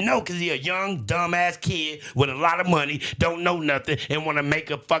he said no because he a young dumbass kid with a lot of money, don't know nothing, and want to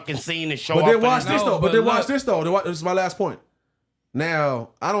make a fucking scene and show off. But then watch this though. But then watch this though. This is my last point.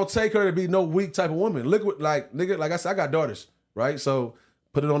 Now, I don't take her to be no weak type of woman. Look what, like, nigga, like I said, I got daughters, right? So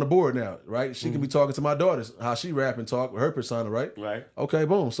put it on the board now, right? She can be talking to my daughters, how she rap and talk with her persona, right? Right. Okay,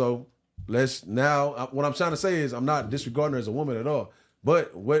 boom. So let's now, what I'm trying to say is I'm not disregarding her as a woman at all.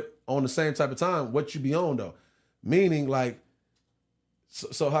 But what, on the same type of time, what you be on though? Meaning like,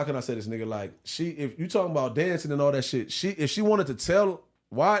 so how can I say this, nigga? Like, if you talking about dancing and all that shit, if she wanted to tell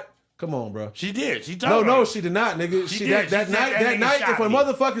why. Come on, bro. She did. She told No, she did not, nigga. She did. That night, if a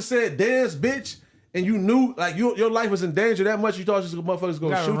motherfucker said dance, bitch, and you knew like your life was in danger that much, you thought this motherfucker's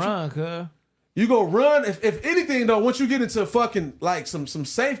gonna shoot run, you. You go run. If anything though, once you get into fucking like some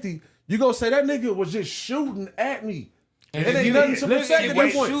safety, you go say that nigga was just shooting at me. And it ain't nothing to protect at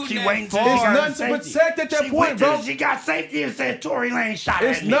that point. She waiting to There's nothing to protect at that point, bro. She got safety and said Tory Lane shot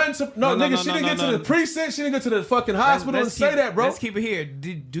It's at me. nothing to nigga. She didn't get to the precinct. She didn't get to the fucking hospital and say that, bro. Let's keep it here.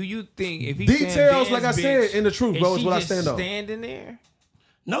 Do you think if he details, like I said, in the truth, bro, is what I stand on. Standing there.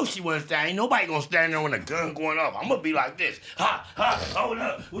 No, she wasn't standing. Ain't nobody gonna stand there with a gun going off. I'm gonna be like this. Hold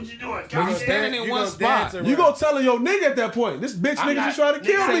up. What you doing? You standing in one spot. You gonna tell your nigga at that point. This bitch nigga just trying to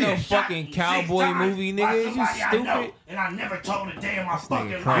kill me. This ain't no fucking cowboy movie, nigga. Is you stupid? And I never told a day in my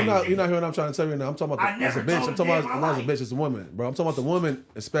fucking life. life. You're not hearing what I'm trying to tell you now. I'm talking about as a bitch. I'm talking about not as a bitch, as a woman, bro. I'm talking about the woman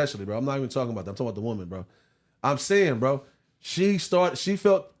especially, bro. I'm not even talking about that. I'm talking about the woman, bro. I'm saying, bro, she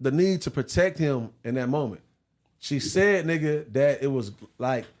felt the need to protect him in that moment. She said, nigga, that it was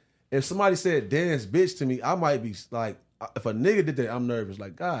like, if somebody said dance bitch to me, I might be like, if a nigga did that, I'm nervous.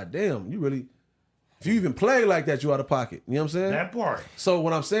 Like, God damn, you really, if you even play like that, you out of pocket. You know what I'm saying? That part. So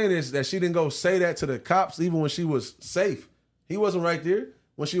what I'm saying is that she didn't go say that to the cops even when she was safe. He wasn't right there.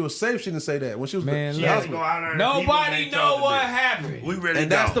 When she was safe, she didn't say that. When she was nobody know what happened. We really don't.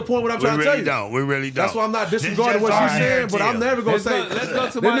 That's the point what I'm trying to tell you. We really don't. That's why I'm not disregarding what she's saying, but I'm never going to say, let's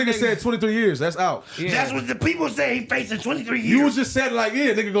go to that nigga said 23 years. That's out. Yeah. That's what the people say. He facing 23 years. You was just said like,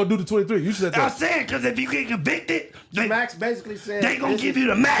 yeah, nigga gonna do the 23. You said that. I said, because if you get convicted, Max basically saying they gonna give you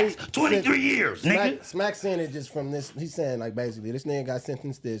the max 23 years, nigga. Smack saying it just from this. He's saying like basically, this nigga got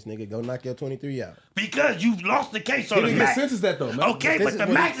sentenced this, nigga, go knock your 23 out. Because you lost the case on he the didn't max. Get sentenced that though, man. Okay, but the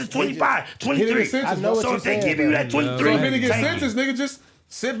max is 25, 23. I know what so you're if they saying, give you that 23, so if he didn't get sentenced, nigga, just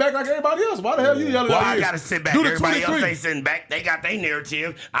sit back like everybody else. Why the hell you yelling well, out I here? gotta sit back. Do the Everybody 23. else ain't sitting back. They got their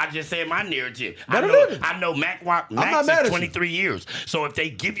narrative. I just said my narrative. I know MACWOP max is 23 years. So if they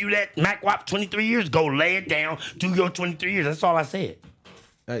give you that MACWOP 23 years, go lay it down, do your 23 years. That's all I said.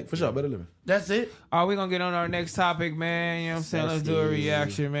 Hey, for sure, better living. That's it. All right, we're gonna get on our next topic, man. You know what I'm saying? Let's do a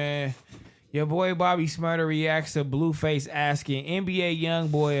reaction, man. Your boy Bobby Smurder reacts to Blueface asking NBA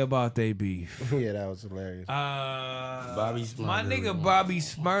Youngboy about they beef. Yeah, that was hilarious. Bobby Smurder. My nigga Bobby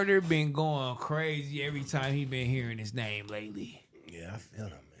Smurder been going crazy every time he been hearing his name lately. Yeah, I feel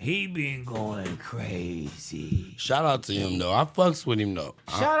him, man. He been going crazy. Shout out to him though. I fucks with him though.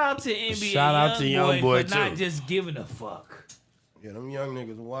 Shout out to NBA Shout out to Youngboy for not too. just giving a fuck. Yeah, them young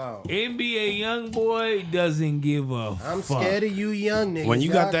niggas wild. NBA Youngboy doesn't give a fuck. I'm scared of you young niggas. When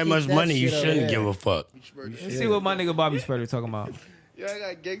you got that much money, you shouldn't give a fuck. Let's see what my nigga Bobby Smurder talking about. Yeah,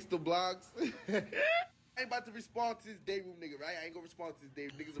 I got gangster blogs. I ain't about to respond to this day room nigga, right? I ain't gonna respond to this day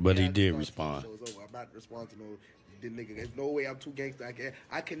niggas. But he did respond. I'm not responding to no nigga. There's no way I'm too gangster.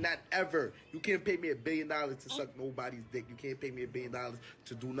 I cannot ever. You can't pay me $1 billion to suck nobody's dick. You can't pay me $1 billion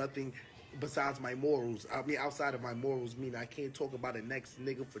to do nothing besides my morals. I mean, outside of my morals, mean I can't talk about the next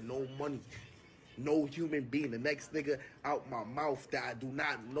nigga for no money. No human being. The next nigga out my mouth that I do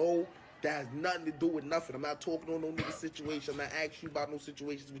not know, that has nothing to do with nothing. I'm not talking on no nigga situation. I'm not asking you about no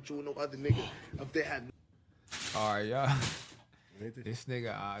situations with you and no other nigga. If they had. All right, y'all. This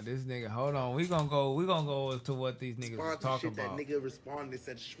nigga, hold on. We gonna go to what these niggas was talking about. That nigga responded and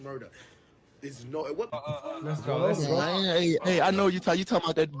said Schmurder. There's no what? Let's go. Hey, I know you talking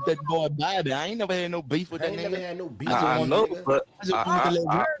about that boy Bobby. I ain't never had no beef with that nigga. Never had no beef. I know, but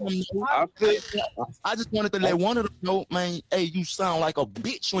I just wanted to let one of them know, man. Hey, you sound like a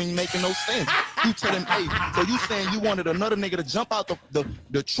bitch. You ain't making no sense. You tell him, hey, so you saying you wanted another nigga to jump out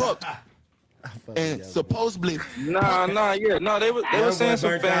the truck And supposedly, they were saying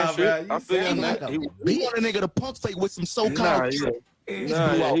some fan shit. I feel that. He want a nigga to punk fake with some so-called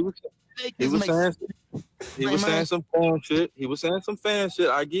he was saying some fan shit. He was saying some fan shit.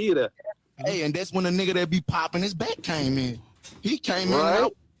 I give you that. Hey, and that's when the nigga that be popping his back came in. He came Right. in.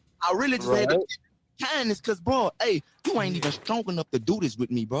 I really just had to give kindness, cause bro, hey, you ain't even strong enough to do this with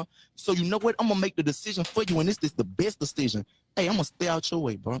me, bro. So you know what? I'm gonna make the decision for you, and this is the best decision. Hey, I'm gonna stay out your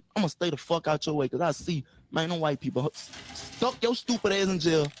way, bro. I'm gonna stay the fuck out your way, cause I see, man, them white people stuck your stupid ass in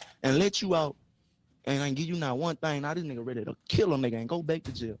jail and let you out. And I ain't give you not one thing. Now this nigga ready to kill a nigga and go back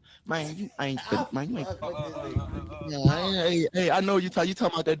to jail. Man, you ain't. Hey, I know you talking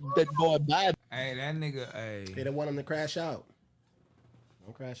about that boy Bob. Hey, that nigga. Hey, they want him to crash out.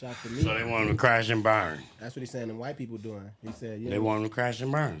 Don't crash out for me. So they want him to crash and burn. That's what he's saying. The white people doing. He said, yeah. They want him to crash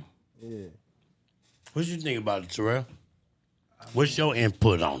and burn. Yeah. What you think about it, Terrell? What's your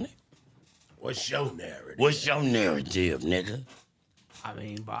input on it? What's your narrative? What's your narrative, nigga? I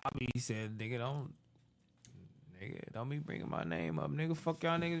mean, Bobby said, nigga, don't be bringing my name up. Nigga, fuck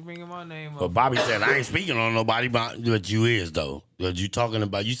y'all niggas bringing my name up. But Bobby said, I ain't speaking on nobody but what you is, though. What you talking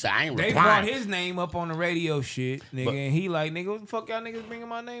about? You said, I ain't replying. They brought his name up on the radio shit, nigga, and he like, nigga, what the fuck y'all niggas bringing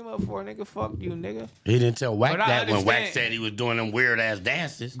my name up for? Nigga, fuck you, nigga. He didn't tell Wack But I that when Wack understand. said he was doing them weird-ass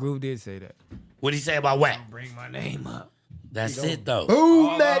dances. Groove did say that. What'd he say about Wack? Don't bring my name up. That's it, though.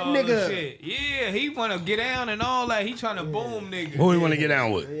 Boom that All nigga. Shit. Yeah, he want to get down and all that. He trying to boom niggas. Who he want to get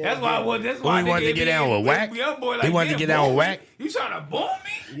down with? That's why. That's Who why he wanted to get down with? Wack? Young boy like, He wanted to get down with Wack? You trying to boom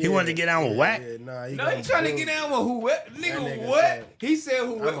me? He wanted to get down with Wack? Nah, No, he trying to get down with who? Nigga, what? said, He said,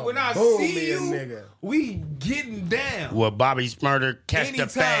 "Who? When I boom see me a you, nigga. we getting down." Well, Bobby Smurder, catch Anytime.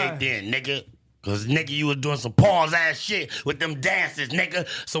 the fag then, nigga. Cause nigga, you was doing some pause ass shit with them dances, nigga.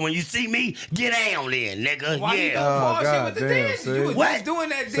 So when you see me, get down then, nigga. Why you yeah. gonna pause God shit with the damn, dance? see? You was What? just doing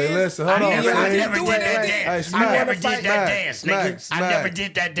that dance. Say, listen, hold on. I Hey, never did that dance. Smack. I never did that Smack. dance, Smack. nigga. I never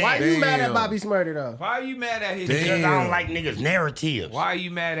did that Why dance. you mad at Damn. Bobby Smurder though? Why are you mad at his Because dance? I don't like niggas' narratives. Why are you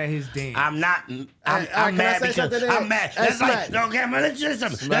mad at his dance? I'm not. can I'm I mad say because something there? I'm mad. Hey, That's like Smack. no, camera. Let's just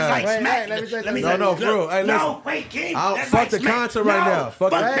that's Smack. like Wait, smack. let me say Let me something. No, bro. Hey, listen. No, wait, Keem. That's fuck like the smack. content right No, now. Fuck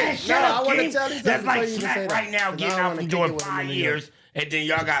fuck it. that Hey, shit no, I up, wanna Keem. tell you That's something like before you even smack say right that. now, 'Cause getting I don't out wanna from kick doing it with 5 you, nigga. years. And then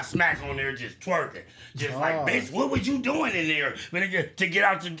y'all got smack on there just twerking. Just like, bitch, what was you doing in there to get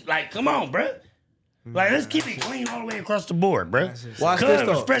out to, like, come on, bruh. Like, let's keep it clean all the way across the board, bruh. Watch Cuz this,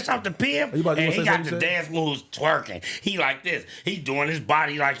 was though. fresh off the pimp, You about to and say he got something, the you said? dance moves twerking. He like this. He doing his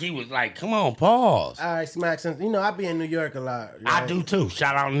body like he was like, come on, pause. All right, Smack. Since you know I be in New York a lot. Right? I do too.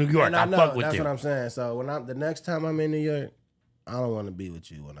 Shout out New York. And I know, fuck with that's you. what I'm saying. So when the next time I'm in New York, I don't want to be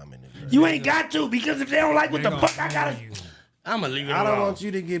with you when I'm in New York. You ain't got to, because if they don't like what the fuck I gotta, I'ma leave it I alone. don't want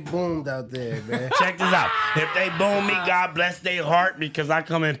you to get boomed out there, man. Check this out. If they boom me, God bless their heart, because I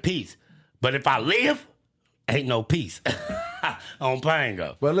come in peace. But if I live, ain't no peace on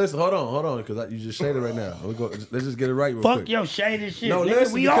Pango. But listen, hold on, because you just shaded right now. Let's just get it right real Fuck quick. your shaded shit. No, nigga.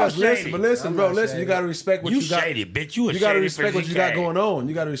 listen, We all because shaded. listen, but listen, I'm bro, not listen. You shaded. gotta respect what You you got. shaded, bitch. You a You gotta shaded respect what you got going on.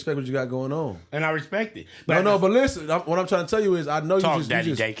 You gotta respect what you got going on. And I respect it. No, but listen. What I'm trying to tell you is, I know Talk, you just, daddy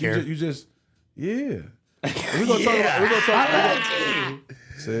you just, daycare. you just, yeah. We're gonna talk. We're gonna talk.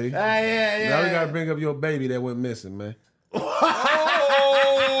 See, yeah. now we gotta bring up your baby that went missing, man.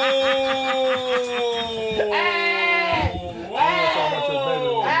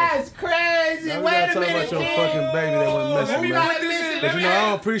 That's crazy. Now we Wait gotta a talk minute. about your fucking baby that went missing, man. put this in. Because you know I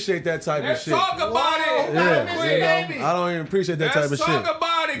don't appreciate that type of Let's shit. talk about it. Yeah, you know, I don't even appreciate that type of Let's shit. talk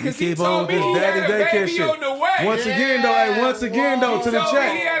about it, You because he keep on told with me this he had daddy a daycare baby shit. on the way. Once again, though, to the He told me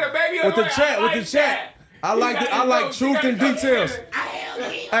he had a baby chat. on With the the way. chat, I with the like chat. that. I like truth and details.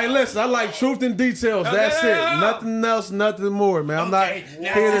 Hey, listen, I like truth and details. That's it. Nothing else, nothing more, man. I'm not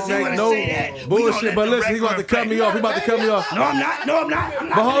here to make no bullshit. But listen, he about to cut me off. He about to cut me off. No, I'm not. No, I'm not. I'm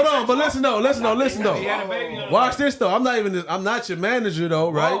not. But hold on. But listen though. Watch this though. I'm not your manager though,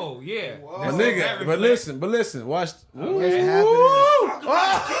 right? Oh, yeah. My nigga. But listen. Watch. I'm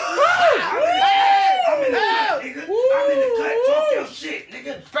in the cut. Talk your shit,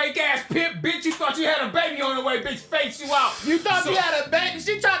 nigga. Fake ass pimp, bitch. You thought you had a baby on the way, bitch. Faked you out. You thought you had a baby?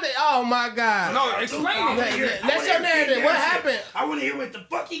 She tried to. Oh my God. No, explain it. That's your narrative. What happened? I want to hear what the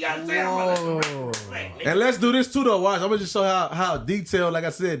fuck he got to say. And let's do this too though. Watch. I'm gonna just show how detailed, like I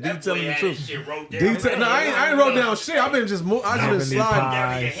said, detailing the truth. Detail. No, I ain't wrote down shit. I've been just I just been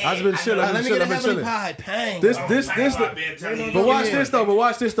sliding. I just been chilling. I've been chilling. But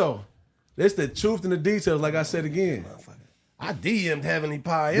watch this though. It's the truth and the details, like I said again. I DM'd Heavenly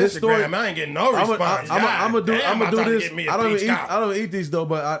Pie This Instagram. story- I ain't getting no response. I'm gonna do this. I don't even eat. eat these though,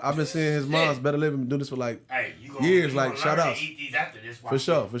 but I've been seeing his mom's Better Living do this for like Hey, you years. gonna Like shout learn to outs. eat these after this For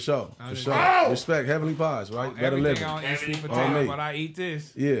sure. Respect Heavenly Pies, right? Better Everything living. I don't eat sweet On potato, me. but I eat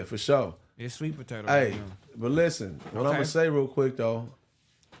this. Yeah, for sure. It's sweet potato. Hey, right now. but listen, what I'm gonna say real quick though,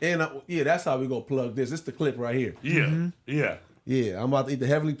 and that's how we gonna plug this. This the clip right here. Yeah. Yeah, I'm about to eat the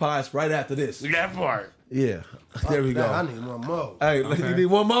Heavenly Pies right after this. That part. Yeah, there we go. I need one more. Hey, you need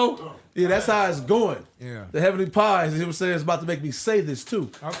one more? Yeah, that's how it's going. Yeah. The Heavenly Pies, you know what I'm saying, is about to make me say this too.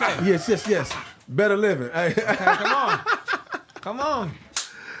 Okay. Yes. Better living. Hey. Okay, come on.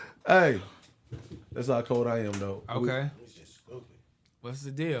 Hey. That's how cold I am though. Okay. What's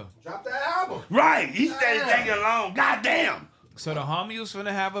the deal? Drop that album. Right. He said it's taking long. Goddamn. So the homie was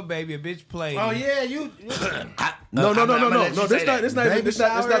finna have a baby, a bitch played. Oh yeah, you. No. This not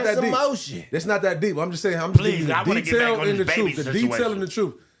that deep. Emotion. It's not that deep. I'm just saying. I'm just Please, giving I you wanna the get back detail on in the this baby truth. The detail situation. in the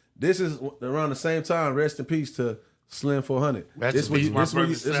truth. This is around the same time. Rest in peace to Slim 400. This where you actually.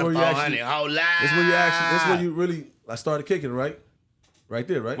 This where you really started kicking, right? Right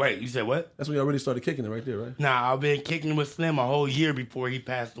there, right? Wait, you said what? That's when y'all really started kicking it right there, right? Nah, I've been kicking with Slim a whole year before he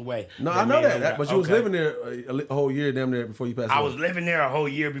passed away. No, I know that. But you was living there a whole year damn near before you passed away. I was living there a whole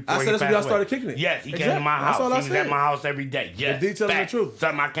year before he I said that's passed when y'all away. started kicking it. Yes, he came Exactly. to my That's house. all He I was said. at my house every day. Yes, The detail and the facts. truth.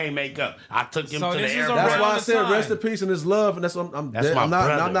 Something I can't make up. I took him So to the this is airport. That's why I around the said time. rest in peace and his love, and that's what I'm That's my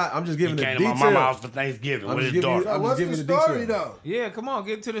brother. I'm just giving he the came detail. to my mama's house for Thanksgiving I'm with just his giving you- daughter. I'm What's giving the you the story detail. though? Yeah, come on,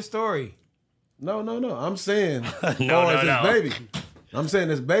 get to the story. No. I'm saying, No. his baby. I'm saying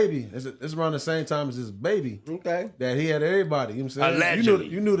this baby. It's around the same time as his baby. Okay. That he had everybody. You know what I'm saying? Allegedly.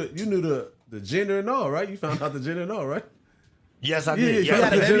 You knew the gender and all, right? You found out the gender and all, right? Yes, I Yeah, did. you Yes, got a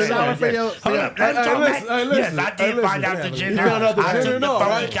I baby did. shower for your- Hold up, let me talk back. Yes, I did find out the gender. You found out the I gender took and the all, phone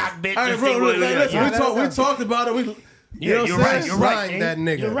right? cock bitch Hey, and bro, see what it is. listen, we talked about it. You know Yeah, what you're I'm right. saying? You're right, Slime King. that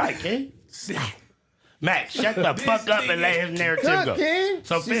nigga. You're right, King. Max, shut the fuck up and let his narrative Good, go. King.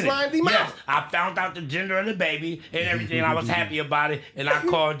 So She finish. slimed him Yes, out. I found out the gender of the baby and everything. I was happy about it, and I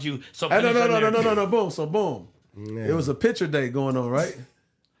called you. So Hey, finish your narrative. no. Boom. So boom. It was a picture day going on, right?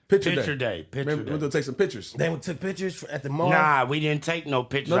 Picture day. Remember, we're gonna take some pictures. They took pictures at the mall. Nah, we didn't take no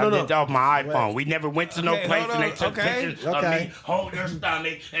pictures. No. I did that off my iPhone. We never went to no Okay, place hold and they on. took Okay. pictures of me holding her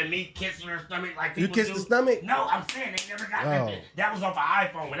stomach and me kissing her stomach like You people kissed do. the stomach? No, I'm saying they never got that. That was off an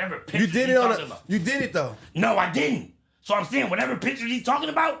iPhone. Whatever You pictures did he it on talking a. about. You did it though. No, I didn't. So I'm saying whatever pictures he's talking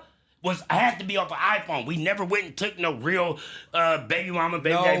about had to be off an iPhone. We never went and took no real baby mama,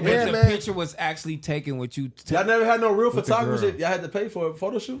 baby No, daddy but picture. the picture was actually taken with you. Y'all never had no real With the photographers. girl. Y'all had to pay for a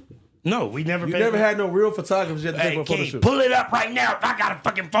photo shoot. No, we never. You paid never for- had no real photographers. You had to pay Hey, for a photo King, shoot. pull it up right now. I got a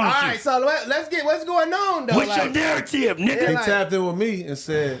fucking photo All shoot. right, so let's get what's going on though. What's like, your narrative, nigga? They like- tapped in with me and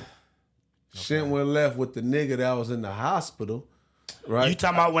said, "Shit went left with the nigga that was in the hospital." Right? You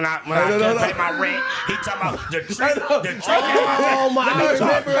talking about when I No. couldn't pay my rent? He talking about the trick. Oh my! I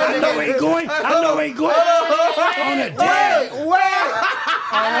remember. I know where he going. I know where he going. On a dare. Wait.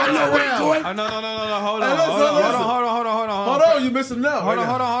 I know where he going. Oh, no. Hold Hey, on. Hold on, you missing out. Hold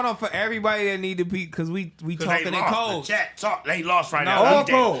on. For everybody that need to be, because we talking in code. They lost right No, now. all Update.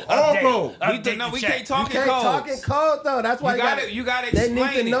 code, all Update. code. Update We the can't chat. talk in Can't talk in codes. code though. That's why You gotta They explain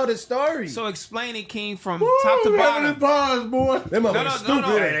need to know it. the story. So explain it, King, from top to Heavenly bottom. Pies, boy. Them No. motherfuckers stupid.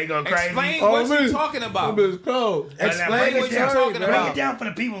 Hey, they go crazy. Explain Oh, what me. you talking about. Them bitches cold. Explain Break the it what you down. story, talking bro. Break about. it down for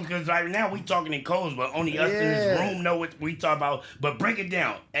the people, because right now we talking in codes, but only us in this Yeah. room know what we talk about. But break it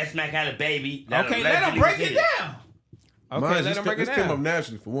down. S-Mac had a baby. that Okay, let him allegedly break did it down. Okay, Mine let just him break it this came up down.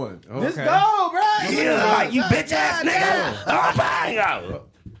 naturally for one. Let's Okay. go, bro. Yeah, like you bitch ass nigga. Oh, bang out.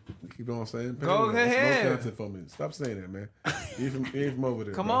 Keep on saying. Go ahead. No content for me. Stop saying that, man. You ain't from over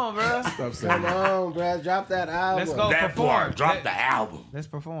there. Come bro. on, bro. Stop saying Come that. on, bro. Drop that album. Let's go That perform. part. Drop the album. Let's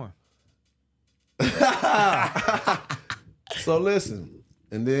perform. So listen,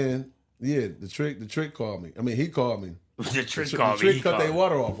 and then the trick called me. I mean, he called me. The trick The called me. trick He cut called their me.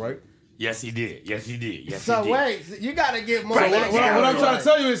 water off, right? Yes, he did. Yes, he did. Yes, So he did. wait, so you gotta get more. Right, like What that. I'm trying to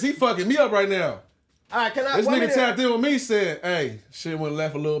tell you is he fucking me up right now. All right, can I? This want me nigga to- tapped in with me, said, "Hey, shit went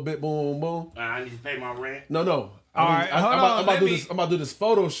left a little bit, boom, boom." I need to pay my rent. No. All right, hold I'm on, about let to do me- this. I'm about to do this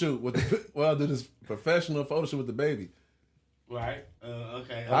photo shoot with. I'll do this professional photo shoot with the baby. Right.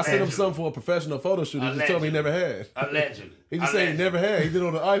 Okay. I sent him something for a professional photo shoot. He just told me he never had. Allegedly. He just said he never had. He did it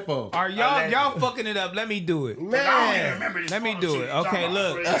on the iPhone. Are y'all fucking it up? Let me do it. Man, Let me do it. Okay,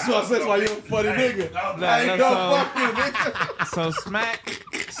 look. That's why I said why you a funny nigga. I ain't so- gonna fuck you, nigga. So smack.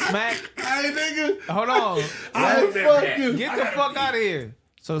 Hey, nigga. Hold on. I ain't fuck you. Get the fuck out of here.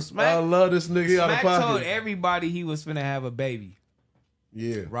 So I Smack. love this nigga. He out of Smack told pocket. everybody he was finna have a baby.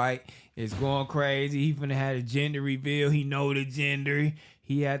 Yeah. Right? It's going crazy. He finna have a gender reveal. He know the gender.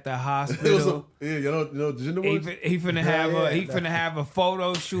 He at the hospital. Yeah, you know the gender He, was? he finna have a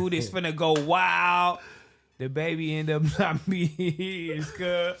photo shoot. It's finna go wild. the baby end up not being his,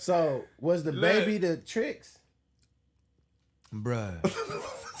 cuz. So was the baby the tricks? Bruh.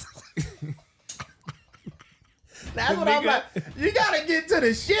 That's what I'm like. You gotta get to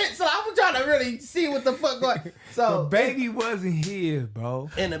the shit. So I was trying to really see what the fuck going. So the baby wasn't his, bro.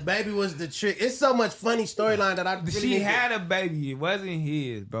 And the baby was the trick. It's so much funny storyline that I really She had a baby. It wasn't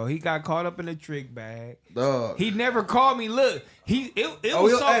his, bro. He got caught up in a trick bag. Dog. He never called me. Look, it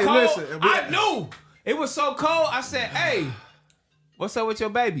was so cold. Listen, I knew it was so cold. I said, "Hey, what's up with your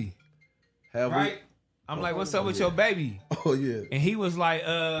baby?" Right? I'm like, "What's up with your baby?" Oh yeah. And he was like,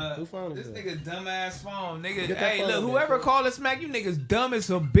 Who phone this is nigga dumbass phone, nigga. Get that Hey, phone look, up, whoever man. call us smack, you niggas dumb as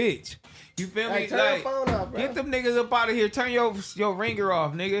a bitch. You feel Hey, me? turn Like, your phone off, bro. get them niggas up out of here. Turn your ringer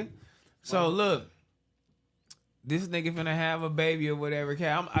off, nigga. So look, this nigga finna have a baby or whatever.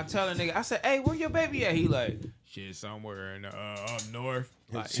 I tell the nigga, I said, "Hey, where your baby at?" He like, shit, somewhere in up north.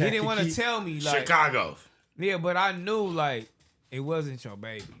 Like, he didn't want to tell me, like Chicago. Yeah, but I knew like it wasn't your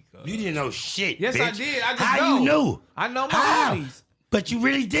baby. You didn't know shit. Yes, bitch. I did. I just How know. you knew? I know my How? homies. But you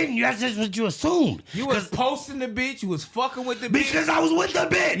really didn't. That's just what you assumed. You was posting the bitch. You was fucking with the bitch. Because I was with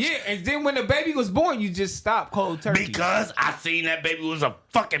the bitch. Yeah, and then when the baby was born, you just stopped cold turkey. Because I seen that baby was a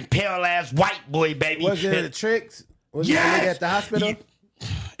fucking pale ass white boy baby. Was it the tricks? Was it the nigga at the hospital?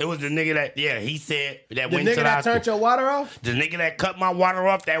 It was the nigga that, he said that The went nigga to the that hospital. turned your water off? The nigga that cut my water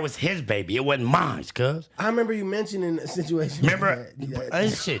off, that was his baby. It wasn't mine, cuz. I remember you mentioning a situation. Remember?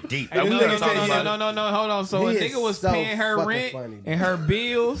 This shit deep. Hey, no, hold on. So a nigga was paying her rent and her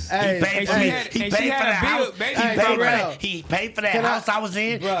bills. He paid for me. He paid for that house. He paid for that house I was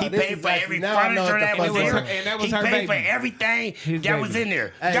in. He paid for every furniture that was there. And that was he her paid baby. for everything that was in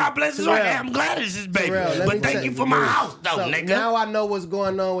there. Hey, God bless his heart. I'm glad it's his baby. But thank you for my house, though, nigga. Now I know what's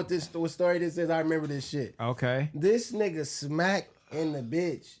going on with this story. This is I remember this shit. Okay. This nigga Smack and the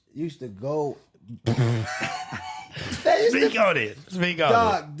bitch used to go. Speak on it. Speak on it.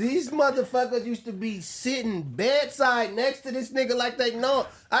 Dog, these motherfuckers used to be sitting bedside next to this nigga like they know.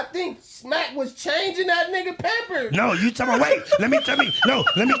 I think Smack was changing that nigga Pampers. No, you talking about, wait, let me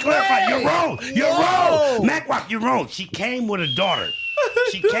clarify. Hey, You're wrong. You're wrong. MACKWOP, you're wrong. She came with a daughter.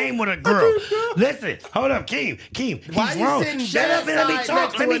 She came with a girl. Listen, hold up, Keem, he's Why you wrong. sitting Shut up and let me bedside talk.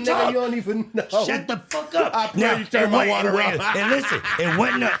 next to Let me a nigga talk. you don't even know? Shut the fuck up. I pray you turn my water off. And listen,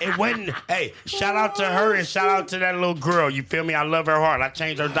 it wasn't. Hey, shout out to her and shout out to that little girl. You feel me? I love her heart. I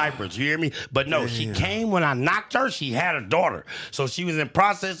changed her diapers. You hear me? But no, she came when I knocked her. She had a daughter, so she was in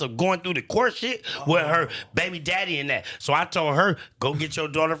process of going through the court shit with her baby daddy and that. So I told her, go get your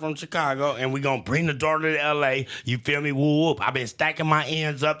daughter from Chicago, and we gonna bring the daughter to L.A. You feel me? Woo whoop. I've been stacking my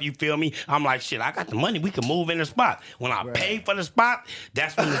ends up. You feel me? I'm like, shit, I got the money. We can move in the spot. When I paid for the spot,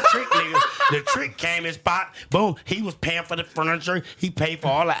 that's when the trick came in spot. Boom. He was paying for the furniture. He paid for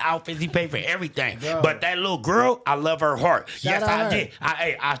all the outfits. He paid for everything. Bro. But that little girl, I love her heart. Shout yes, out I her. did.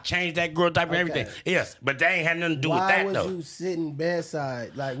 I changed that girl diaper and everything. Yes, but they ain't had nothing to do with Why that, was though. you sitting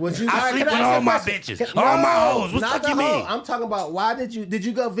bedside? Like, was you? I sleep Can with ask you all a my question? bitches. All my hoes. What the not fuck the you hoe. mean? I'm talking about why did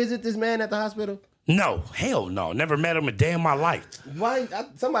you go visit this man at the hospital? No, hell no. Never met him a day in my life. Why?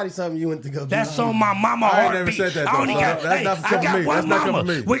 Somebody told me you went to go. That's on my mama I ain't heartbeat. never said that, I only though. got, That's not I from got me. one That's not mama. from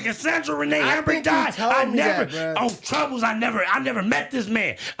me. When Cassandra Renee I Amber think you died, told I me never, that, bruh. on troubles, I never met this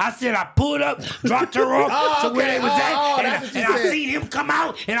man. I said I pulled up, dropped her off to where they was at, that's what you and I said. seen him come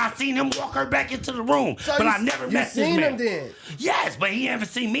out, and I seen him walk her back into the room. So but you- I never you met this seen man. him then? Yes, but he haven't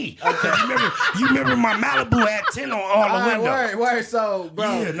seen me. You remember my Malibu had 10 on all the windows. Word. So, bro.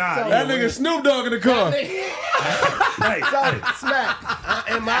 Yeah, nah, so, That nigga Snoop Dogg in the car. Hey, So, Smack,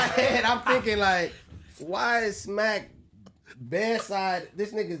 in my head, I'm thinking like, why is Smack bedside?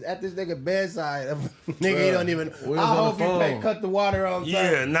 This nigga's at this nigga bedside. Nigga, he don't even. we was I on hope the he phone. cut the water on.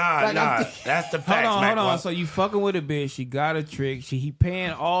 yeah, nah. That's the facts, Hold on. MACKWOP. So you fucking with a bitch. She got a trick. He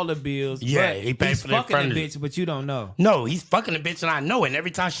paying all the bills. Yeah, but he paid he's for the fucking the furniture. bitch, but you don't know. No, he's fucking the bitch, and I know it. And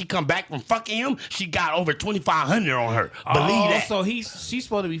every time she come back from fucking him, she got over 2,500 on her. Believe that. So she's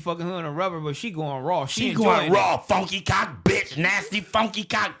supposed to be fucking her in a rubber, but she going raw. She enjoying going it. raw, funky cock, bitch, nasty, funky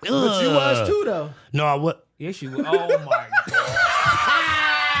cock. But you was too though. No, I would. Yes, she was. Oh my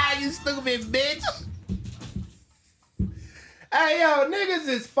god. You stupid bitch. Hey yo, niggas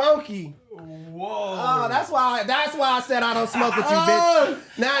is funky. Whoa. Oh, that's why I said I don't smoke with you, bitch.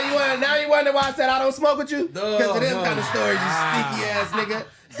 Now you wonder why I said I don't smoke with you? Because of them kind of stories, you sneaky ass nigga.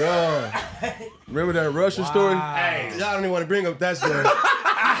 Dog. Remember that Russian story? Hey, y'all don't even want to bring up that story.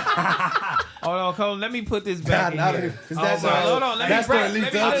 Hold on, Cole. Let me put this back in here. Hold on.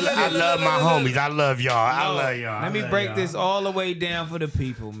 I love my homies. I love y'all. I love y'all. Let me break this all the way down for the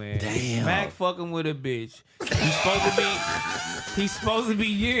people, man. Damn. Mac fucking with a bitch. You supposed to be. He's supposed to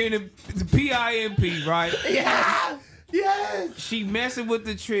be hearing the PIMP, right? Yeah. Yeah. She messing with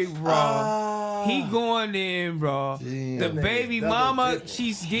the trick, bro. He going in, bro. The baby mama,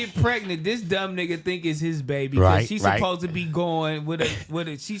 she's get pregnant. This dumb nigga think it's his baby. Right, She's right. supposed to be going with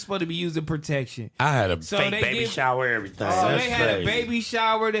a. She's supposed to be using protection. I had a So fake they baby give- shower, everything. So That's they had crazy. a baby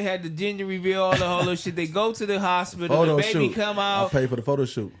shower. They had the gender reveal, all the whole little shit. They go to the hospital. Photo The baby shoot. come I out. paid for the photo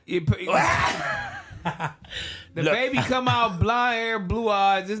shoot. The Look. baby come out, blonde hair, blue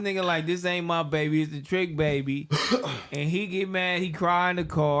eyes. This nigga like, this ain't my baby. It's the trick baby. And he get mad. He cry in the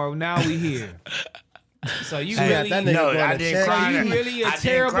car. Now we here. So you really, that nigga No, going I to didn't check. cry. you really a I didn't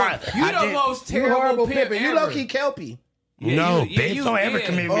terrible. cry. You I the didn't- most You terrible horrible pimp pimping. You ever. low-key Kelpie. Yeah, No, you- bitch, don't ever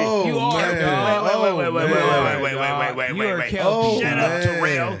commit me. Oh, You are, man. dog. Wait. You are Kelpie. Shut up,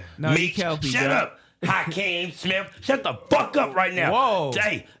 Terrell. No, you Meek, Kelpie, shut dog. up. Hakeem Smith, shut the fuck up right now. Whoa.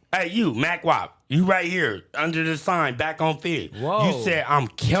 Hey, you, MACWOP, you right here under the sign, back on Fig. Whoa. You said I'm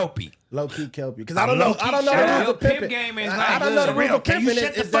Kelpie. Low-key Kelpie. Because I'm I don't know low-key the rules Your of pimp pimping. game is I not don't know the good. rules Real, of can you pimping.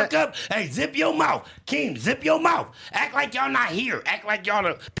 shut the Is fuck that- up? Hey, zip your mouth. Keem, zip your mouth. Act like y'all not here. Act like y'all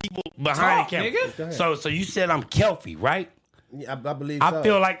the people behind Talk, the camera. nigga. So you said I'm Kelpie, right? I believe I so.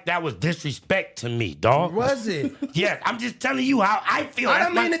 feel like that was disrespect to me, dog. Was it? Yes, I'm just telling you how I feel. I That's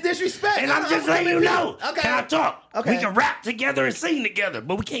don't mean my- to disrespect. And I'm just I letting you mean- know. Okay. Can I talk? Okay. We can rap together and sing together,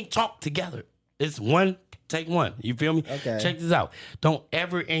 but we can't talk together. It's one, take one. You feel me? Okay. Check this out. Don't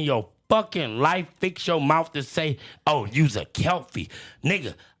ever in your fucking life fix your mouth to say, oh, you's a Kelpie.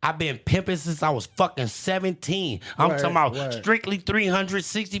 Nigga, I've been pimping since I was fucking 17. I'm Word, talking about word. strictly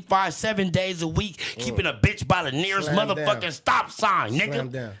 365, 7 days a week, keeping a bitch by the nearest Slam motherfucking down. stop sign, nigga. Slam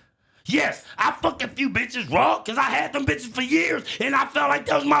down. Yes, I fucked a few bitches raw because I had them bitches for years and I felt like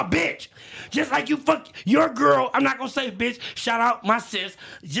that was my bitch. Just like you fuck your girl, I'm not gonna say bitch, shout out my sis.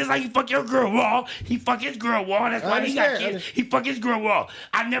 Just like you fuck your girl raw, he fuck his girl raw. That's why he got understand. kids. He fuck his girl raw.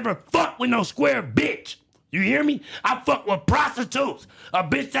 I never fuck with no square bitch. You hear me? I fuck with prostitutes. A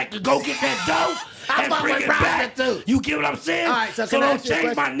bitch that could go get that dough I and fuck bring with it back. prostitutes. You get what I'm saying? All right, so so can I don't ask you a change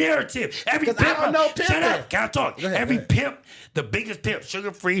my question? narrative. Every 'Cause I pimp, don't know shut pimping. up. Can I talk? Go ahead, Every go ahead. pimp, the biggest pimp,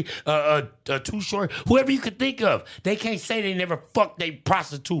 Sugar Free, Too Short, whoever you could think of, they can't say they never fucked they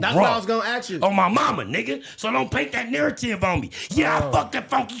prostitute That's raw. what I was gonna ask you. On my mama, nigga. So don't paint that narrative on me. Yeah, I fucked that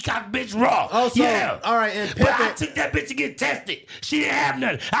funky cock bitch raw. Oh, so, yeah. all right, and But I pimping. took that bitch to get tested. She didn't have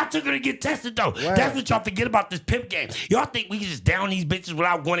nothing. I took her to get tested though. Right. That's what y'all forget about this pimp game. Y'all think we can just down these bitches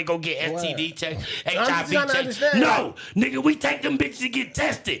without going to go get STD checks, I'm just HIV trying to checks? understand. No, nigga, we take them bitches to get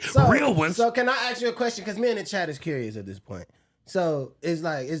tested. So, Real ones. So can I ask you a question? Because me and the chat is curious at this point. So it's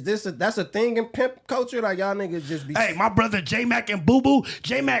like, that's a thing in pimp culture? Like y'all niggas just be. Hey, my brother J Mac and Boo Boo.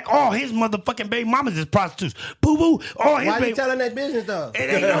 J Mac, all his motherfucking baby mamas is prostitutes. Boo Boo, all his Why you baby. telling that business though?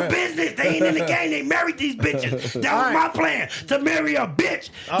 It ain't no business. They ain't in the game. They married these bitches. That was my plan, to marry a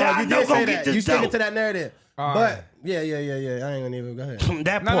bitch Oh, that I you know did say gonna that. get this You sticking dope. to that narrative. All But right. yeah. I ain't gonna even go ahead.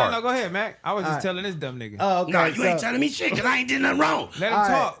 That No, part. no, go ahead, Mac. I was just All right. telling this dumb nigga. Oh, okay. No, you ain't so- telling me shit because I ain't did nothing wrong. Let him all right,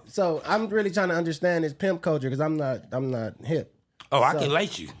 talk. So I'm really trying to understand this pimp culture because I'm not hip. Oh, I So- can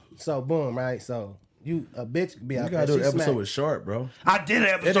lace you. So boom, right? So you a bitch be You out gotta there. do she an episode smack. with Sharp, bro. I did an It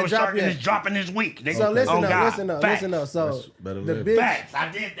episode didn't drop Shark and yet. it's dropping this week. Nigga. So listen Oh, though, God. listen though, Facts. listen though. So That's better the live. bitch. Facts. I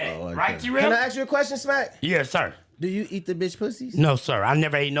did that. I like right, that. T-Rail? Can I ask you a question, Smack? Yes, sir. Do you eat the bitch pussies? No, sir. I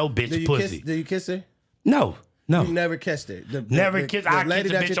never ate no bitch Do you pussy. kiss? Do you kiss her? No. You never kissed her. Never kiss. I lady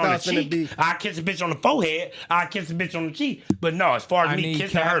kiss a that you bitch on the thought finna cheek. be. I kiss a bitch on the forehead. I kiss a bitch on the cheek. But no, as far as I me need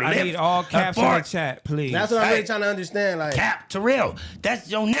kissing her I lips, need all caps as far in the chat, please. That's what I'm really Hey. trying to understand. Like, Cap Terrell, that's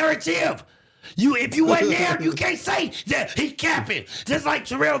your narrative. If you wasn't there, you can't say that he capping. Just like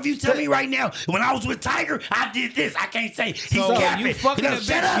Terrell, if you tell me right now, when I was with Tiger, I did this. I can't say he's So, capping. you fucking No, a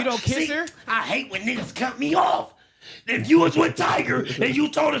shut bitch, up. you don't kiss See, her? I hate when niggas cut me off. If you was with Tiger and you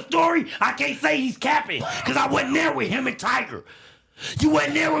told a story, I can't say he's capping because I wasn't there with him and Tiger. You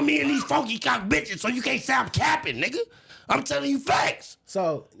wasn't there with me and these funky cock bitches, so you can't say I'm capping, nigga. I'm telling you facts.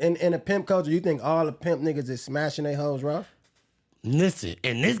 so in a pimp culture, you think all the pimp niggas is smashing their hoes rough? Listen,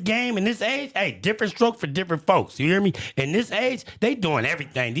 in this game, in this age, hey, different stroke for different folks. You hear me? In this age, they doing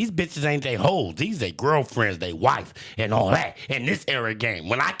everything. These bitches ain't they hoes. These they girlfriends, they wife, and all that. In this era game.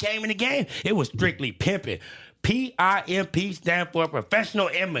 When I came in the game, it was strictly pimping. PIMP stand for professional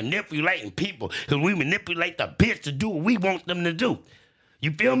and manipulating people. Because we manipulate the bitch to do what we want them to do.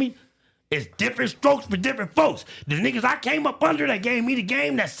 You feel me? It's different strokes for different folks. The niggas I came up under that gave me the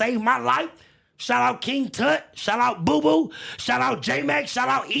game that saved my life. Shout out King Tut. Shout out Boo Boo. Shout out J-Mac. Shout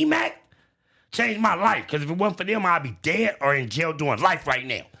out E-Mac. Changed my life. Because if it wasn't for them, I'd be dead or in jail doing life right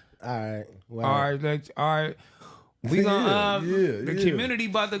now. All right. Well, All right, all right. We gonna the community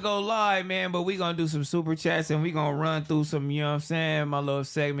about to go live, man, but we gonna do some super chats and we gonna run through some, you know what I'm saying, my little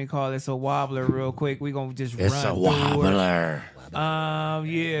segment called It's a Wobbler real quick. We gonna just It's run a through wobbler.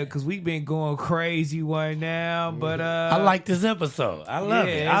 Yeah, cause we've been going crazy right now, but I like this episode. I love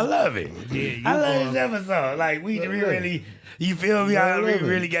it. I love it. Yeah, I love this episode. Like we really, you feel me? We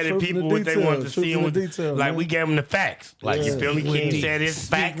really got the people what they want to see. Like we gave them the facts. Like you feel me? Keem said his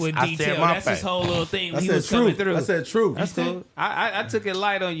facts. I said my That's facts. his whole little thing. I He said was coming truth. through. I said truth. That's cool. I took it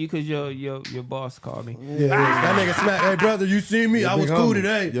light on you because your boss called me. Yeah, that nigga smack. Hey, brother, you see me? I was cool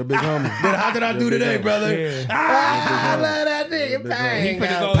today. Your big homie. But how did I do today, brother? Yeah. I love that nigga. He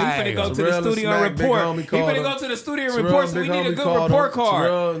finna go to the studio and report. He finna go to the studio and report, so we need a good report card.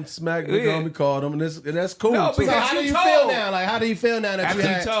 Terrell and Smack Big Homie called him, and that's cool. No, too. because how do you told. feel now? Like, how do you feel now that After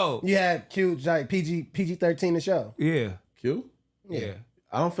you had Q, like PG-13 the show? Yeah. Q? Yeah.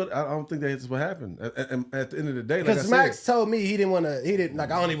 I don't think that's what happened. At the end of the day, like I Because said, Max told me he didn't, like,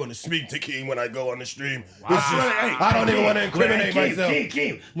 I don't even want to speak to Keem when I go on the stream. Wow. I don't even want to incriminate myself.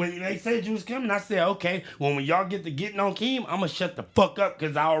 Keem. When they said you was coming, I said, okay, when y'all get to getting on Keem, I'm going to shut the fuck up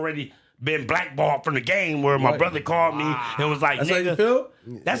because I already been blackballed from the game where my brother called me and was like, that's nigga. how you feel?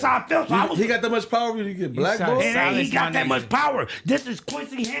 That's how I felt. So He got that much power when you get blackballed? He got that much power. This is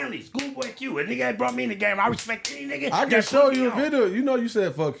Quincy Hanley, Schoolboy Q. A nigga that brought me in the game. I respect any nigga. I can show you a video. You know you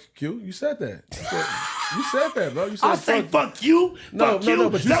said fuck Q. You said that. You said that, bro. You said I say fuck you. No, fuck you. no,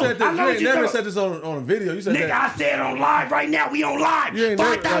 but you said that. You ain't never said this on a video. You said nigga, that. I said it on live right now. We on live.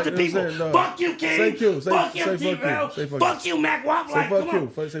 5,000 people. Fuck you, King. Say Q. Fuck you, T-Bell. Fuck you, MACKWOP. Say fuck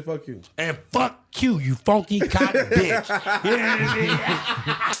you. Say fuck you. And fuck Q, you funky cock bitch.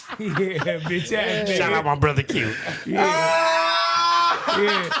 Yeah, bitch ass nigga. Shout out my brother Q. Yeah.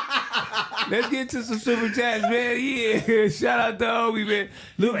 Let's get to some super chats, man. Yeah. Shout out to Obi, man.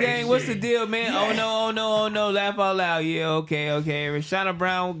 Luke Gang, what's the deal, man? Yeah. Oh no. Laugh out loud. Yeah, okay. Rashana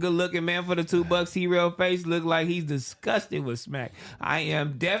Brown, good looking, man, for the $2. He real face look like he's disgusted with Smack. I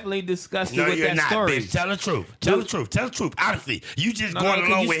am definitely disgusted with that story. Bitch. Tell the truth. Tell the truth. Honestly, you just going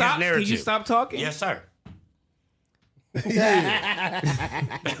along with his narrative. Can you stop talking? Yes, sir. Yeah.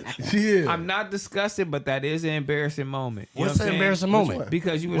 I'm not disgusted, but that is an embarrassing moment. What's the embarrassing moment?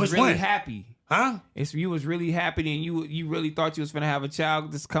 Because you was really happy. Huh? You was really happy, and you really thought you was gonna have a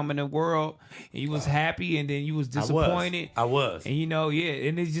child that's coming in the world, and you was happy, and then you was disappointed. I was. And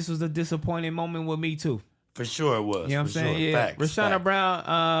and it just was a disappointing moment with me too. For sure it was. You know what I'm saying? Sure. Yeah. Rashana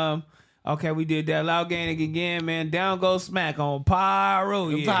Brown, okay, we did that. Loud Gang again, man. Down goes Smack on Pyro.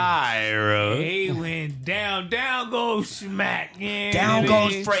 Yeah. Pyro. He went down goes Smack. Yeah, down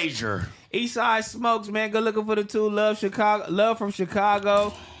goes Frazier. Eastside Smokes, man. Good looking for the two. Love from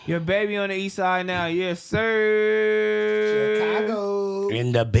Chicago. Your baby on the east side now. Yes, sir. Chicago.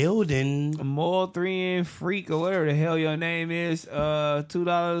 In the building. More 3 and Freak or whatever the hell your name is.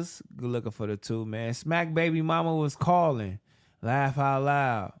 $2. Good looking for the two, man. Smack baby mama was calling. Laugh out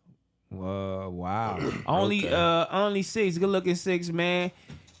loud. Wow. Only 6. Good looking 6, man.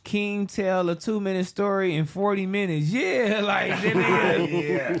 King tell a 2-minute story in 40 minutes. Yeah, like that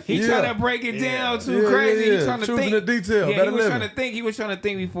nigga. He trying to break it down too crazy. He trying to think. The detail. Yeah, he was trying to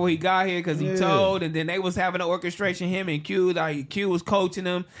think before he got here because he told, and then they was having an orchestration. Him and Q, like Q was coaching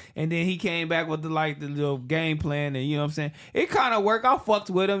him, and then he came back with the little game plan, and you know what I'm saying. It kind of worked. I fucked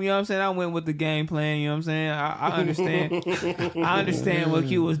with him. You know what I'm saying. I went with the game plan. You know what I'm saying. I understand. I understand what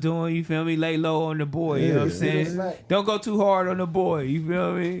Q was doing. You feel me? Lay low on the boy. You know what I'm saying. Don't go too hard on the boy. You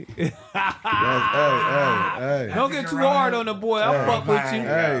feel me? Hey. Don't get too hard on the boy. I fuck with you.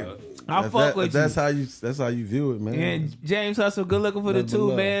 I fuck with you. That's how you view it, man. And James Hustle, good looking for the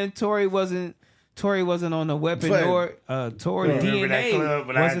two, man. Tory wasn't on the weapon nor Tory DNA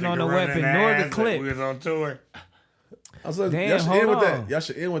wasn't on the weapon nor the clip. We was on tour. Y'all should end with that. Y'all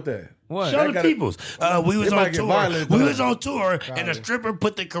should end with that. What? Show the peoples. We was on tour. We was on tour, and the stripper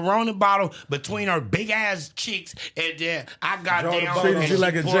put the Corona bottle between her big ass cheeks, and then I got down and she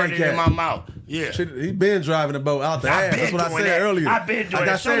like a poured it in my mouth. Yeah, he been driving the boat out the ass. That's what I said earlier. I've been doing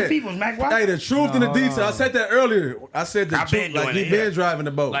that. Show the peoples, MACKWOP. Hey, the truth and the detail. I said that earlier. I said the truth. Like he been driving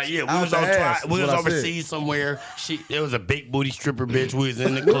the boat. Like we was on we was overseas somewhere. It was a big booty stripper bitch. We was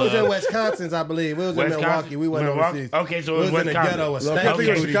in the club. We was in Wisconsin, I believe. We was in Milwaukee. We went overseas. Okay, so it was in the ghetto.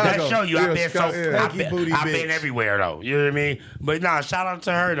 That show you. I've been everywhere though. You know what I mean? But nah, shout out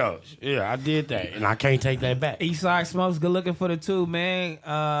to her though. Yeah, I did that, and I can't take that back. Eastside Smokes, good looking for the two, man.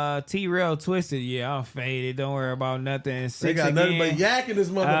 T-Rail Twist twisted. Yeah, I'm faded. Don't worry about nothing. They got nothing but yakking this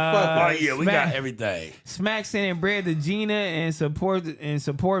motherfucker. Oh yeah, we got everything. Smack sending bread to Gina and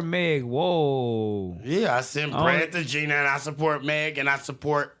support Meg. Whoa. Yeah, I send bread to Gina and I support Meg and I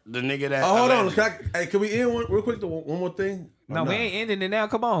support the nigga that. Oh, hold on. Can we end real quick? One more thing. No, we ain't ending it now.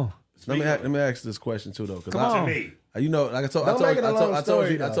 Come on. Let me ask this question too, though. Come on. Me. You know, like I told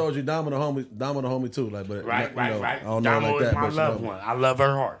you, Damo the homie too. Like, but right. I don't Damo know like is that, my but loved one. I love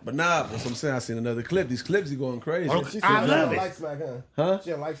her heart. But nah, that's what I'm saying. I seen another clip. These clips, he going crazy. Okay. I love it. Like Smack, huh?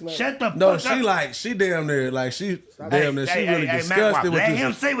 She don't like Smack. Shut the fuck No, up. she damn near like she damn near. She really disgusted with Let this.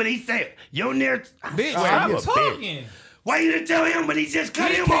 him say what he said. Your near Bitch, I'm talking. Why you didn't tell him when he just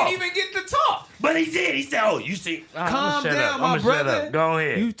cut him off? He can't even get to talk. But he did. He said, "Oh, you see." Calm down, my brother. Go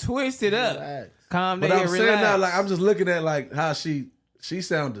ahead. You twisted up. Calm down. But I'm saying relax. now, like I'm just looking at like how she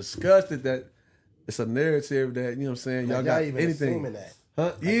sound disgusted that it's a narrative that, you know what I'm saying, y'all got even anything. assuming that.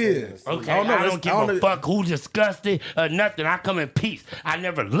 Huh? Yeah. Okay, I don't give a fuck who disgusted or nothing. I come in peace. I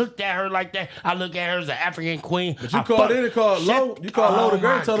never looked at her like that. I look at her as an African queen. But you called in and called Low. You called Low the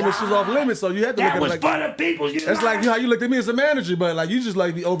girl, told him that she's off limits, so you had to look at That it was like for the people. That's like how you looked at me as a manager, but like you just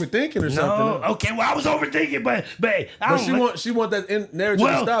like be overthinking or something. No, okay, well I was overthinking, but she want that narrative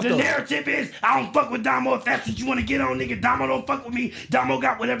well, to stop the though. narrative is I don't fuck with Damo. If that's what you want to get on, nigga, Damo don't fuck with me. Damo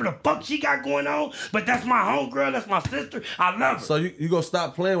got whatever the fuck she got going on, but that's my homegirl, that's my sister. I love her. So you gonna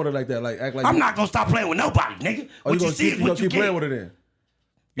stop playing with her like that? Like act like I'm not gonna stop playing with nobody, nigga. What you see is what you keep playing with her then?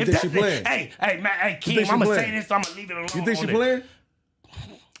 You think she playing? Hey, man, hey, Keem, I'm gonna say this, I'm gonna leave it alone. You think she playing?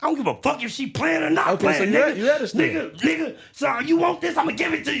 I don't give a fuck if she playing or not Okay, playing, so nigga. you understand. Nigga, so you want this, I'm gonna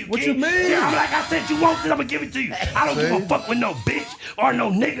give it to you, What Keem. you mean? Yeah, I'm like I said, you want this, I'm gonna give it to you. I don't give a fuck what no bitch or no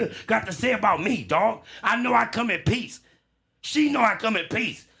nigga got to say about me, dog. I know I come in peace. She know I come in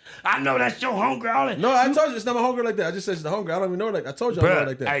peace. I know that's your homegirl. No, I told you it's not my homegirl like that. I just said she's the homegirl. I don't even know her like I told you I know her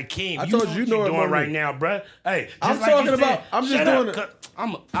like that. Hey, Keem, I told you know what her you're doing more right than me. now, bruh. Hey, I'm just like talking you about. said, I'm just shut doing up,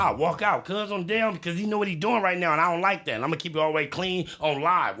 it. I'll walk out, cuz I'm down because he know what he doing right now, and I don't like that. And I'm gonna keep it all the way clean on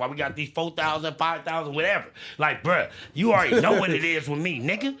live while we got these 4,000, 5,000, whatever. Like, bruh, you already know what it is with me,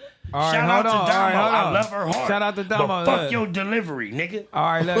 nigga. All right, Shout out hold on, to Damo. all right, hold I on. love her heart. Shout out to Damo, But fuck look. your delivery, nigga. All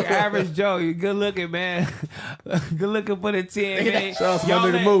right, look, Average Joe, you good looking, man. Good looking for the 10, man. Shout out to my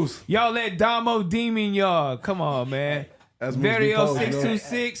nigga Moose. Y'all let Damo demon y'all. Come on, man. That's Moose be Vario posed, you know?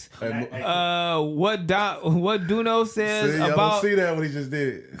 626. Hey, What Duno says See, y'all about. don't see that what he just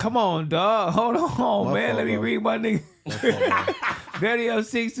did. Come on, dog. Hold on, My man. fault, Let me bro. read my nigga. Vario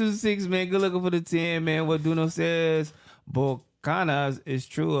 626, man. Good looking for the 10, man. What Duno says. Bucanas is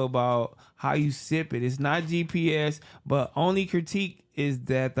true about how you sip it. It's not GPS, but only critique is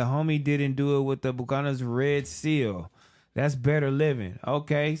that the homie didn't do it with the Bucanas Red Seal. That's better living.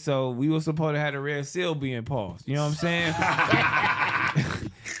 Okay, so we were supposed to have the Red Seal being paused. You know what I'm saying?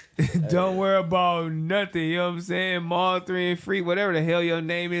 Don't worry about nothing. You know what I'm saying? Mall 3 and Free, whatever the hell your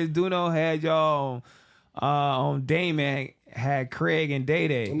name is. Duno had y'all on Damon, had Craig and Day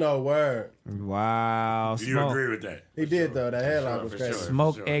Day. No word. Wow. Do you agree with that? He did though. That headline was crazy.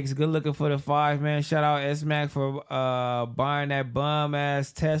 Smoke X, good looking for the 5, man. Shout out S-Mac for buying that bum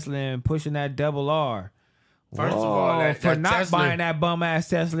ass Tesla and pushing that double R. First of all, for not Tesla, buying that bum ass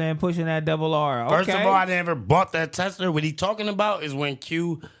Tesla and pushing that double R. Okay. First of all, I never bought that Tesla. What he talking about is when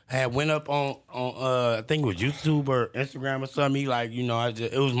Q had went up on I think it was YouTube or Instagram or something. He like, you know,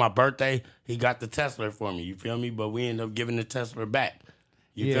 it was my birthday. He got the Tesla for me. You feel me? But we ended up giving the Tesla back.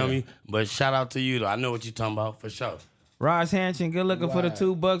 You feel me? But shout out to you though. I know what you're talking about for sure. Raj Hanchin, good looking for the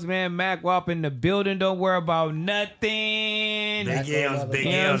 $2, man. MACWOP in the building. Don't worry about nothing. Big L's, big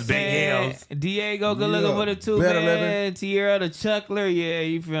L's, big L's. Diego, good looking for the 2, Better man. Tierra the Chuckler, yeah,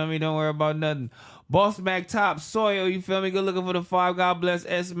 you feel me? Don't worry about nothing. Boss Mac Top Soil, you feel me? Good looking for the 5. God bless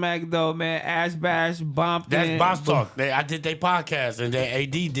S Mac though, man. Ash Bash, Bompton. That's Boss Talk. I did their podcast and then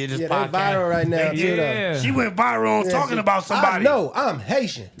AD did his podcast. They viral right now. They did. She went viral on talking about somebody. No, I'm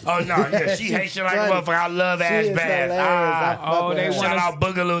Haitian. Oh no, yeah, she Haitian like a motherfucker. I love Ash Bash. They shout out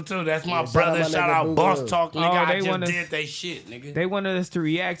Boogaloo too. That's my brother. Shout out Boss Talk, nigga. I just did they shit, nigga. They wanted us to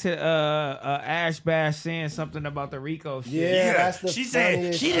react to Ash Bash saying something about the Rico shit. Yeah, that's the she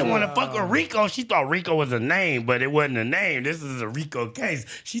said she didn't want to fuck with Rico. She thought Rico was a name, but it wasn't a name. This is a Rico case.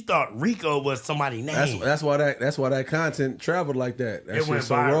 She thought Rico was somebody's name. That's why that content traveled like that. That It shit went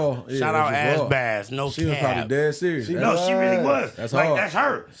so viral. raw. Yeah, Shout it out was Ash raw. Bass. No She was cap. probably dead serious. She really was. That's like hard. that's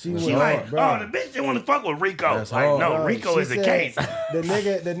her. She was She like, hard, bro. oh, the bitch didn't want to fuck with Rico. That's like, hard. no, Bro, Rico she is the said- case. The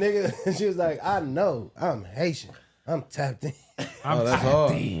nigga, she was like, I know, I'm Haitian. I'm tapped in. Oh, that's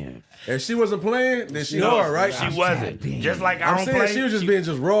hard. Damn. If she wasn't playing, then she hard, right? She wasn't. Just like I I'm don't saying play. she was just being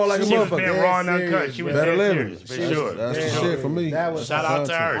just raw like a She was motherfucker. being raw and uncut. She was Better dead living. serious, for sure. That's For the sure. shit for me. That was Shout out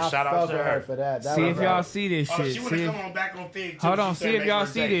to her. I Shout out fuck to with her. for that. See if y'all see this Oh, shit. she See wanna if, come on back on Fig too. hold She on, said see if make y'all her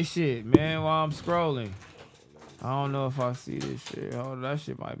see day. this shit, man, while I'm scrolling. I don't know if I see this shit. Hold on, that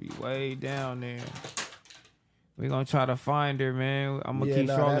shit might be way down there. We gonna try to find her, man. I'm gonna keep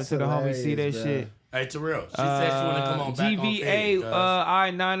scrolling to the homies see that shit. Hey, Terrell, she said she want to come on back GVA, on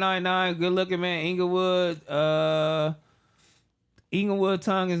I-999, good looking, man. Inglewood, Inglewood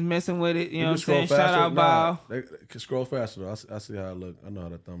tongue is messing with it. You know what I'm saying? Shout out, Bow. They can scroll faster, though. I see how it look. I know how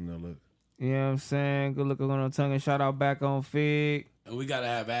that thumbnail look. You know what I'm saying? Good looking on the tongue and shout out back on Fig. And we gotta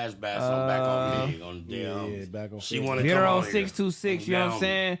have Ash Bass on back on Fig on the damn. Yeah, back on She Fig. want to Get come her on on here. 626, you know what I'm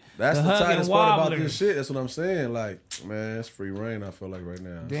saying? That's the hug and tightest part about wobblers. this shit. That's what I'm saying. Like, man, it's free reign, I feel like, right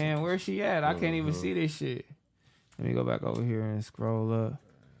now. Damn, where's she at? I can't even see this shit. Let me go back over here and scroll up.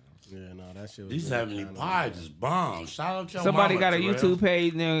 Yeah, no, that shit was These really Heavenly kinda Pies is bomb. Shout out your Somebody mama, got a Terrell. YouTube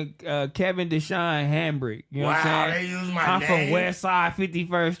page named Kevin Deshaun Hambrick. You know what Wow, I'm they saying? use my I'm name. from West Side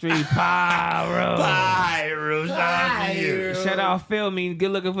 51st Street, Pyro. Pyro, shout out to you. Shout out Phil, me.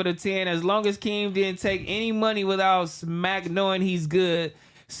 Good looking for the 10. As long as Keem didn't take any money without Smack knowing he's good,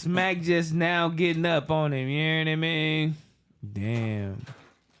 Smack just now getting up on him. You know what I mean? Damn.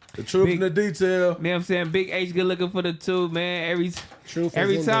 The truth in the detail. You know what I'm saying? Big H good looking for the 2, man. Every Truth time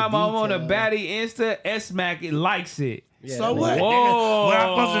is in the I'm on a detail. baddie Insta, S-Mac it likes it. Yeah, So that what? nigga- Nigga, what I'm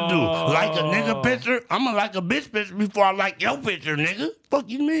supposed to do? Like a nigga picture? I'm gonna like a bitch picture before I like your picture, nigga. Fuck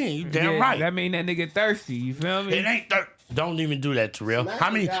you mean? You damn Yeah, right. That mean that nigga thirsty. You feel me? It ain't Don't even do that, Terrell. Smack How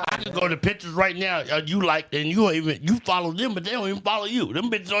many? the guy, I can man. go to pictures right now. You like, and you follow them, but they don't even follow you. Them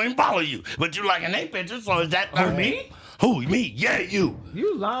bitches don't even follow you, but you liking their pictures. So is that Who, me? Who? Me? Yeah, you.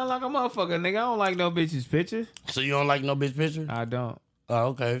 You lying like a motherfucker, nigga. I don't like no bitches pictures. So you don't like no bitch picture? I don't. Oh,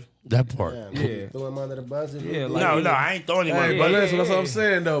 okay. That part. Yeah. Throw him under the bus. Yeah, like- No, I ain't throwing anyone. Hey, but but listen, that's what I'm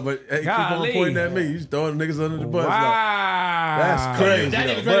saying, though. But hey, keep on Golly. pointing at me. You just throwing niggas under the bus. Like, Wow. that's crazy. That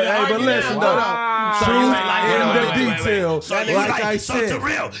though. nigga's But, ready to hey, but argue listen, now. though. Wow. So Truth you ain't like in the wait. detail. So you like I so said.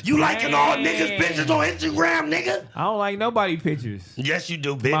 Terrell, you liking all niggas bitches on Instagram, nigga? I don't like nobody pictures. Yes, you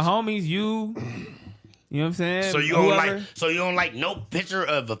do, bitch. My homies, you. You know what I'm saying? So you don't Whoever. like? So you don't like no picture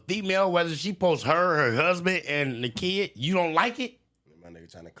of a female, whether she posts her husband, and the kid. You don't like it? My nigga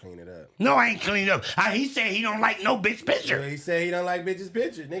trying to clean it up. No, I ain't cleaning up. He said he don't like no bitch picture. He said he don't like bitches'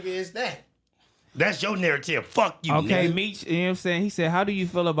 pictures. Nigga, it's that. That's your narrative. Fuck you. Okay, nigga. Meech, you know what I'm saying? He said, how do you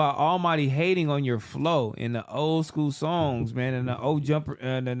feel about Almighty hating on your flow in the old school songs, man, and the old jumper,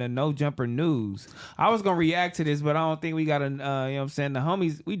 the no jumper news? I was going to react to this, but I don't think we got, you know what I'm saying? The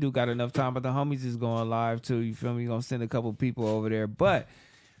homies, we do got enough time, but the homies is going live too. You feel me? Going to send a couple people over there. But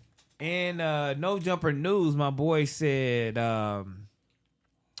in no jumper news, my boy said, I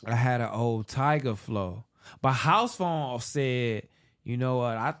had an old Tiger flow. But House Phone said, you know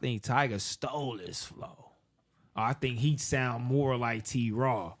what? I think Tiger stole his flow. I think he'd sound more like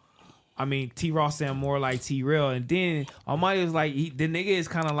T-Raw. I mean, T-Raw sound more like T-Rail. And then Almighty was like, the nigga is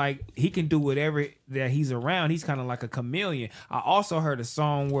kind of like, he can do whatever that he's around. He's kind of like a chameleon. I also heard a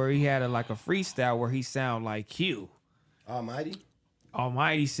song where he had like a freestyle where he sound like Q.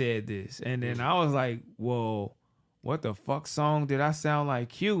 Almighty said this. And then I was like, whoa. What the fuck song did I sound like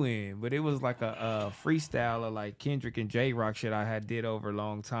Q in? But it was like a freestyle of like Kendrick and J-Rock shit I had did over a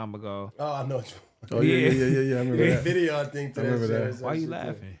long time ago. Oh, I know. Oh, yeah. I remember that. Video, I think. I remember that. Why you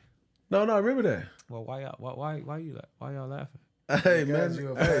laughing? No, I remember that. Well, why y'all laughing? Hey, man.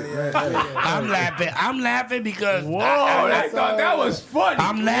 I'm laughing because I thought that was funny.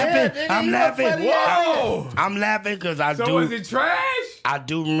 I'm laughing. Whoa. I'm laughing because I So do. was it trash? I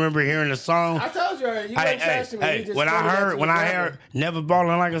do remember hearing the song. I told you already. You Hey, wasn't trashing me. You just when I heard never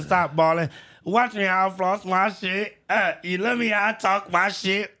balling like a stop balling, watch me how I floss my shit. You love me how I talk my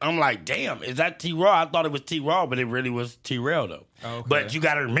shit. I'm like, damn, is that T-Raw? I thought it was T-Raw, but it really was T-Rail though. Okay. But you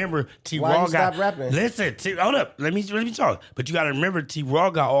got to remember, Why T-Raw you got. stop rapping? Listen, hold up, let me talk. But you got to remember, T-Raw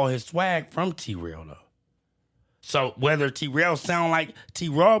got all his swag from T-Rail though. So whether T-Rail sound like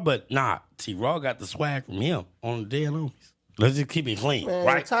T-Raw, but nah, T-Raw got the swag from him on the Dead Homies. Let's just keep it clean, Man,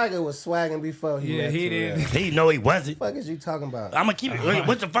 right? Tiger was swagging before he met he Terrell. did. He know he wasn't. What the fuck is you talking about? I'm gonna keep it.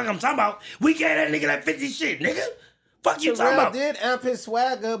 What the fuck I'm talking about? We gave that nigga that 50 shit, nigga. Fuck you talking Terrell about? did amp his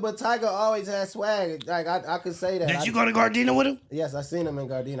swagger, but Tiger always had swag. Like I could say that. Did you go to Gardena with him? Yes, I seen him in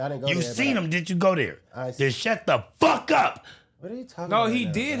Gardena. I didn't go there. You but seen him? Did you go there? I Then shut the fuck up. What are you talking No, about? he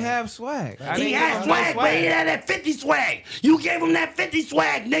now, did bro? have swag. I He didn't had give him no swag, but he had that 50 swag. You gave him that 50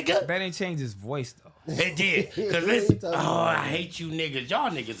 swag, nigga. That didn't change his voice though. It did. Cause listen, I hate you niggas.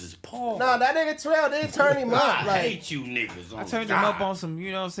 Y'all niggas is poor. No, that nigga Terrell didn't turn him up. I Like, hate you niggas. I turned him up on some,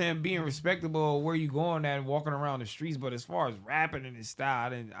 you know what I'm saying, being respectable, where you going at and walking around the streets. But as far as rapping in his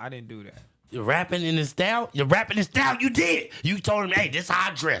style, I didn't do that. You're rapping in his style? You're rapping in style? You did. You told him, hey, this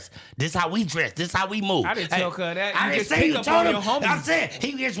how I dress. This how we dress. This how we move. I didn't tell Cuz that. I You didn't just say pick you up told on him. your homies. I said,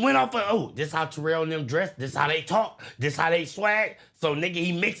 he just went off of, this how Terrell and them dress. This how they talk. This how they swag. So, nigga,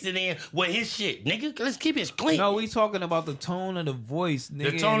 he mixed it in with his shit. Nigga, let's keep it clean. No, we talking about the tone of the voice,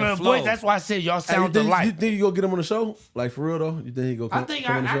 nigga. The tone of the flow. voice, that's why I said y'all Hey, sound you alike. think you go get him on the show? Like, for real, though? You think he go I come, think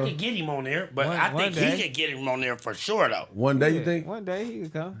come on the I show? could get him on there, but One- I think one day. he could get him on there for sure, though. One day, you think? One day he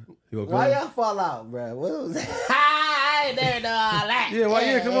could come. He gonna why come? y'all fall out, bro? What was that? I ain't there, no, all that. Yeah, why?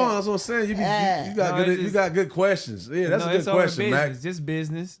 Yeah, come on. That's what I'm saying. You got No, good. it's You just- got good questions. Yeah, that's No, a good it's over question, business. Mac. Just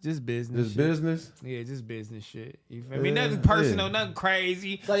business. Just business. Just shit. business. Yeah, just business shit. You feel me? Yeah, Nothing personal, yeah. nothing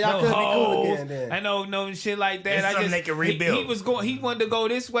crazy. So y'all no could be cool hoes. again then. I know no shit like that. It's I something just they can rebuild. He was going. He wanted to go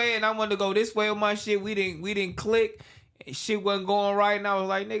this way, and I wanted to go this way with my shit. We didn't click. Shit wasn't going right, and I was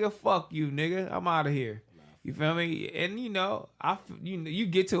like, nigga, fuck you, nigga. I'm out of here. You feel me? And you know, you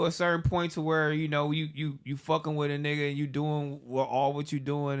get to a certain point to where you know you fucking with a nigga and you doing all what you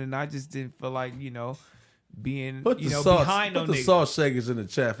doing, and I just didn't feel like being Put the behind Put no the nigga. salt shakers in the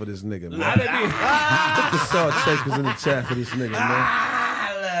chat for this nigga, man. I didn't be- Put the salt shakers in the chat for this nigga,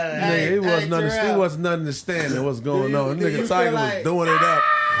 man. Nigga, he wasn't understanding what's going on. do you Nigga feel Tiger like- was doing it up.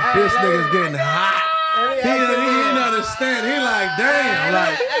 This nigga's getting hot. He didn't understand. He like, damn,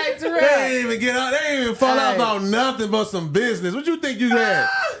 like they ain't even get out. They ain't even fall out about nothing but some business. What you think you had?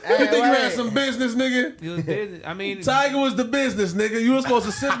 You think you had some business, nigga? It was business. I mean, Tiger was the business, nigga. You were supposed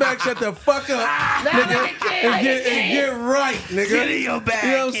to sit back, shut the fuck up, nigga, and get right, nigga. Get in your bag, You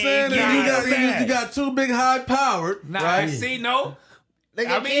know what I'm saying? King. And you got too big, high powered, nah, right? see, no.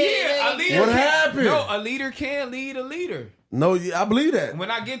 Nigga, I mean, yeah, a leader. What can- happened? No, a leader can lead a leader. No, I believe that.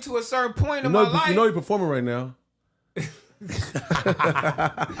 When I get to a certain point in You know, my life, you know you're performing right now.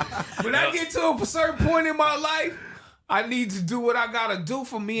 when I get to a certain point in my life, I need to do what I gotta do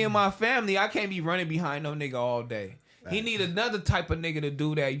for me and my family. I can't be running behind no nigga all day. He need another type of nigga to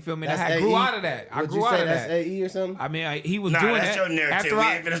do that. You feel me? And I grew out of that. I grew out of that. That's AE or something? I mean, he was Nah, doing that's that. your narrative. After We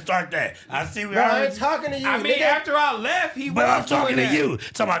I, ain't gonna start that. I see we Bro, I already. ain't talking to you, I mean, nigga. after I left, he But I'm was talking doing to that. you.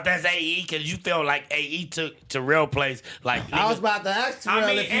 Talking about that's AE because you feel like AE took Terrell place. Like I was nigga, about to ask Terrell I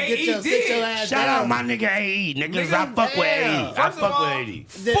mean, if you AE get your, sit your ass shout down. out my nigga AE. Niggas, Nigga, I fuck with damn. AE. I First of fuck all, with AE.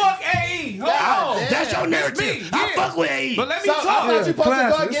 Fuck AE. Hold on. That's your That's me, narrative. I yeah. fuck with AE. But let me So, talk. I thought you supposed to go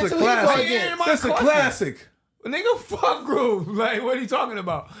Classic. against It's a who you go classic. against. It's a classic. Nigga, fuck Groove. Like, what are you talking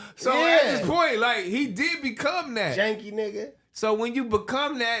about? So Yeah. at this point, like, he did become that. Janky nigga. So when you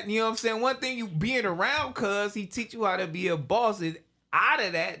become that, you know what I'm saying? One thing you being around, cuz he teach you how to be a boss. And out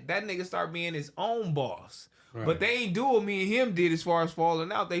of that nigga start being his own boss. Right. But they ain't do what me and him did as far as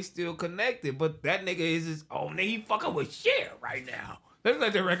falling out. They still connected. But that nigga is his own. He fucking with shit right now. Let's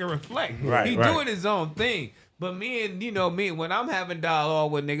let the record reflect. Right, he right. doing his own thing. But me, when I'm having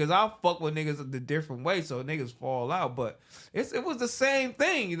dialogue with niggas, I'll fuck with niggas the different way, so niggas fall out. But it was the same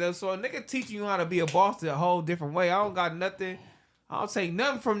thing, So a nigga teaching you how to be a boss the whole different way. I don't got nothing. I don't take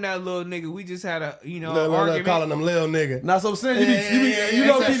nothing from that little nigga. We just had a, argument. Calling him little nigga. That's what I'm saying. You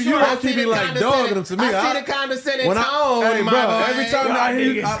don't keep me like dogging him to me. I see the condescending tone. Hey, in my bro, voice. every time I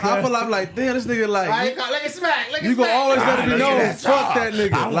hear you, I feel like, damn, this nigga like. Look at smack. Look at You gonna smack. always let it be look known, at that fuck talk. that I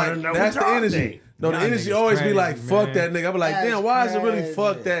nigga. wanna Like, know that's what the y'all energy. think. No, the Y'all energy niggas always be crazy, like, fuck man. that nigga. I be like, That's damn, why is it really crazy.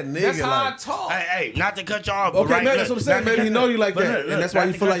 fuck that nigga? That's how I Like, talk. Hey, not to cut you off. But okay, right, maybe that's what I'm saying. not to Maybe he cut know you like but that, look, and that's why not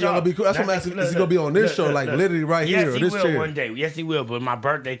you to feel cut like y'all gonna be cool. That's what I'm Not to- asking. look, Is he gonna be on this look, show, look, like look. literally right Yes, here or he this will chair? one day. Yes, he will. But my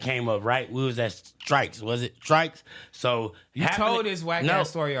birthday came up, right? We was at Strikes. Was it Strikes? So You told this whack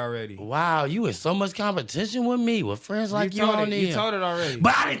ass story already. Wow, you in so much competition with me, with friends like you told on it. You there. told it already.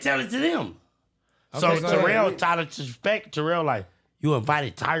 But I didn't tell it to them. So Okay, go ahead. Terrell tried to suspect Terrell like, you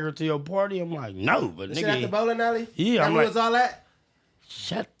invited Tiger to your party? I'm like, no, but This shit at the nigga, bowling alley? Yeah, That I'm where like- was all that?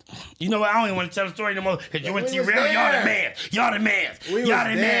 shut. You know what? I don't even want to tell the story no more because you and we was Terrell, y'all there. the man. Y'all the man. We y'all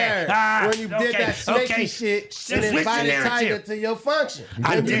was the there man. when you did that snaky shit and Switch the invited Tiger narrative. to your function.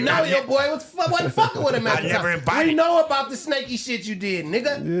 I And you did- know I your did- boy wasn't fucking with him at I the never time. invited- We know about the snaky shit you did,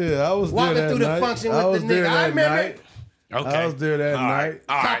 nigga. Yeah, I was Walking there that through the night. function I with was the there nigga. I that remember. night. Okay. I was there that All right. night.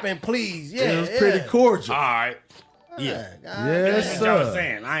 All right. Copping, please. Yeah, It was pretty cordial. All right. Yeah. Yes, That's what y'all sir.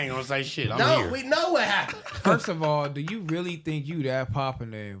 saying. I ain't gonna say shit. I'm No, here. we know what happened. First of all, do you really think you that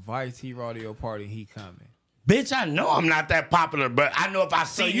popular to invite T-Raw to your party and he coming? Bitch, I know I'm not that popular, but I know if I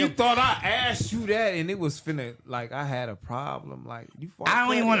So see you him, thought I asked you that and it was finna, like, I had a problem? Like, you I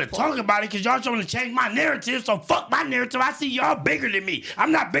don't even want to talk about it because y'all trying to change my narrative. So fuck my narrative. I see y'all bigger than me.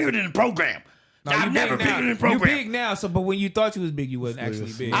 I'm not bigger than the program. No, I'm never bigger than the You program. big now, so but when you thought you was big, you wasn't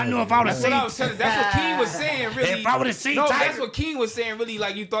actually big. I know if I would have seen. That's what Keem was saying. Really, If I would have seen no, Tiger. that's what Keem was saying. Really,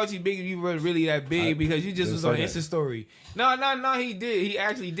 like you thought you big, you were really that big because you just was on Insta story. No, he did. He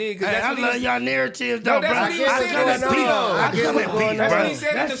actually did. Hey, I love y'all narratives, though, No, bro. that's what he was saying in the studio. That's what he said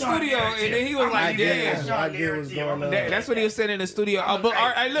in the That's studio, and then he was like, "Damn." I get what's going on. That's what he was saying in the studio. But all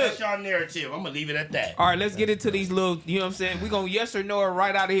right, look. That's y'all narrative. I'm gonna leave it at that. All right, let's get into these little. You know what I'm saying? We gonna yes or no it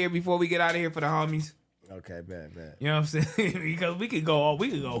right out of here before we get out of here for the homies. Okay, bad. You know what I'm saying? Because we could go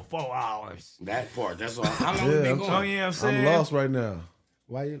 4 hours. That part. That's all. How long we been going? Oh, you know what I'm saying? I'm lost right now.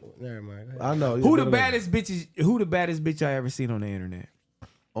 Why you? Never mind. I know. Who the baddest bitch I ever seen on the internet?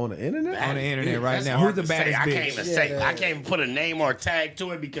 On the internet? On the internet right That's now. hard Who's the to say. baddest I bitch? can't even say. I can't even put a name or a tag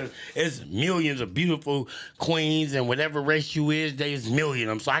to it because it's millions of beautiful queens and whatever race you is, there's million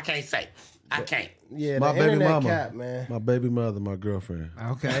of them. So I can't say. I can't. Yeah, My the baby internet mama. cap, man. My baby mother, my girlfriend.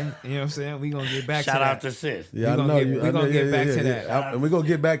 Okay. You know what I'm saying? We gonna get back Shout to that. out to sis. Yeah, We I gonna know get- you. we I gonna know, get yeah, back yeah, to yeah. that. And we're going to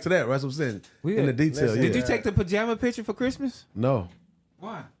get back to that. That's what I'm saying. In the detail, yeah. Did you take the pajama picture for Christmas? No.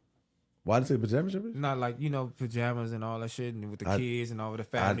 Why? Why did you say pajama picture? Not like, pajamas and all that shit and with the kids and all the I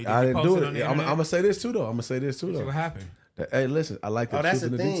family. I you didn't post do on it. the I'm internet? going to say this too, though. See what happened? Hey, listen, I like the Oh, that's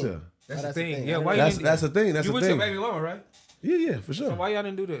truth in the the thing. detail. That's the That's the thing. thing. Yeah, why That's you the thing. That's you the with thing. your baby mama, right? Yeah, for sure. So why y'all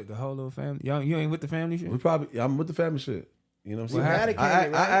didn't do the whole little family? You ain't with the family shit? I'm with the family shit. You know what I'm What saying?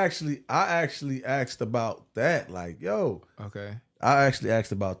 happened? I actually asked about that. Like, yo. Okay. I actually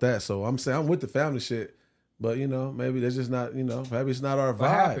asked about that. So I'm saying I'm with the family shit. But, maybe that's just not, maybe it's not our What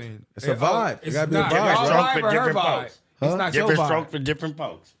vibe. happened? It's a vibe. It's it got to be a not. vibe. Y'all right? vibe or her vibe? It's not your Different vibe. stroke for different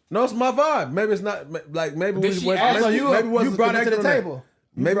folks. No, it's my vibe. Maybe it's not, like, maybe Did we she wasn't- ask maybe, you? maybe You wasn't brought it to the connected on that. table.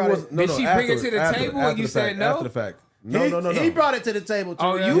 Maybe it wasn't. No, Did she after, bring it to the table and you the said fact, no? After the fact. No. He brought it to the table.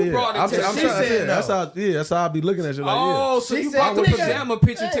 Oh, Terrell. you brought it to the She table. said no. That's how I be looking at you. Like, Oh, yeah. so She you said, brought the "Nigga, pajama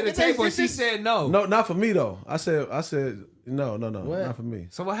picture to the hey, table and this she is- said no. No, not for me though. I said no, What? not for me.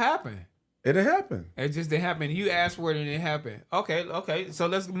 So what happened? It didn't happen. It just didn't happen. You asked for it and it happened. Okay. So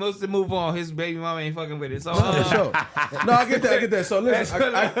let's move on. His baby mama ain't fucking with it. So For sure. No, I get that. So listen,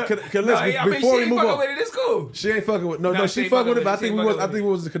 before we move on, with it. It's cool. she ain't fucking with. No, she fucking with it. But I think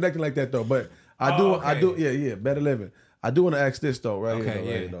we wasn't connecting like that though. But I do. Yeah. Better living. I do want to ask this though, right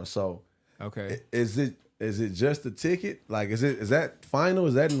here. Though. So, okay, is it just a ticket? Like, is that final?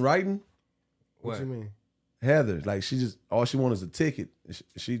 Is that in writing? What you mean? Heather, like she just all she wants is a ticket.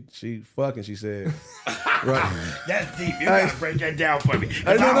 She fucking. She said, right. That's deep. You gotta break that down for me.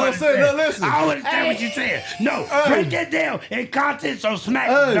 Hey, no, listen. I don't understand what you're saying. No, break that down in content. So smack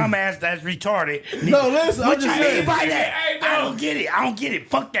dumbass that's retarded. No, listen. I'm What just you saying. mean by that? I don't get it.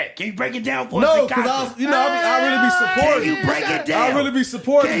 Fuck that. Can you break it down for us? No, in content? because I really be supporting. Can you break it down? I really be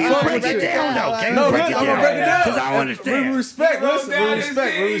supporting. Can you fuck break with it you. down though? Can No, you break I'm it gonna down? break it down. Because I don't understand. With respect, listen.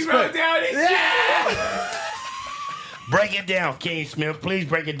 With respect. Break it down, King Smith. Please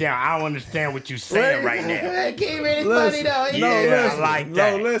break it down. I don't understand what you're saying right now. Keem really funny though. Yeah, I like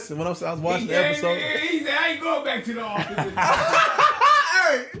that. No, listen. When I was watching the episode. He said, I ain't going back to the office.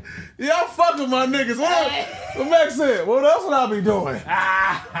 Hey, y'all fuck with my niggas. What Max said? What else would I be doing?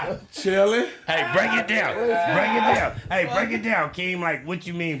 Chilling. Hey, break it down. Hey, break it down, Keem. Like, what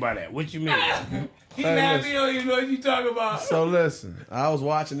you mean by that? What you mean? He mad me, don't even know what you talking about. So listen, I was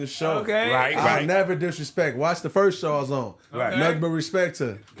watching this show. Okay. I never disrespect. Watch the first show I was on. Right. Nothing but respect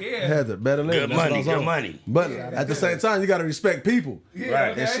to Heather. Better live. Good money. But at the same time, you got to respect people.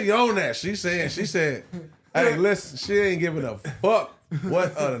 Right. And she on that. She said, hey, listen, she ain't giving a fuck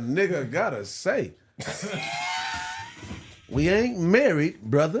what a nigga gotta say. We ain't married,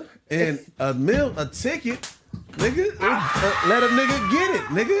 brother. And a ticket, nigga, let a nigga get it,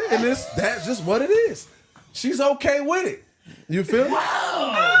 nigga. And that's just what it is. She's okay with it. You feel me?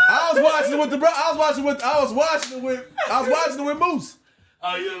 I was watching it with I was watching it with Moose.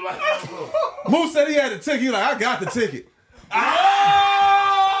 Oh, you was watching Moose. Moose said he had a ticket. He like, I got the ticket.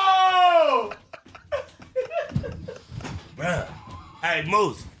 Oh! Bruh. Hey,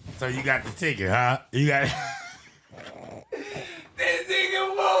 Moose. So you got the ticket, huh? You got This nigga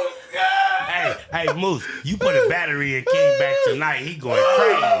Moose, God. Hey, Moose, you put a battery in Keem back tonight. He going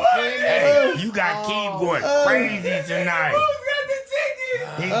crazy. Hey, you got Keem going crazy tonight.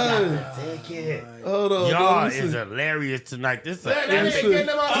 He got the ticket. Hold on. Y'all is hilarious tonight. This is Let me get him on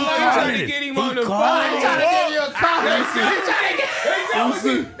the phone. I'm trying to get him on the phone. I'm trying to give you a call. They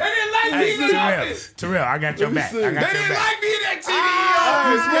didn't like me in the office. Terrell, I got your back. They didn't like me in that TV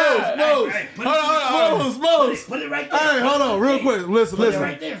office. Hold on. Mose. Put it right there. Hey, hold on, real quick. Listen.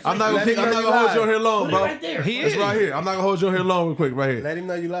 Right there, I'm not gonna hold you on here long, bro. Right there. It's right here. I'm not gonna hold you on here long, real quick, right here. Let him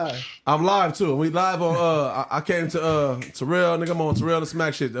know you live. I'm live too. We live on. I came to Terrell, nigga. I'm on Terrell and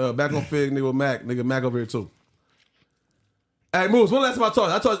Smack shit. Back on Fig, nigga with Mac, nigga Mac over here too. Hey, Moose, when last time I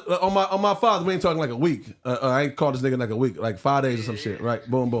talked? I talked on my father. We ain't talking like a week. I ain't called this nigga in like a week, like 5 days or some shit. Right?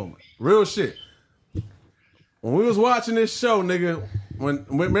 Boom, boom. Real shit. When we was watching this show, nigga,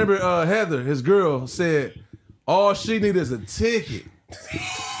 remember Heather, his girl, said all she need is a ticket,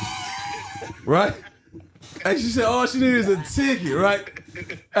 right? And she said all she need is a ticket, right?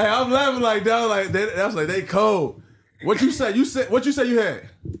 Hey, I'm laughing like that. I was like, they cold. What you say? What you say you had?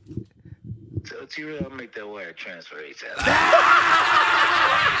 Tell T-Real I'll make that wire transfer ASAP.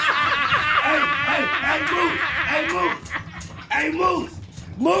 Hey, Moose.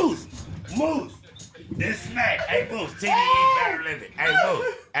 This Smack. Hey, Moose. TDE better live it.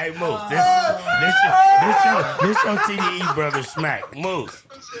 Hey, Moose. This your TDE brother Smack. Moose.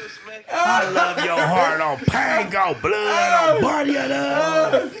 I love your heart on Pango, blood on body of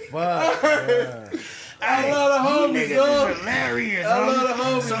love. I love the homies, dog. Is hilarious. I love the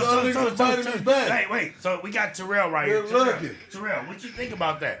homies. Wait. So we got Terrell right here. Terrell, what you think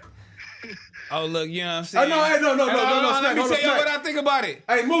about that? Oh, look, you know what I'm saying? No. Let me tell you what I think about it.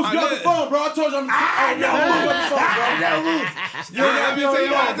 Hey, Moose, get off the phone, bro. I told you I'm You ain't gotta be on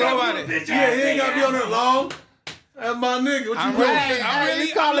there long. Think about it. Yeah, he ain't gotta be on there long. That's my nigga. What you doing? I'm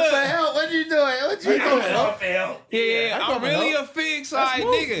really calling for help. What you doing? Yeah, I'm really a Fig side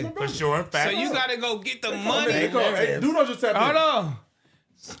nigga. For sure. So you gotta go get the money. Hey, do not just tap in. Hold on.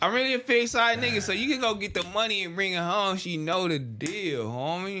 I'm really a Fig side nigga, so you can go get the money and bring it home. She know the deal,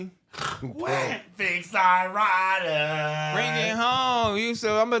 homie. What? Fig side rider. Bring it home.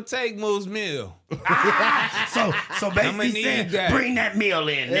 So I'm gonna take Moose meal. So basically saying, bring that meal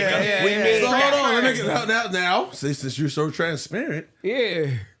in, nigga. So hold on, now, since you're so transparent. Yeah.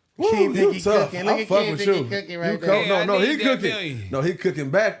 Keem think he tough. cooking. Look at Keem think he cooking right there. No, he cooking. No, he cooking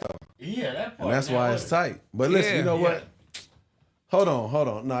back though. Yeah, that part. And that's why it's tight. But listen, you know what? Hold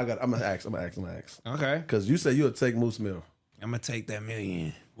on. No, I'm gonna ask. Okay. Because you said you'll take Moose meal. I'm gonna take that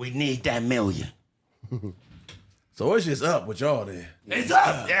million. We need that million. So it's just up with y'all then. It's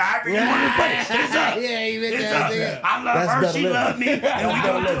up. Yeah, I really want to put it. It's up. Yeah, you been It's there. up. I love her. She love me. And we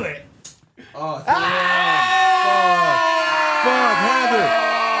gonna do it. Oh, fuck, Heather.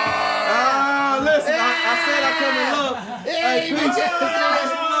 Listen, I said I come in love. Hey, peace of love.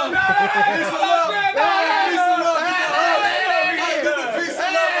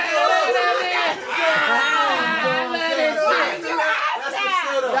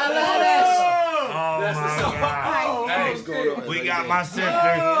 We got my sister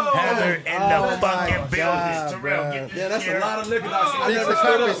Heather in the fucking building. Terrell, get this. Yeah, that's a lot of liquor. I Sticks never the stood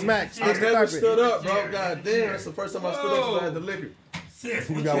carpet, up. Smack. Sticks I the never carpet. stood up, bro. God damn, that's the first time I stood up since I had the liquor. Sis,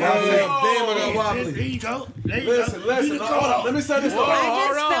 You what got you wobbly. got? Damn, I got wobbly. There you go. Listen. Hold on. Let me say this. I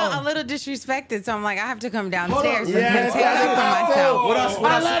just felt a little disrespected, so I'm like, I have to come downstairs and Yeah, take it for myself.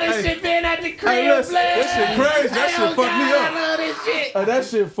 I love this shit being at the crib. Hey, listen, this shit crazy. That shit fucked me up. I love this shit. That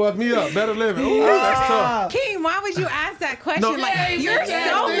shit fucked me up. Better living. Ooh, that's tough. Keem, why would you ask that question? No. Like, you're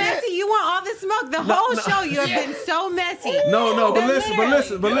so messy. You want all the smoke. The whole show, you have been so messy. No, but listen.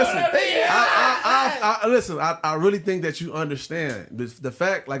 Literally. I really think that you understand the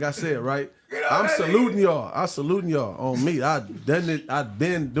fact, like I said, right? I'm saluting y'all on me. I've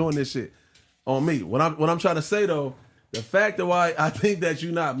been doing this shit on me. What I'm trying to say though, the fact that why I think that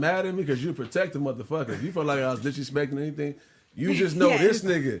you're not mad at me because you protect the motherfucker. If you feel like I was disrespecting anything, you just know this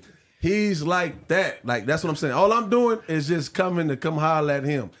nigga. He's like that. Like that's what I'm saying. All I'm doing is just come holler at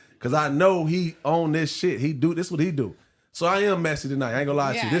him because I know he own this shit. This what he do. So I am messy tonight. I ain't gonna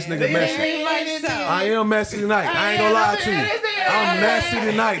lie to you. This nigga messy. I am messy tonight. I ain't gonna lie to you. I'm messy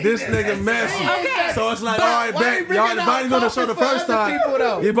tonight. This nigga messy. Okay. So it's like, all right, bet. Y'all invited me on the show the first time.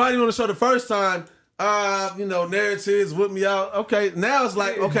 You invited me on the show the first time. Narratives whip me out. Okay, now it's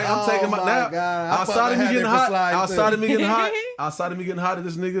like, okay, I'm taking my now. Outside of me getting hot, outside of me getting hot at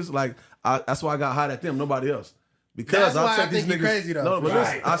this niggas, like that's why I got hot at them, nobody else. Because I take these niggas crazy though. No, but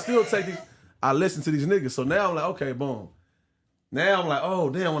listen, I still take these. I listen to these niggas. So now I'm like, okay, boom. Now I'm like, oh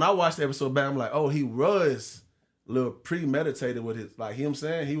damn. When I watched the episode back, I'm like, oh, he was a little premeditated with his, like, you know what I'm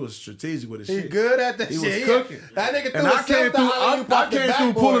saying? He was strategic with his shit. He good at that shit. He was cooking. That nigga and I came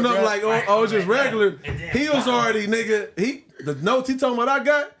through pulling up like, oh, it's just regular. He was already, nigga. The notes he talking about I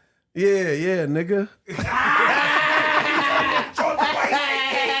got. Yeah, nigga.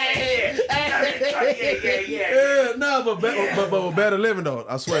 Yeah, no, but better living though.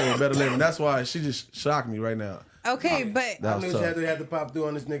 I swear, with better living. That's why she just shocked me right now. Okay, but That I was knew tough. she had to pop through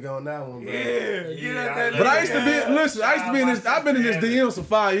on this nigga on that one, bro. But I used to be, listen, I used to be in this, I've been in this DM for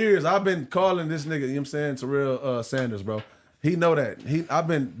 5 years. I've been calling this nigga, you know what I'm saying, Terrell Sanders, bro. He know that. I've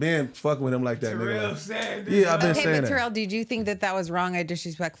been fucking with him like that, Terrell nigga. Sanders. Yeah, I've been okay, saying but that. Terrell, did you think that was wrong or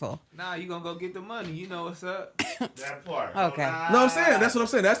disrespectful? Nah, you gonna go get the money. You know what's up. That part. Okay. No, I'm saying, that's what I'm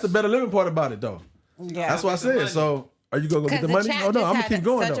saying. That's the better living part about it, though. Yeah. That's what I said. So, are you gonna go get the money? chat Oh, no, just I'm gonna had keep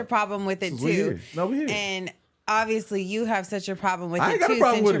going, such though. a problem with it, We too. here. No, we here. And obviously, you have such a problem with I it, ain't got a too,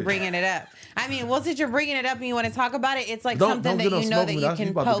 problem since with you're it. bringing it up. I mean, well, since you're bringing it up and you want to talk about it, it's like Don't something get that on you know smoke that with you us. can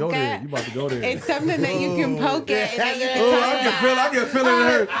about to go poke there. at. You about to go there. It's something that you can poke at and that you can Oh, talk I about. can feel it in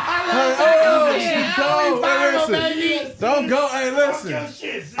her. Oh, she cold. Hey, listen. Don't go. Hey,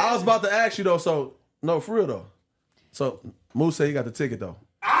 listen. I was about to ask you, though, so, no, for real, though. So, Moose said he got the ticket, though.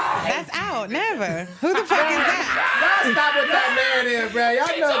 That's out. Never. Who the fuck is that? Y'all stop with that narrative, bro.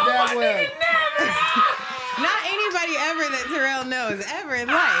 Y'all know damn well. Not anybody ever that Terrell knows ever in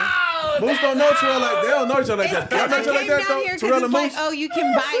life. Moose don't know Terrell like, they don't know each other like that. Y'all know each other like that, down here though? 'cause Terrell and it's like, Moose? oh, you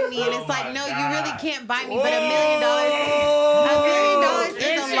can buy me, and it's like, no, you really can't buy me. But $1 million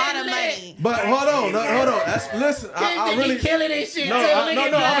is a lot of money. But hold on. That's, listen, I really killing this shit. No, I'm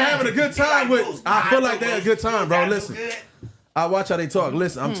having a good time with. I feel like they had a good time, bro. Listen, I watch how they talk.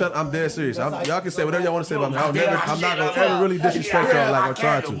 Listen, I'm dead serious. Y'all can say whatever y'all want to say about me. I'm not gonna ever really disrespect y'all like I'm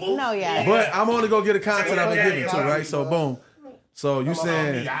trying to. No, yeah. But I'm only gonna get the content I've been given too, right? So boom. So you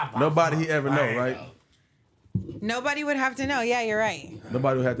saying nobody he ever know, right? Nobody would have to know. Yeah, you're right.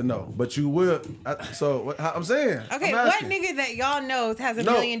 Nobody would have to know, but you will. I'm saying. Okay, I'm what asking. nigga that y'all knows has $1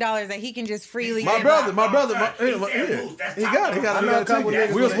 No. million that he can just freely My give brother, out? he got a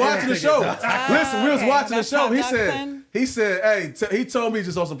ticket. We was watching the show. Listen, we was watching the show. He said, hey, he told me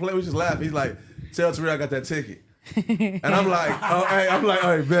just on some play. We just laughed. He's like, tell Terrell I got that ticket. And I'm like,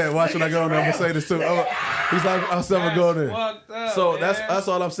 hey, man, why should I go in there? I'm gonna say this too. He's like, I'm gonna go there. So that's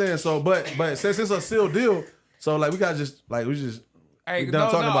all I'm saying. So, but since it's a sealed deal, so like we done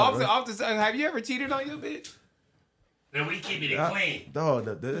talking about it. Off the, have you ever cheated on your bitch? Then we keep it clean. Dog,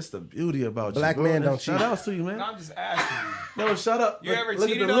 that's the beauty about Black you. Black men men don't cheat. Shout out to you, man. No, I'm just asking you. No, shut up. You ever look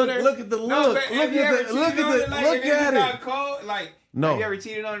cheated at the on her? look at the No, look. but have you ever cheated on her, like, Look and then at you got it. caught? Like, No. have you ever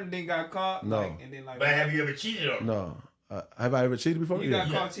cheated on her and then got caught? No. Like, and then like, But have you ever cheated on her? No. Have I ever cheated before? You got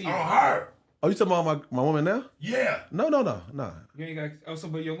caught cheating. On her. Oh, you talking about my woman now? Yeah. No. You ain't got. So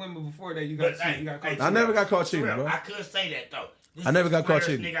but your women before that, you got cheated. You got caught. I never got caught cheating, Terrell, bro. I could say that though. This I never is got the caught smartest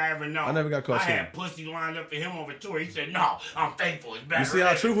cheating. Nigga I ever know. I never got caught I cheating. had pussy lined up for him over tour. He said, "No, I'm faithful. It's better." You see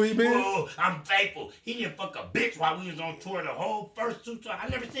how truthful he been? Whoa, I'm faithful. He didn't fuck a bitch while we was on tour the whole first 2 times. I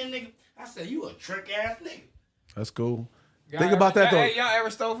never seen a nigga. I said, "You a trick ass nigga." That's cool. Y'all Think ever- about that though. Hey, y'all ever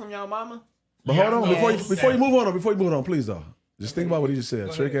stole from y'all mama? But hold on, before you move on, please though. Just think about what he just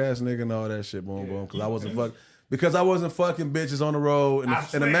said. Trick ass nigga and all that shit, boom. Because I wasn't fucking bitches on the road in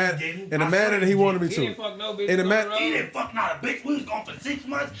the manner that he wanted me to. He didn't fuck no bitch In the on man- the road. He didn't fuck not a bitch. We was gone for 6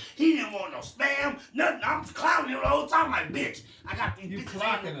 months. He didn't want no spam, nothing. I'm clowning him the whole time like, bitch. I got these bitches.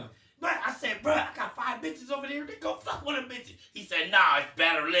 Clocking him. But I said, bro, I got 5 bitches over there. They go fuck with them bitches. He said, nah, it's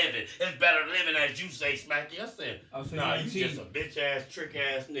better living. It's better living as you say, Smacky. I said, nah, you just a bitch ass, trick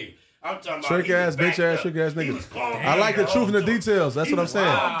ass nigga. I'm talking about Trick ass, bitch ass, trick ass nigga. I like the truth and the details. That's what I'm saying.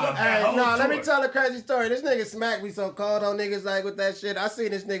 Hey, no, let me tell a crazy story. This nigga Smack be so called on niggas like with that shit. I seen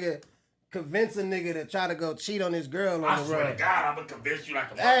this nigga convince a nigga to try to go cheat on his girl on the road. I swear to God, I'm gonna convince you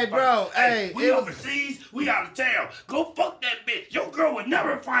like a Hey, bro, hey, we overseas, we out of town. Go fuck that bitch. Your girl would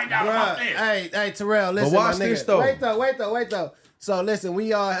never find out about this. Hey, Terrell, listen, watch my nigga. this, though. Wait though. So listen,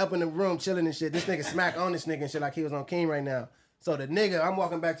 we all up in the room chilling and shit. This nigga Smack on this nigga and shit like he was on Keem right now. So the nigga, I'm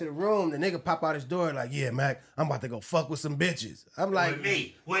walking back to the room. The nigga pop out his door like, yeah, Mac, I'm about to go fuck with some bitches. I'm like, With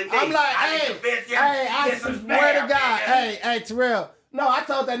me. I'm like, I swear to God, hey, Terrell. No, I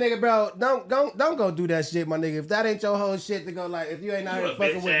told that nigga, bro, don't go do that shit, my nigga. If that ain't your whole shit to go like, if you ain't out here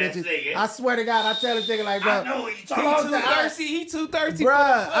fucking with bitches, nigga. I swear to God, I tell this nigga like, bro, I know what you talking about. He too thirsty.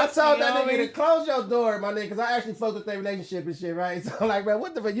 Bruh, I told that nigga to close your door, my nigga, because I actually fucked with their relationship and shit, right? So I'm like, bro,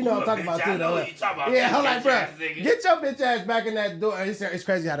 what the fuck? You know what I'm talking about too, though. Yeah, I'm like, bro, get your bitch ass back in that door. It's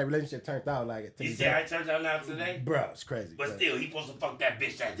crazy how the relationship turned out. Like, You see how it turned out now today? bro, it's crazy. But still, he supposed to fuck that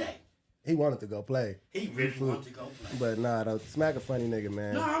bitch that day. He wanted to go play. He really wanted to go play. But nah, though, Smack a funny nigga,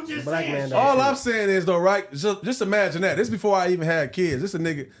 man. No, I'm just Black saying. man don't All cheat. I'm saying is though, right? Just imagine that. This before I even had kids. This the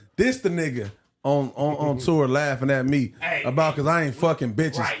nigga on tour laughing at me about because I ain't fucking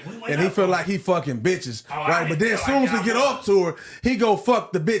bitches. Right. And he feel like he fucking bitches. Oh, right? But then as soon as we get off tour, he go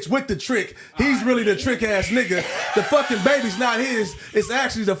fuck the bitch with the trick. He's really the trick ass nigga. The fucking baby's not his. It's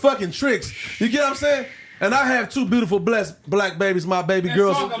actually the fucking tricks. You get what I'm saying? And I have 2 beautiful, blessed black babies, my baby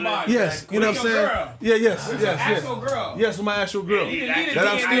girls. Yes, you know what I'm saying? Girl. Yeah, yes. Actual girl. Yes, with my actual girl.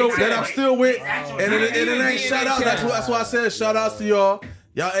 That I'm still with. And it ain't shout out. That's why I said shout outs to y'all.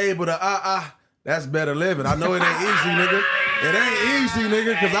 Y'all able to that's better living. I know it ain't easy, nigga. It ain't easy,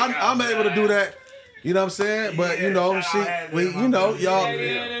 nigga, because I'm able to do that. You know what I'm saying? But y'all,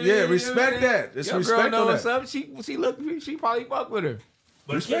 respect that. Just respect on that. She probably fuck with her.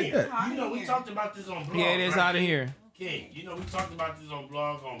 But respect that. You know, we talked about this on blog. Yeah, it is out of here. King, you know, we talked about this on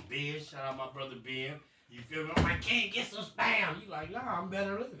blog on Ben. Shout out my brother Ben. You feel me? I'm like, King, get some spam. You like, nah, I'm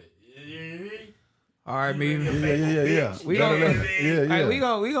better living. All right, man. Yeah. We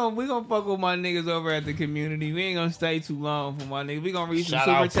gonna fuck with my niggas over at the community. We ain't gonna stay too long for my niggas. We gonna read some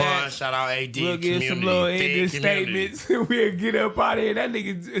super chats. Shout out AD. We'll give some little ending statements. We'll get up out of here. That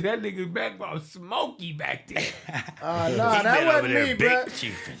nigga's back about smoky back there. That wasn't me, bro. I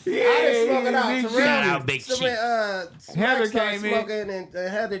didn't smoke it out. Shout out Big Chief. Heather came in. Smoking, and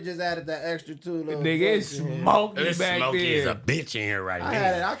Heather just added that extra 2 little. Nigga, it's smoky back there. Smoky is a bitch in here right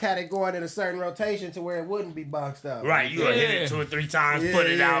now. I had it going in a certain rotation to where it wouldn't be boxed out. Right, you hit it 2 or 3 times, put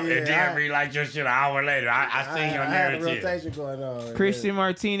it out, and then relight your shit an hour later. I seen your narrative. I had a rotation going on. Christian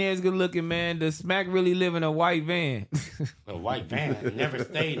Martinez, good looking, man. Does Smack really live in a white van? A white van? Never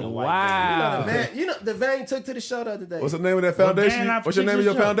stayed in a white van. Wow. The van you took to the show the other day. What's the name of that foundation? What's your name of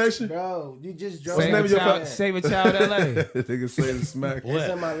your foundation? Bro, you just drove. What's the name of your foundation? Save a Child LA. Niggas saving Smack.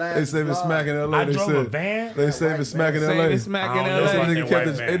 It's in my last They saving Smack in LA. I drove a van? They saving Smack in LA. Saving Smack in LA. That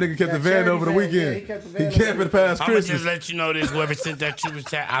nigga kept the van over the weekend. He camped it past I'm gonna Christmas. just let you know this. Whoever sent that super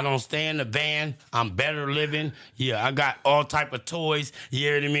chat, I don't stay in the van. I'm better living. Yeah, I got all type of toys. You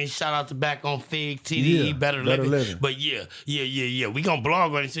hear what I mean? Shout out to Back on Fig, TDE, better living. But yeah. We gonna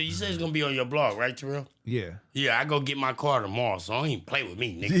blog on it. So you said it's gonna be on your blog, right, Terrell? Yeah. Yeah, I go get my car tomorrow, so don't even play with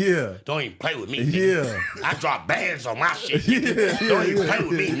me, nigga. Yeah. Don't even play with me, nigga. Yeah. I drop bands on my shit, nigga. Don't even play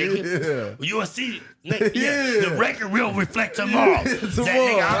with me, nigga. Yeah. You'll see, nigga, the record will reflect tomorrow.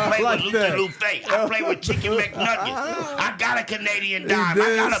 Nigga, I play with Luther Lufe. I play with Chicken McNuggets. I got a Canadian dime.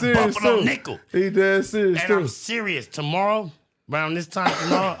 I got a Buffalo nickel. He dead serious, and I'm serious. Tomorrow, around this time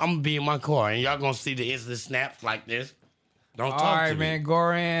tomorrow, I'm gonna be in my car, and y'all gonna see the instant snaps like this. Don't talk to me. Man.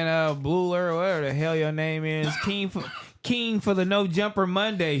 Goran Bluler, whatever the hell your name is. Keem for the No Jumper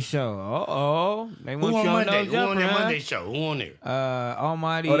Monday show. They want you on No Jumper, Who on their Monday show? Who on there?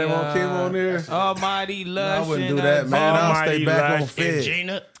 Almighty. Oh, they want Keem on there? Almighty Lush. I wouldn't do that, man. I'll stay back on Fig.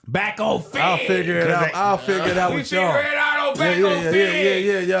 Gina. Back on Fig. I'll figure it out. I'll figure it out with y'all. Figure it out on Back on Fig.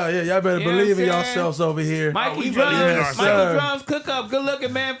 Yeah. Y'all better believe in yourselves over here. Mikey Drums, cook up. Good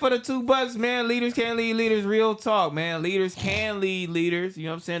looking, man, for the $2, man. Leaders can't lead leaders. Real talk, man. Leaders can lead leaders. You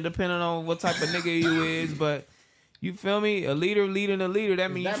know what I'm saying? Depending on what type of nigga you is, but you feel me? A leader leading a leader.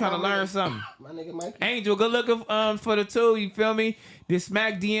 That means you trying to learn something. My nigga Mikey. Angel, good looking for the 2. You feel me? Did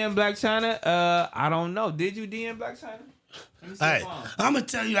Smack DM Black China? I don't know. Did you DM Black China? Hey, I'm gonna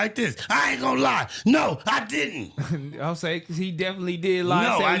tell you like this. I ain't gonna lie. No, I didn't. I'll say because he definitely did lie.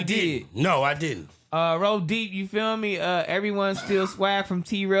 No, I did. No, I didn't. Roll deep. You feel me? Everyone still swag from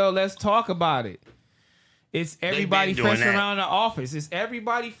T-Rail. Let's talk about it. It's everybody fresh around the office. It's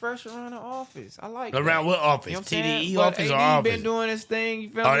everybody fresh around the office. I like around that. what office? You know TDE what office AD or office? Been doing his thing.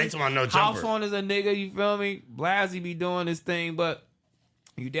 You feel me? Oh, they talking about No Jumper. House phone is a nigga. You feel me? Blasey be doing his thing, but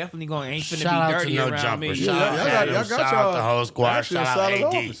you definitely ain't finna be dirty around me. Shout out the whole squad. Shout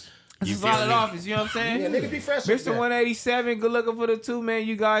out AD. It's a solid office, you know what I'm saying? Yeah, nigga be fresh. Mr. 187, good looking for the 2, man.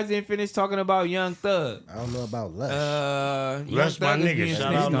 You guys didn't finish talking about Young Thug. I don't know about Lush. Lush, my nigga.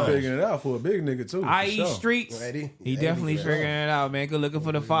 Shout out. He's figuring it out for a big nigga, too. IE Streets. He definitely figuring it out, man. Good looking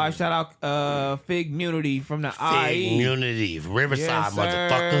for the 5. Shout out Fig Munity from the IE. Fig Munity. Riverside,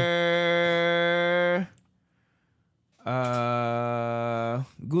 motherfucker.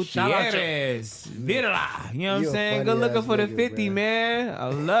 Gutierrez, Vidra, you know what I'm saying? Good looking for the 50, man. I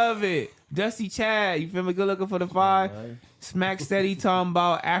love it. Dusty Chad, you feel me? Good looking for the 5. Smack Steady talking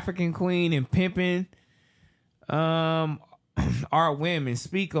about African Queen and pimping. Our women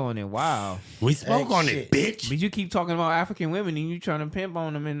speak on it. Wow, we spoke on it, bitch. But you keep talking about African women and you trying to pimp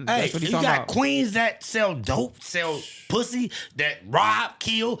on them, and hey, that's what you talking got about. queens that sell dope, sell pussy, that rob,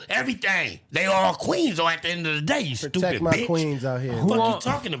 kill, everything. They all queens. Or at the end of the day, you stupid my bitch. queens out here. What you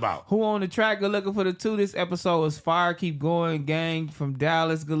talking about? Who on the track? Good looking for the 2. This episode was fire. Keep going, gang from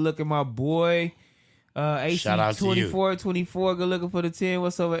Dallas. Good looking, my boy. AC Shout out to you. 24. Good looking for the 10.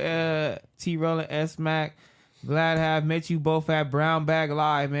 What's over? T Rollin S Mac. Glad to have met you both at Brown Bag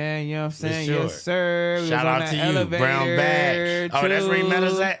Live, man. You know what I'm saying? sure. Yes, sir. We Shout was on out to that you, elevator, Brown Bag. Oh, that's where you met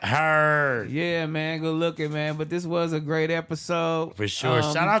us at? Heard. Yeah, man. Good looking, man. But this was a great episode. For sure.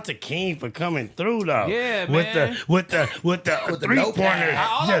 Shout out to Keem for coming through, though. Yeah, man. With the 3-pointer.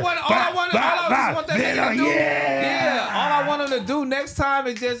 All I want him to do next time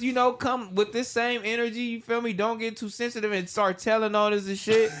is just, you know, come with this same energy. You feel me? Don't get too sensitive and start telling all this and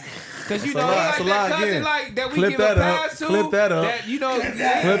shit. Because you know, he like that cousin like that we Clip give a pass to. Clip that up. That, you know, Clip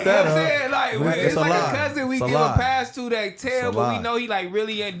that up. Saying? Like, it's like a cousin we give a pass to that tell, but we know he like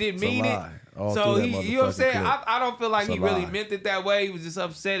really didn't mean it. So he, you know what I'm saying? I don't feel like he really meant it that way. He was just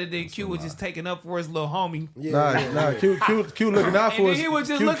upset, and then Q was just taking up for his little homie. Nah, Q looking out for us. He was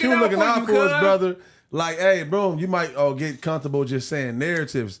just Q looking out for us, brother. Like, hey, bro, you might get comfortable just saying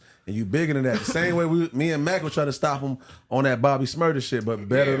narratives, and you bigger than that. The same way me and Mac were trying to stop him on that Bobby Smurder shit, but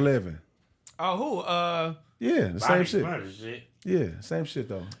better living. Oh, who? Yeah, the same shit. Yeah, same shit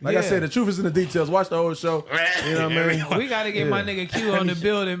though. Like I said, the truth is in the details. Watch the whole show. You know what I mean? We gotta get my nigga Q on the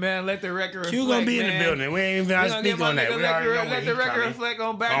building, man. Let the record reflect. Q gonna be in the building. We ain't even gonna speak on that. Let the record reflect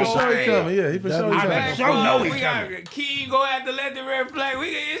on back. For sure he coming. Yeah, he for sure coming. coming. know he coming. Keem gonna have to let the record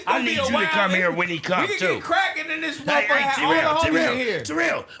reflect. I need you to come here when he comes too. We can get cracking in this motherfucker.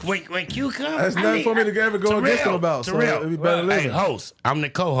 Terrell, when Q comes, that's nothing for me to ever go against him about. Terrell, so hey, host, I'm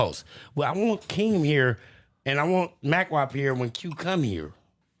the co-host. Well, I want Keem here. And I want MACWOP here when Q come here.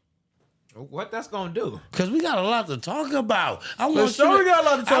 What that's gonna do? Because we got a lot to talk about. We got a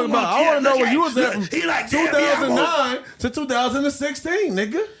lot to talk about. I want to know where you was at from 2009 to 2016,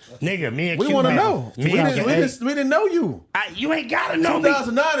 nigga. Nigga, me and we Q want to know. We didn't know you. You ain't gotta know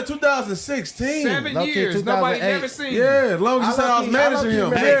 2009 to 2016. 7 years. Nobody never seen you. Yeah, as long as you said I was managing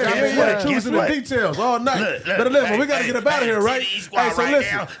him. Yeah, truth in the details all night. But listen, we gotta get up out of here, right? Hey, so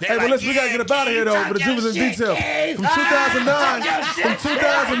listen. Hey, but listen, we gotta get up out of here though. But the truth is in details. From 2009,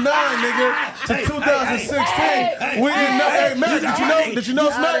 nigga, to 2016, we didn't know. Hey, Mac, did you know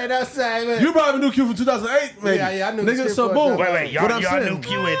Smack? You probably knew Q from 2008, maybe. Yeah, I knew. Nigga, so boom. Wait, y'all knew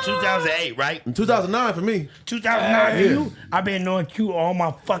Q in 2008, right? In 2009 for me. 2009 for you? I've been knowing Q all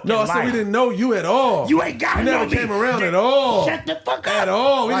my fucking life. No, I said we didn't know you at all. You ain't got to know me. You never came around at all. Shut the fuck up. At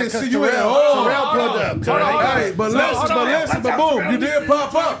all. We didn't see you at all. Hey, but boom, you did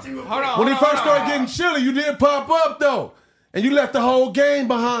pop up. When he first started getting chilly, you did pop up though. And you left the whole game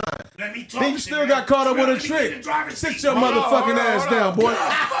behind. Then you still got caught up with a trick. Sit your motherfucking ass down, boy.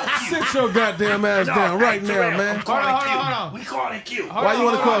 Sit your goddamn ass down right now, man. Hold on. We calling Q. Why you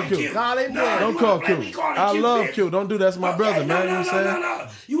want to call Q? Call him down. Don't call Q. I love Q. Don't do that. That's my brother, man. You know what I'm saying? No.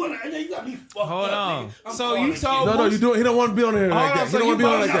 You got me fucked up. Hold on. So you told No, you do it. He don't want to be on here like that. He don't want to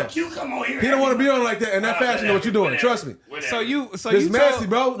be on like that. Q, come on here. He don't want to be on like that. In that fashion, know what you're doing. Trust me. It's messy,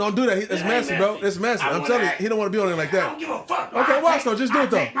 bro. Don't do that. It's messy, bro. It's messy. I'm telling you, he don't want to be on here like that. I don't give a fuck. Okay, watch though. Just do it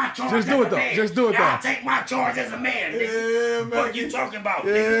though. Just do it though. I'll take my charge as a man. Yeah, man. What you talking about?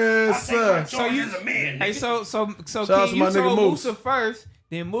 Yes, sir. So you as a man. Hey, so Keem, you told Musa first.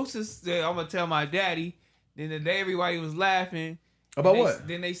 Then Musa said, "I'm gonna tell my daddy." Then the day everybody was laughing. About what?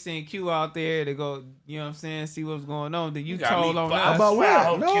 Then they sent Q out there to go, you know what I'm saying, see what's going on. Then you told on us. About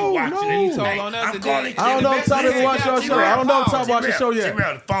what? No. You told on us. I don't know if Top ever watched your show. I don't know if Top watched the show yet.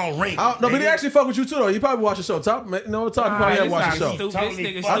 The phone ring. No, but he actually fuck with you too though. He probably watched the show. Top probably had watched the show.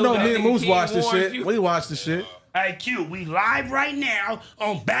 I know me and Moose watched the shit. We watched the shit. Hey, Q, we live right now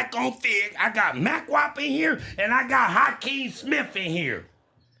on Back on Fig. I got MACWOP in here, and I got Hakeem Smith in here.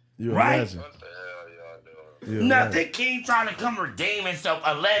 You're right? a legend. Nothing. Keem trying to come redeem himself,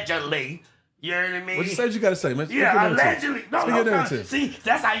 allegedly. You know what I mean? What you say? You gotta say, man. Yeah, allegedly. No. See,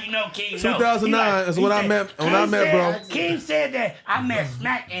 that's how you know Keem. 2009 is when I met. When I met, bro. Keem said that I met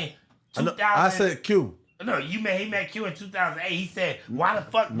Smack in 2000. I said Q. No, he met Q in 2008. He said, why the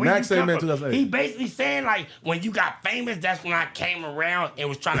fuck? Max said he met 2008. He basically saying, like, when you got famous, that's when I came around and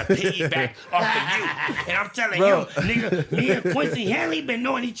was trying to piggyback off of you. And I'm telling you, nigga, me and Quincy Hanley been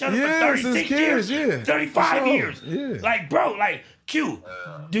knowing each other for 36 years. 35 years. Yeah. Like, bro, like, Q,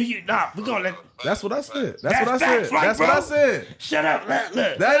 do you we're gonna let. That's what I said. That's what I said. Right, that's bro. what I said. Shut up.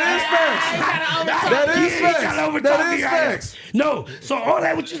 Look. That is facts. No, so all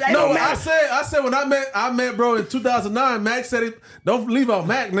that what you say. No, I said when I met bro in 2009. Max said it. Don't leave out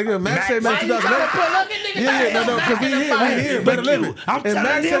Mac, nigga. Max said man 2008. Yeah, no, because we here, better living. And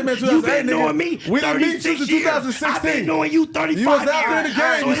Max said man 2008, nigga. We didn't meet you in 2016. I've been knowing you 35 years. You was out there in the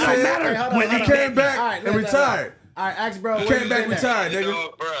game. You said when he came back and retired. All right, ask bro. Came back retired,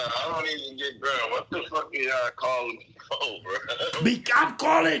 nigga. Bro, I don't even get bro. What the fuck are y'all calling me for, bro? I'm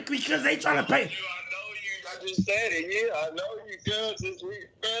calling because they trying to pay. I just said it. Yeah, I know you girls this week.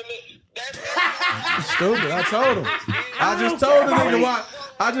 Man, Stupid. I told him. I just told the nigga why.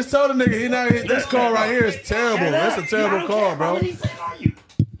 I just told the nigga he not. This call right here is terrible. That's a terrible call, bro.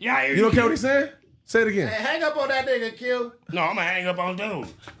 Yeah, you don't care what he's saying? Say it again. Hey, hang up on that nigga, Q. No, I'm gonna hang up on dude.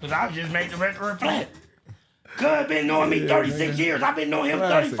 Because I just made the record reflect. Cuz been knowing me 36 years. I've been knowing him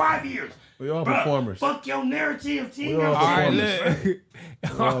 35 years. We all Bruh, performers. Fuck your narrative, team. We all performers.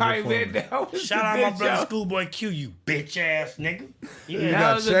 All right, man. That was Shout a out good my brother show. Schoolboy Q, you bitch ass nigga. You That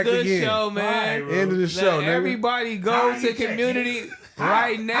got was a checked good again. show, man. End of the show, Let nigga. everybody go to community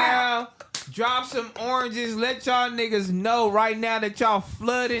right now. Drop some oranges. Let y'all niggas know right now that y'all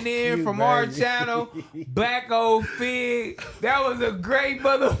flooding in from our channel. BACKONFIGG. That was a great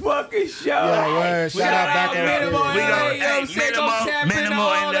motherfucking show. Yeah, word. Shout out Minimal BACKONFIGG. LA. You know what I'm saying? Go tap into Minimal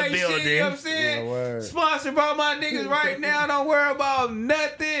all in the that shit. You know what I'm building. saying? Yeah, word. Sponsored by my niggas right now. Don't worry about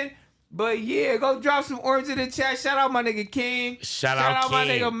nothing. But yeah, go drop some orange in the chat. Shout out my nigga Keem. Shout out my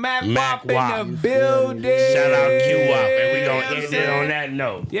Keem. nigga MACWOP in MACWOP. the building. Shout out Q-Wop. And we You know gonna what I'm end it saying? on that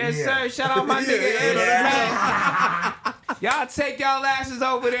note. Yes, sir. Shout out my nigga Y'all take y'all asses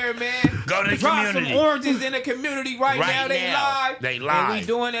over there, man. Go to the Drop community. some oranges in the community right now. They live. They And live. we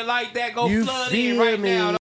doing it like that. Go You flood in feel right me? now.